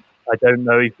 I don't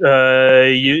know if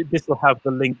this will have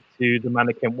the link to the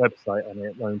Mannequin website on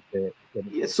it, won't it?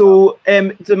 Yeah, so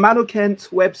the Mannequin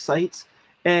website,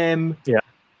 yeah.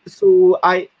 So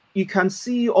you can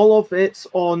see all of it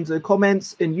on the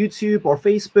comments in YouTube or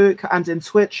Facebook, and in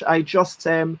Twitch. I just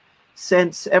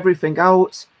sent everything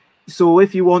out. So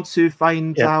if you want to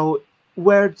find out,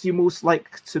 where do you most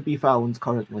like to be found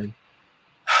currently?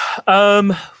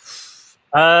 Well,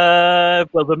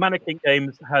 the Mannequin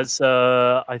Games has,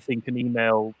 I think, an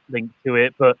email link to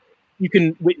it, but you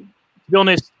can, to be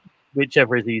honest,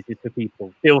 whichever is easiest for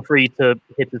people. Feel free to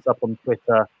hit us up on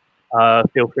Twitter.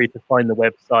 Feel free to find the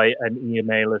website and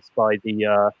email us by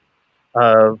the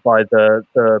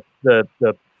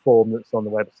form that's on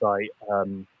the website.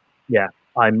 Yeah,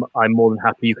 I'm more than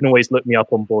happy. You can always look me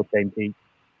up on Board Game Geek.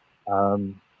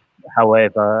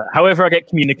 However I get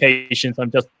communications,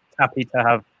 I'm just happy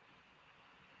to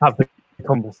have the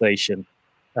conversation.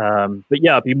 But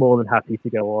yeah, I'd be more than happy to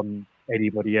go on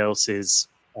anybody else's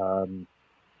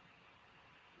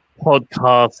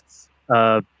podcasts,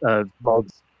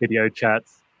 blogs, video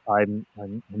chats. I'm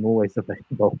always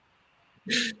available.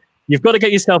 You've got to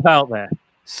get yourself out there.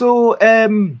 So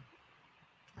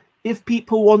if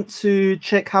people want to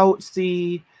check out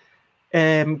the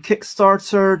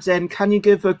Kickstarter, then can you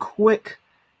give a quick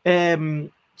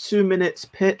 2-minute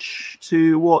pitch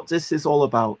to what this is all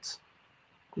about?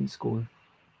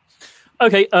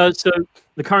 Okay, so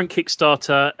the current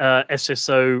Kickstarter,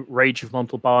 SSO Rage of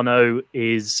Montalbano,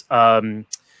 is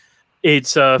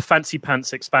it's a fancy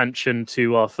pants expansion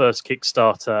to our first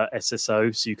Kickstarter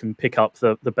SSO, so you can pick up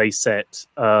the base set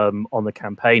on the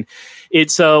campaign.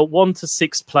 It's a 1 to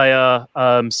 6 player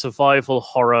survival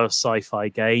horror sci-fi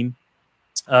game,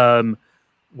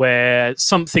 where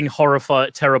something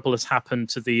terrible has happened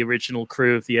to the original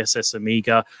crew of the SS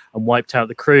Amiga and wiped out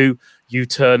the crew. You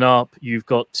turn up, you've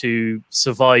got to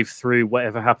survive through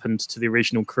whatever happened to the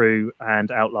original crew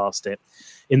and outlast it.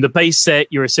 In the base set,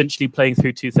 you're essentially playing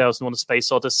through 2001: A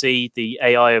Space Odyssey. The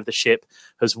AI of the ship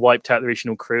has wiped out the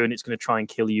original crew, and it's going to try and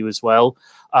kill you as well.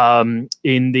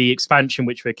 In the expansion,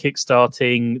 which we're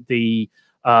kickstarting, the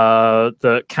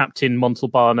Captain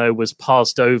Montalbano was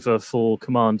passed over for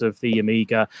command of the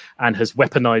Amiga and has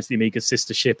weaponized the Amiga's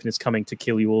sister ship and is coming to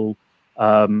kill you all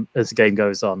as the game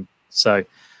goes on. So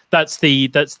that's the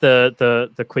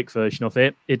quick version of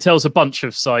it. It tells a bunch of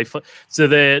sci-fi. So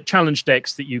they're challenge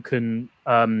decks that you can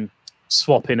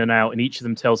swap in and out, and each of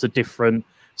them tells a different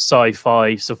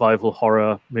sci-fi survival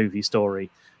horror movie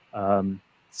story.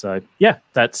 So yeah,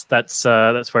 that's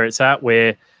where it's at.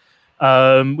 We've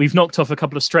knocked off a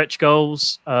couple of stretch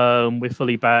goals. We're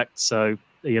fully backed, so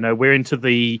we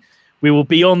will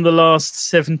be on the last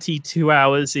 72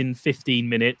 hours in 15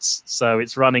 minutes. So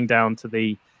it's running down to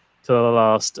the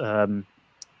last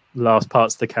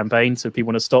parts of the campaign. So if you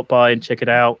want to stop by and check it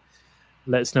out,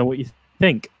 let us know what you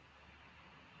think.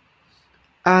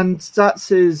 And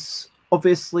that is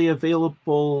obviously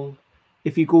available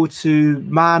if you go to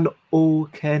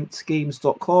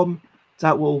manokentgames.com.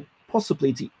 That will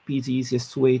possibly be the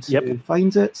easiest way to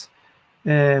find it.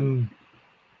 And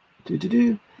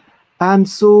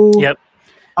so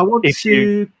I want if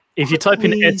you type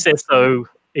in SSO,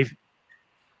 if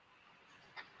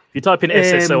you type in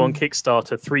SSO on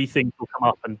Kickstarter, 3 things will come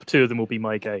up, and 2 of them will be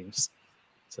my games.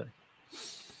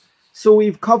 So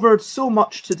we've covered so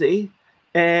much today.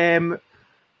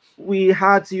 We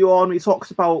had you on. We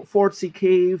talked about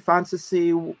 40k,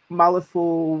 fantasy,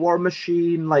 Malifaux, War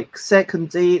Machine, like Second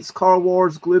Dates, Car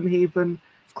Wars, Gloomhaven,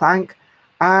 Clank,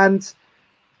 and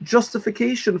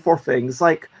justification for things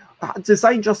like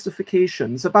design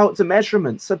justifications, about the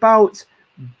measurements, about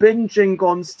binging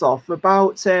on stuff,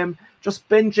 about just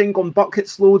binging on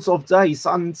buckets loads of dice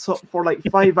for like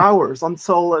 5 hours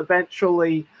until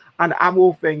eventually an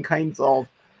ammo thing kind of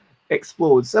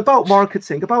explodes, about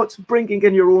marketing, about bringing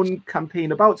in your own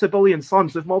campaign, about A Billion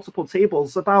Suns with multiple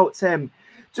tables, about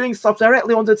doing stuff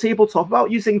directly on the tabletop,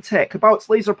 about using tech, about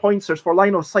laser pointers for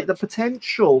line of sight, the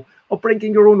potential of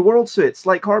bringing your own world to it,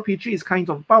 like RPGs, kind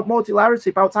of, about modularity,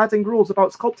 about adding rules,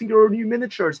 about sculpting your own new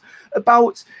miniatures,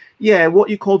 about, what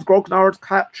you called grognard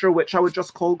capture, which I would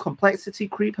just call complexity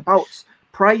creep, about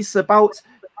price, about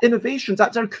innovation,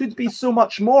 that there could be so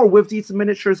much more with these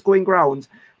miniatures going round,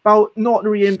 about not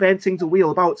reinventing the wheel,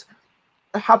 about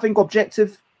having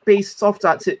objective-based stuff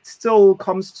that it still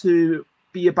comes to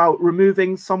be about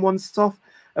removing someone's stuff,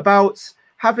 about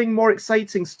having more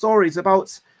exciting stories,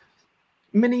 about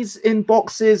minis in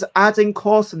boxes, adding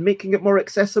costs and making it more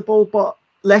accessible, but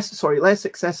less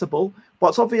accessible.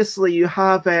 But obviously you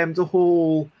have the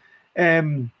whole,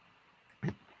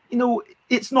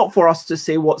 it's not for us to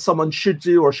say what someone should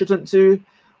do or shouldn't do,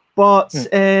 but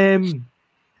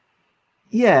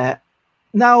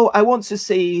now I want to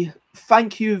say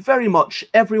thank you very much,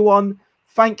 everyone.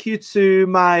 Thank you to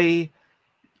my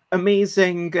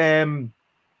amazing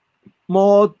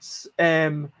mods.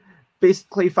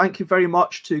 Basically, thank you very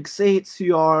much to Xate,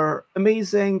 who are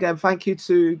amazing. And thank you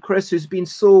to Chris, who's been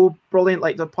so brilliant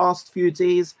like the past few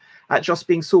days at just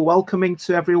being so welcoming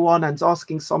to everyone and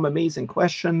asking some amazing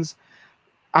questions.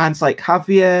 And like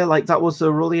Javier, like that was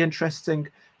a really interesting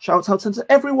shout out. And to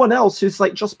everyone else who's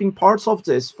like just been part of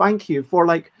this, thank you for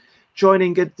like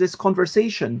joining this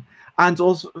conversation. And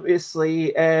also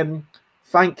obviously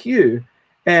thank you,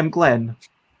 Glenn.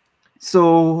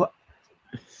 So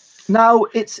now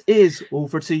it is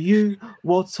over to you.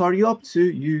 What are you up to?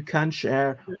 You can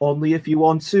share only if you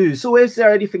want to. So is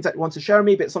there anything that you want to share?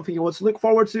 Maybe it's something you want to look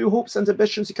forward to, hopes and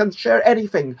ambitions. You can share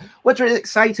anything, whether it's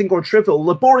exciting or trivial,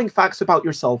 the boring facts about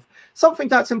yourself, something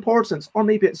that's important, or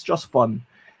maybe it's just fun.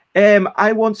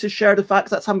 I want to share the fact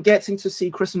that I'm getting to see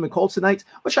Chris and McCall tonight,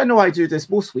 which I know I do this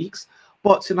most weeks.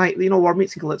 But tonight, we're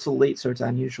meeting a little later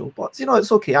than usual. But,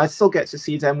 it's okay. I still get to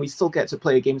see them. We still get to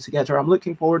play a game together. I'm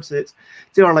looking forward to it.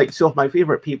 They are, like, 2 of my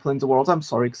favorite people in the world. I'm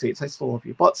sorry, Xate. I still love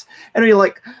you. But anyway,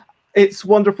 like, it's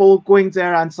wonderful going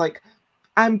there. And, like,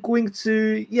 I'm going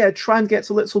to, try and get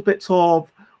a little bit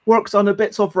of work done, a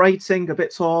bit of writing, a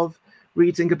bit of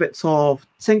reading, a bit of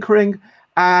tinkering.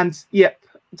 And, yep,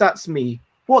 that's me.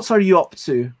 What are you up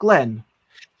to, Glenn?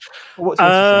 What's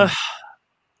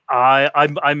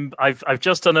I've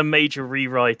just done a major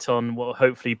rewrite on what will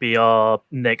hopefully be our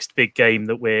next big game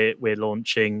that we're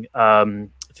launching. A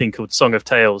thing called Song of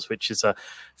Tales, which is a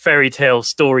fairy tale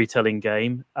storytelling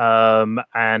game.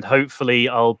 And hopefully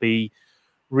I'll be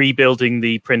rebuilding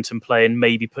the print and play and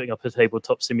maybe putting up a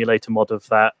tabletop simulator mod of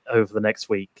that over the next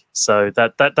week. So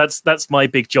that's my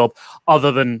big job,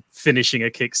 other than finishing a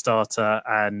Kickstarter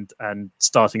and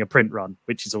starting a print run,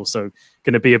 which is also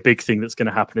going to be a big thing that's going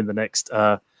to happen in the next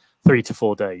 3 to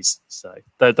 4 days. So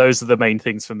those are the main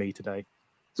things for me today.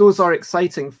 Those are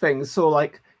exciting things. So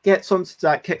like get onto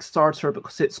that Kickstarter,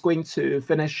 because it's going to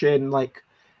finish in like,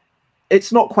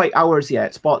 it's not quite hours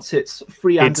yet, but it's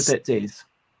 3 and a bit days.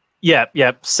 Yeah.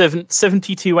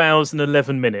 72 hours and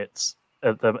 11 minutes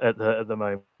at the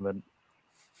moment.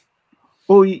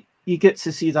 Well, you get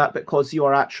to see that because you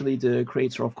are actually the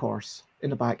creator, of course, in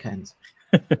the back end.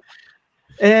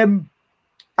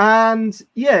 And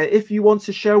yeah, if you want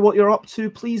to share what you're up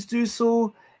to, please do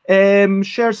so.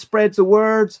 Share, spread the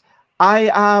word.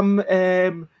 I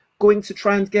am going to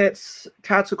try and get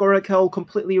Categorical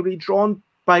completely redrawn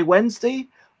by Wednesday.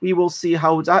 We will see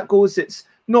how that goes. It's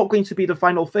not going to be the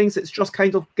final things. It's just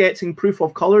kind of getting proof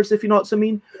of colors, if you know what I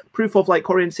mean. Proof of like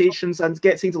orientations and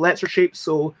getting the letter shapes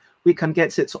so we can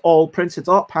get it all printed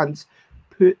up and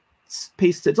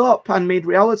pasted up and made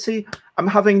reality. I'm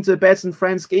having the Beds and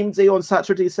Friends game day on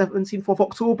Saturday, 17th of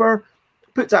October.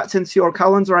 Put that into your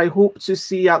calendar. I hope to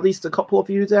see at least a couple of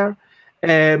you there.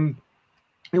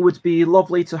 It would be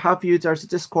lovely to have you. There's a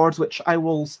Discord, which I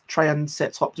will try and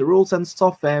set up the rules and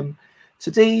stuff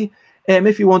today.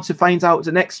 If you want to find out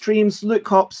the next streams,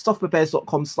 look up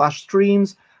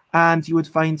stuffwithbez.com/streams, and you would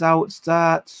find out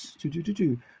that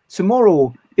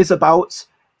tomorrow is about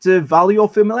the value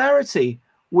of familiarity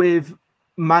with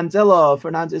Mandela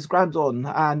Fernandez Grandon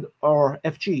and or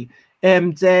FG.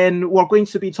 Then we're going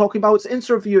to be talking about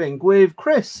interviewing with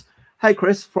Chris. Hi,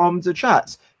 Chris, from the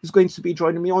chat, who's going to be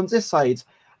joining me on this side.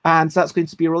 And that's going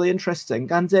to be really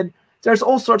interesting. And then there's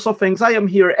all sorts of things. I am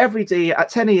here every day at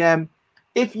 10 a.m.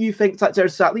 If you think that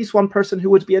there's at least one person who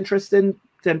would be interested,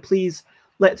 then please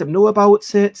let them know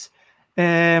about it.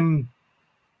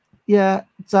 Yeah,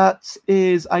 that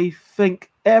is, I think,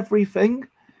 everything.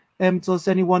 Does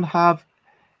anyone have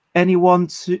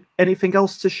anything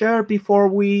else to share before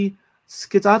we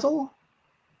skedaddle?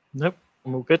 Nope,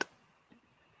 I'm all good.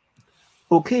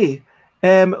 Okay,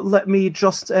 let me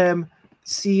just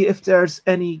see if there's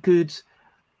any good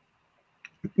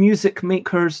music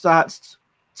makers that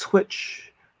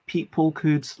Twitch people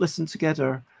could listen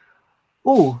together.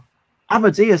 Oh,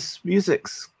 Amadeus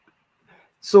Music's.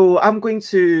 So I'm going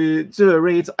to do a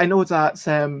raid. I know that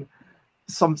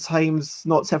sometimes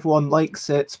not everyone likes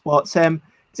it, but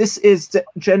this is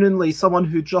genuinely someone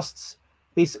who just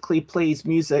basically plays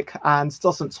music and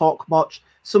doesn't talk much.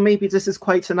 So maybe this is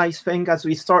quite a nice thing as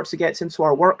we start to get into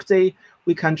our workday.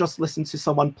 We can just listen to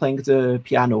someone playing the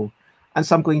piano. And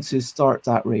so I'm going to start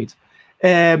that raid.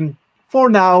 For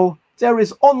now, there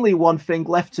is only one thing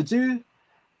left to do.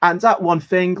 And that one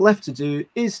thing left to do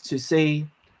is to say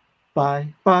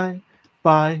bye, bye,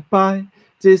 bye, bye.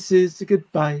 This is the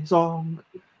goodbye song.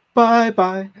 Bye,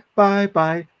 bye, bye,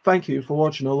 bye. Thank you for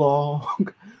watching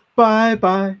along. Bye,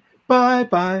 bye, bye,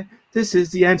 bye. This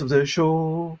is the end of the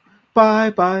show. Bye,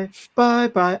 bye, bye,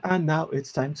 bye. And now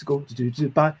it's time to go to do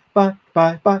bye, bye,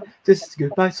 bye, bye. This is the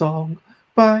goodbye song.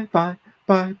 Bye, bye,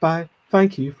 bye, bye.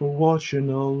 Thank you for watching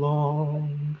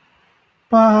along.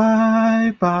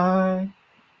 Bye, bye,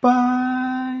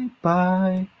 bye,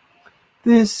 bye.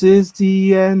 This is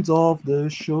the end of the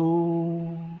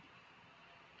show.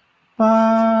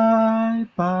 Bye,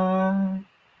 bye,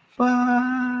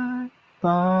 bye,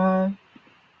 bye.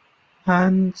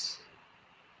 And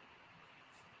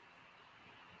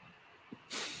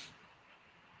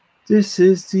this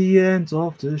is the end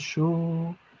of the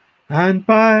show. And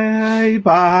bye,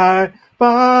 bye,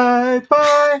 bye,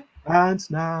 bye. And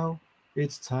now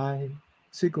it's time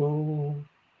to go.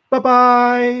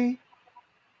 Bye-bye.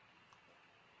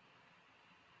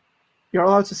 You're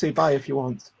allowed to say bye if you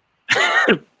want.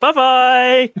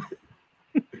 Bye-bye.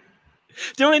 Do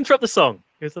you want to interrupt the song?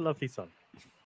 Here's a lovely song.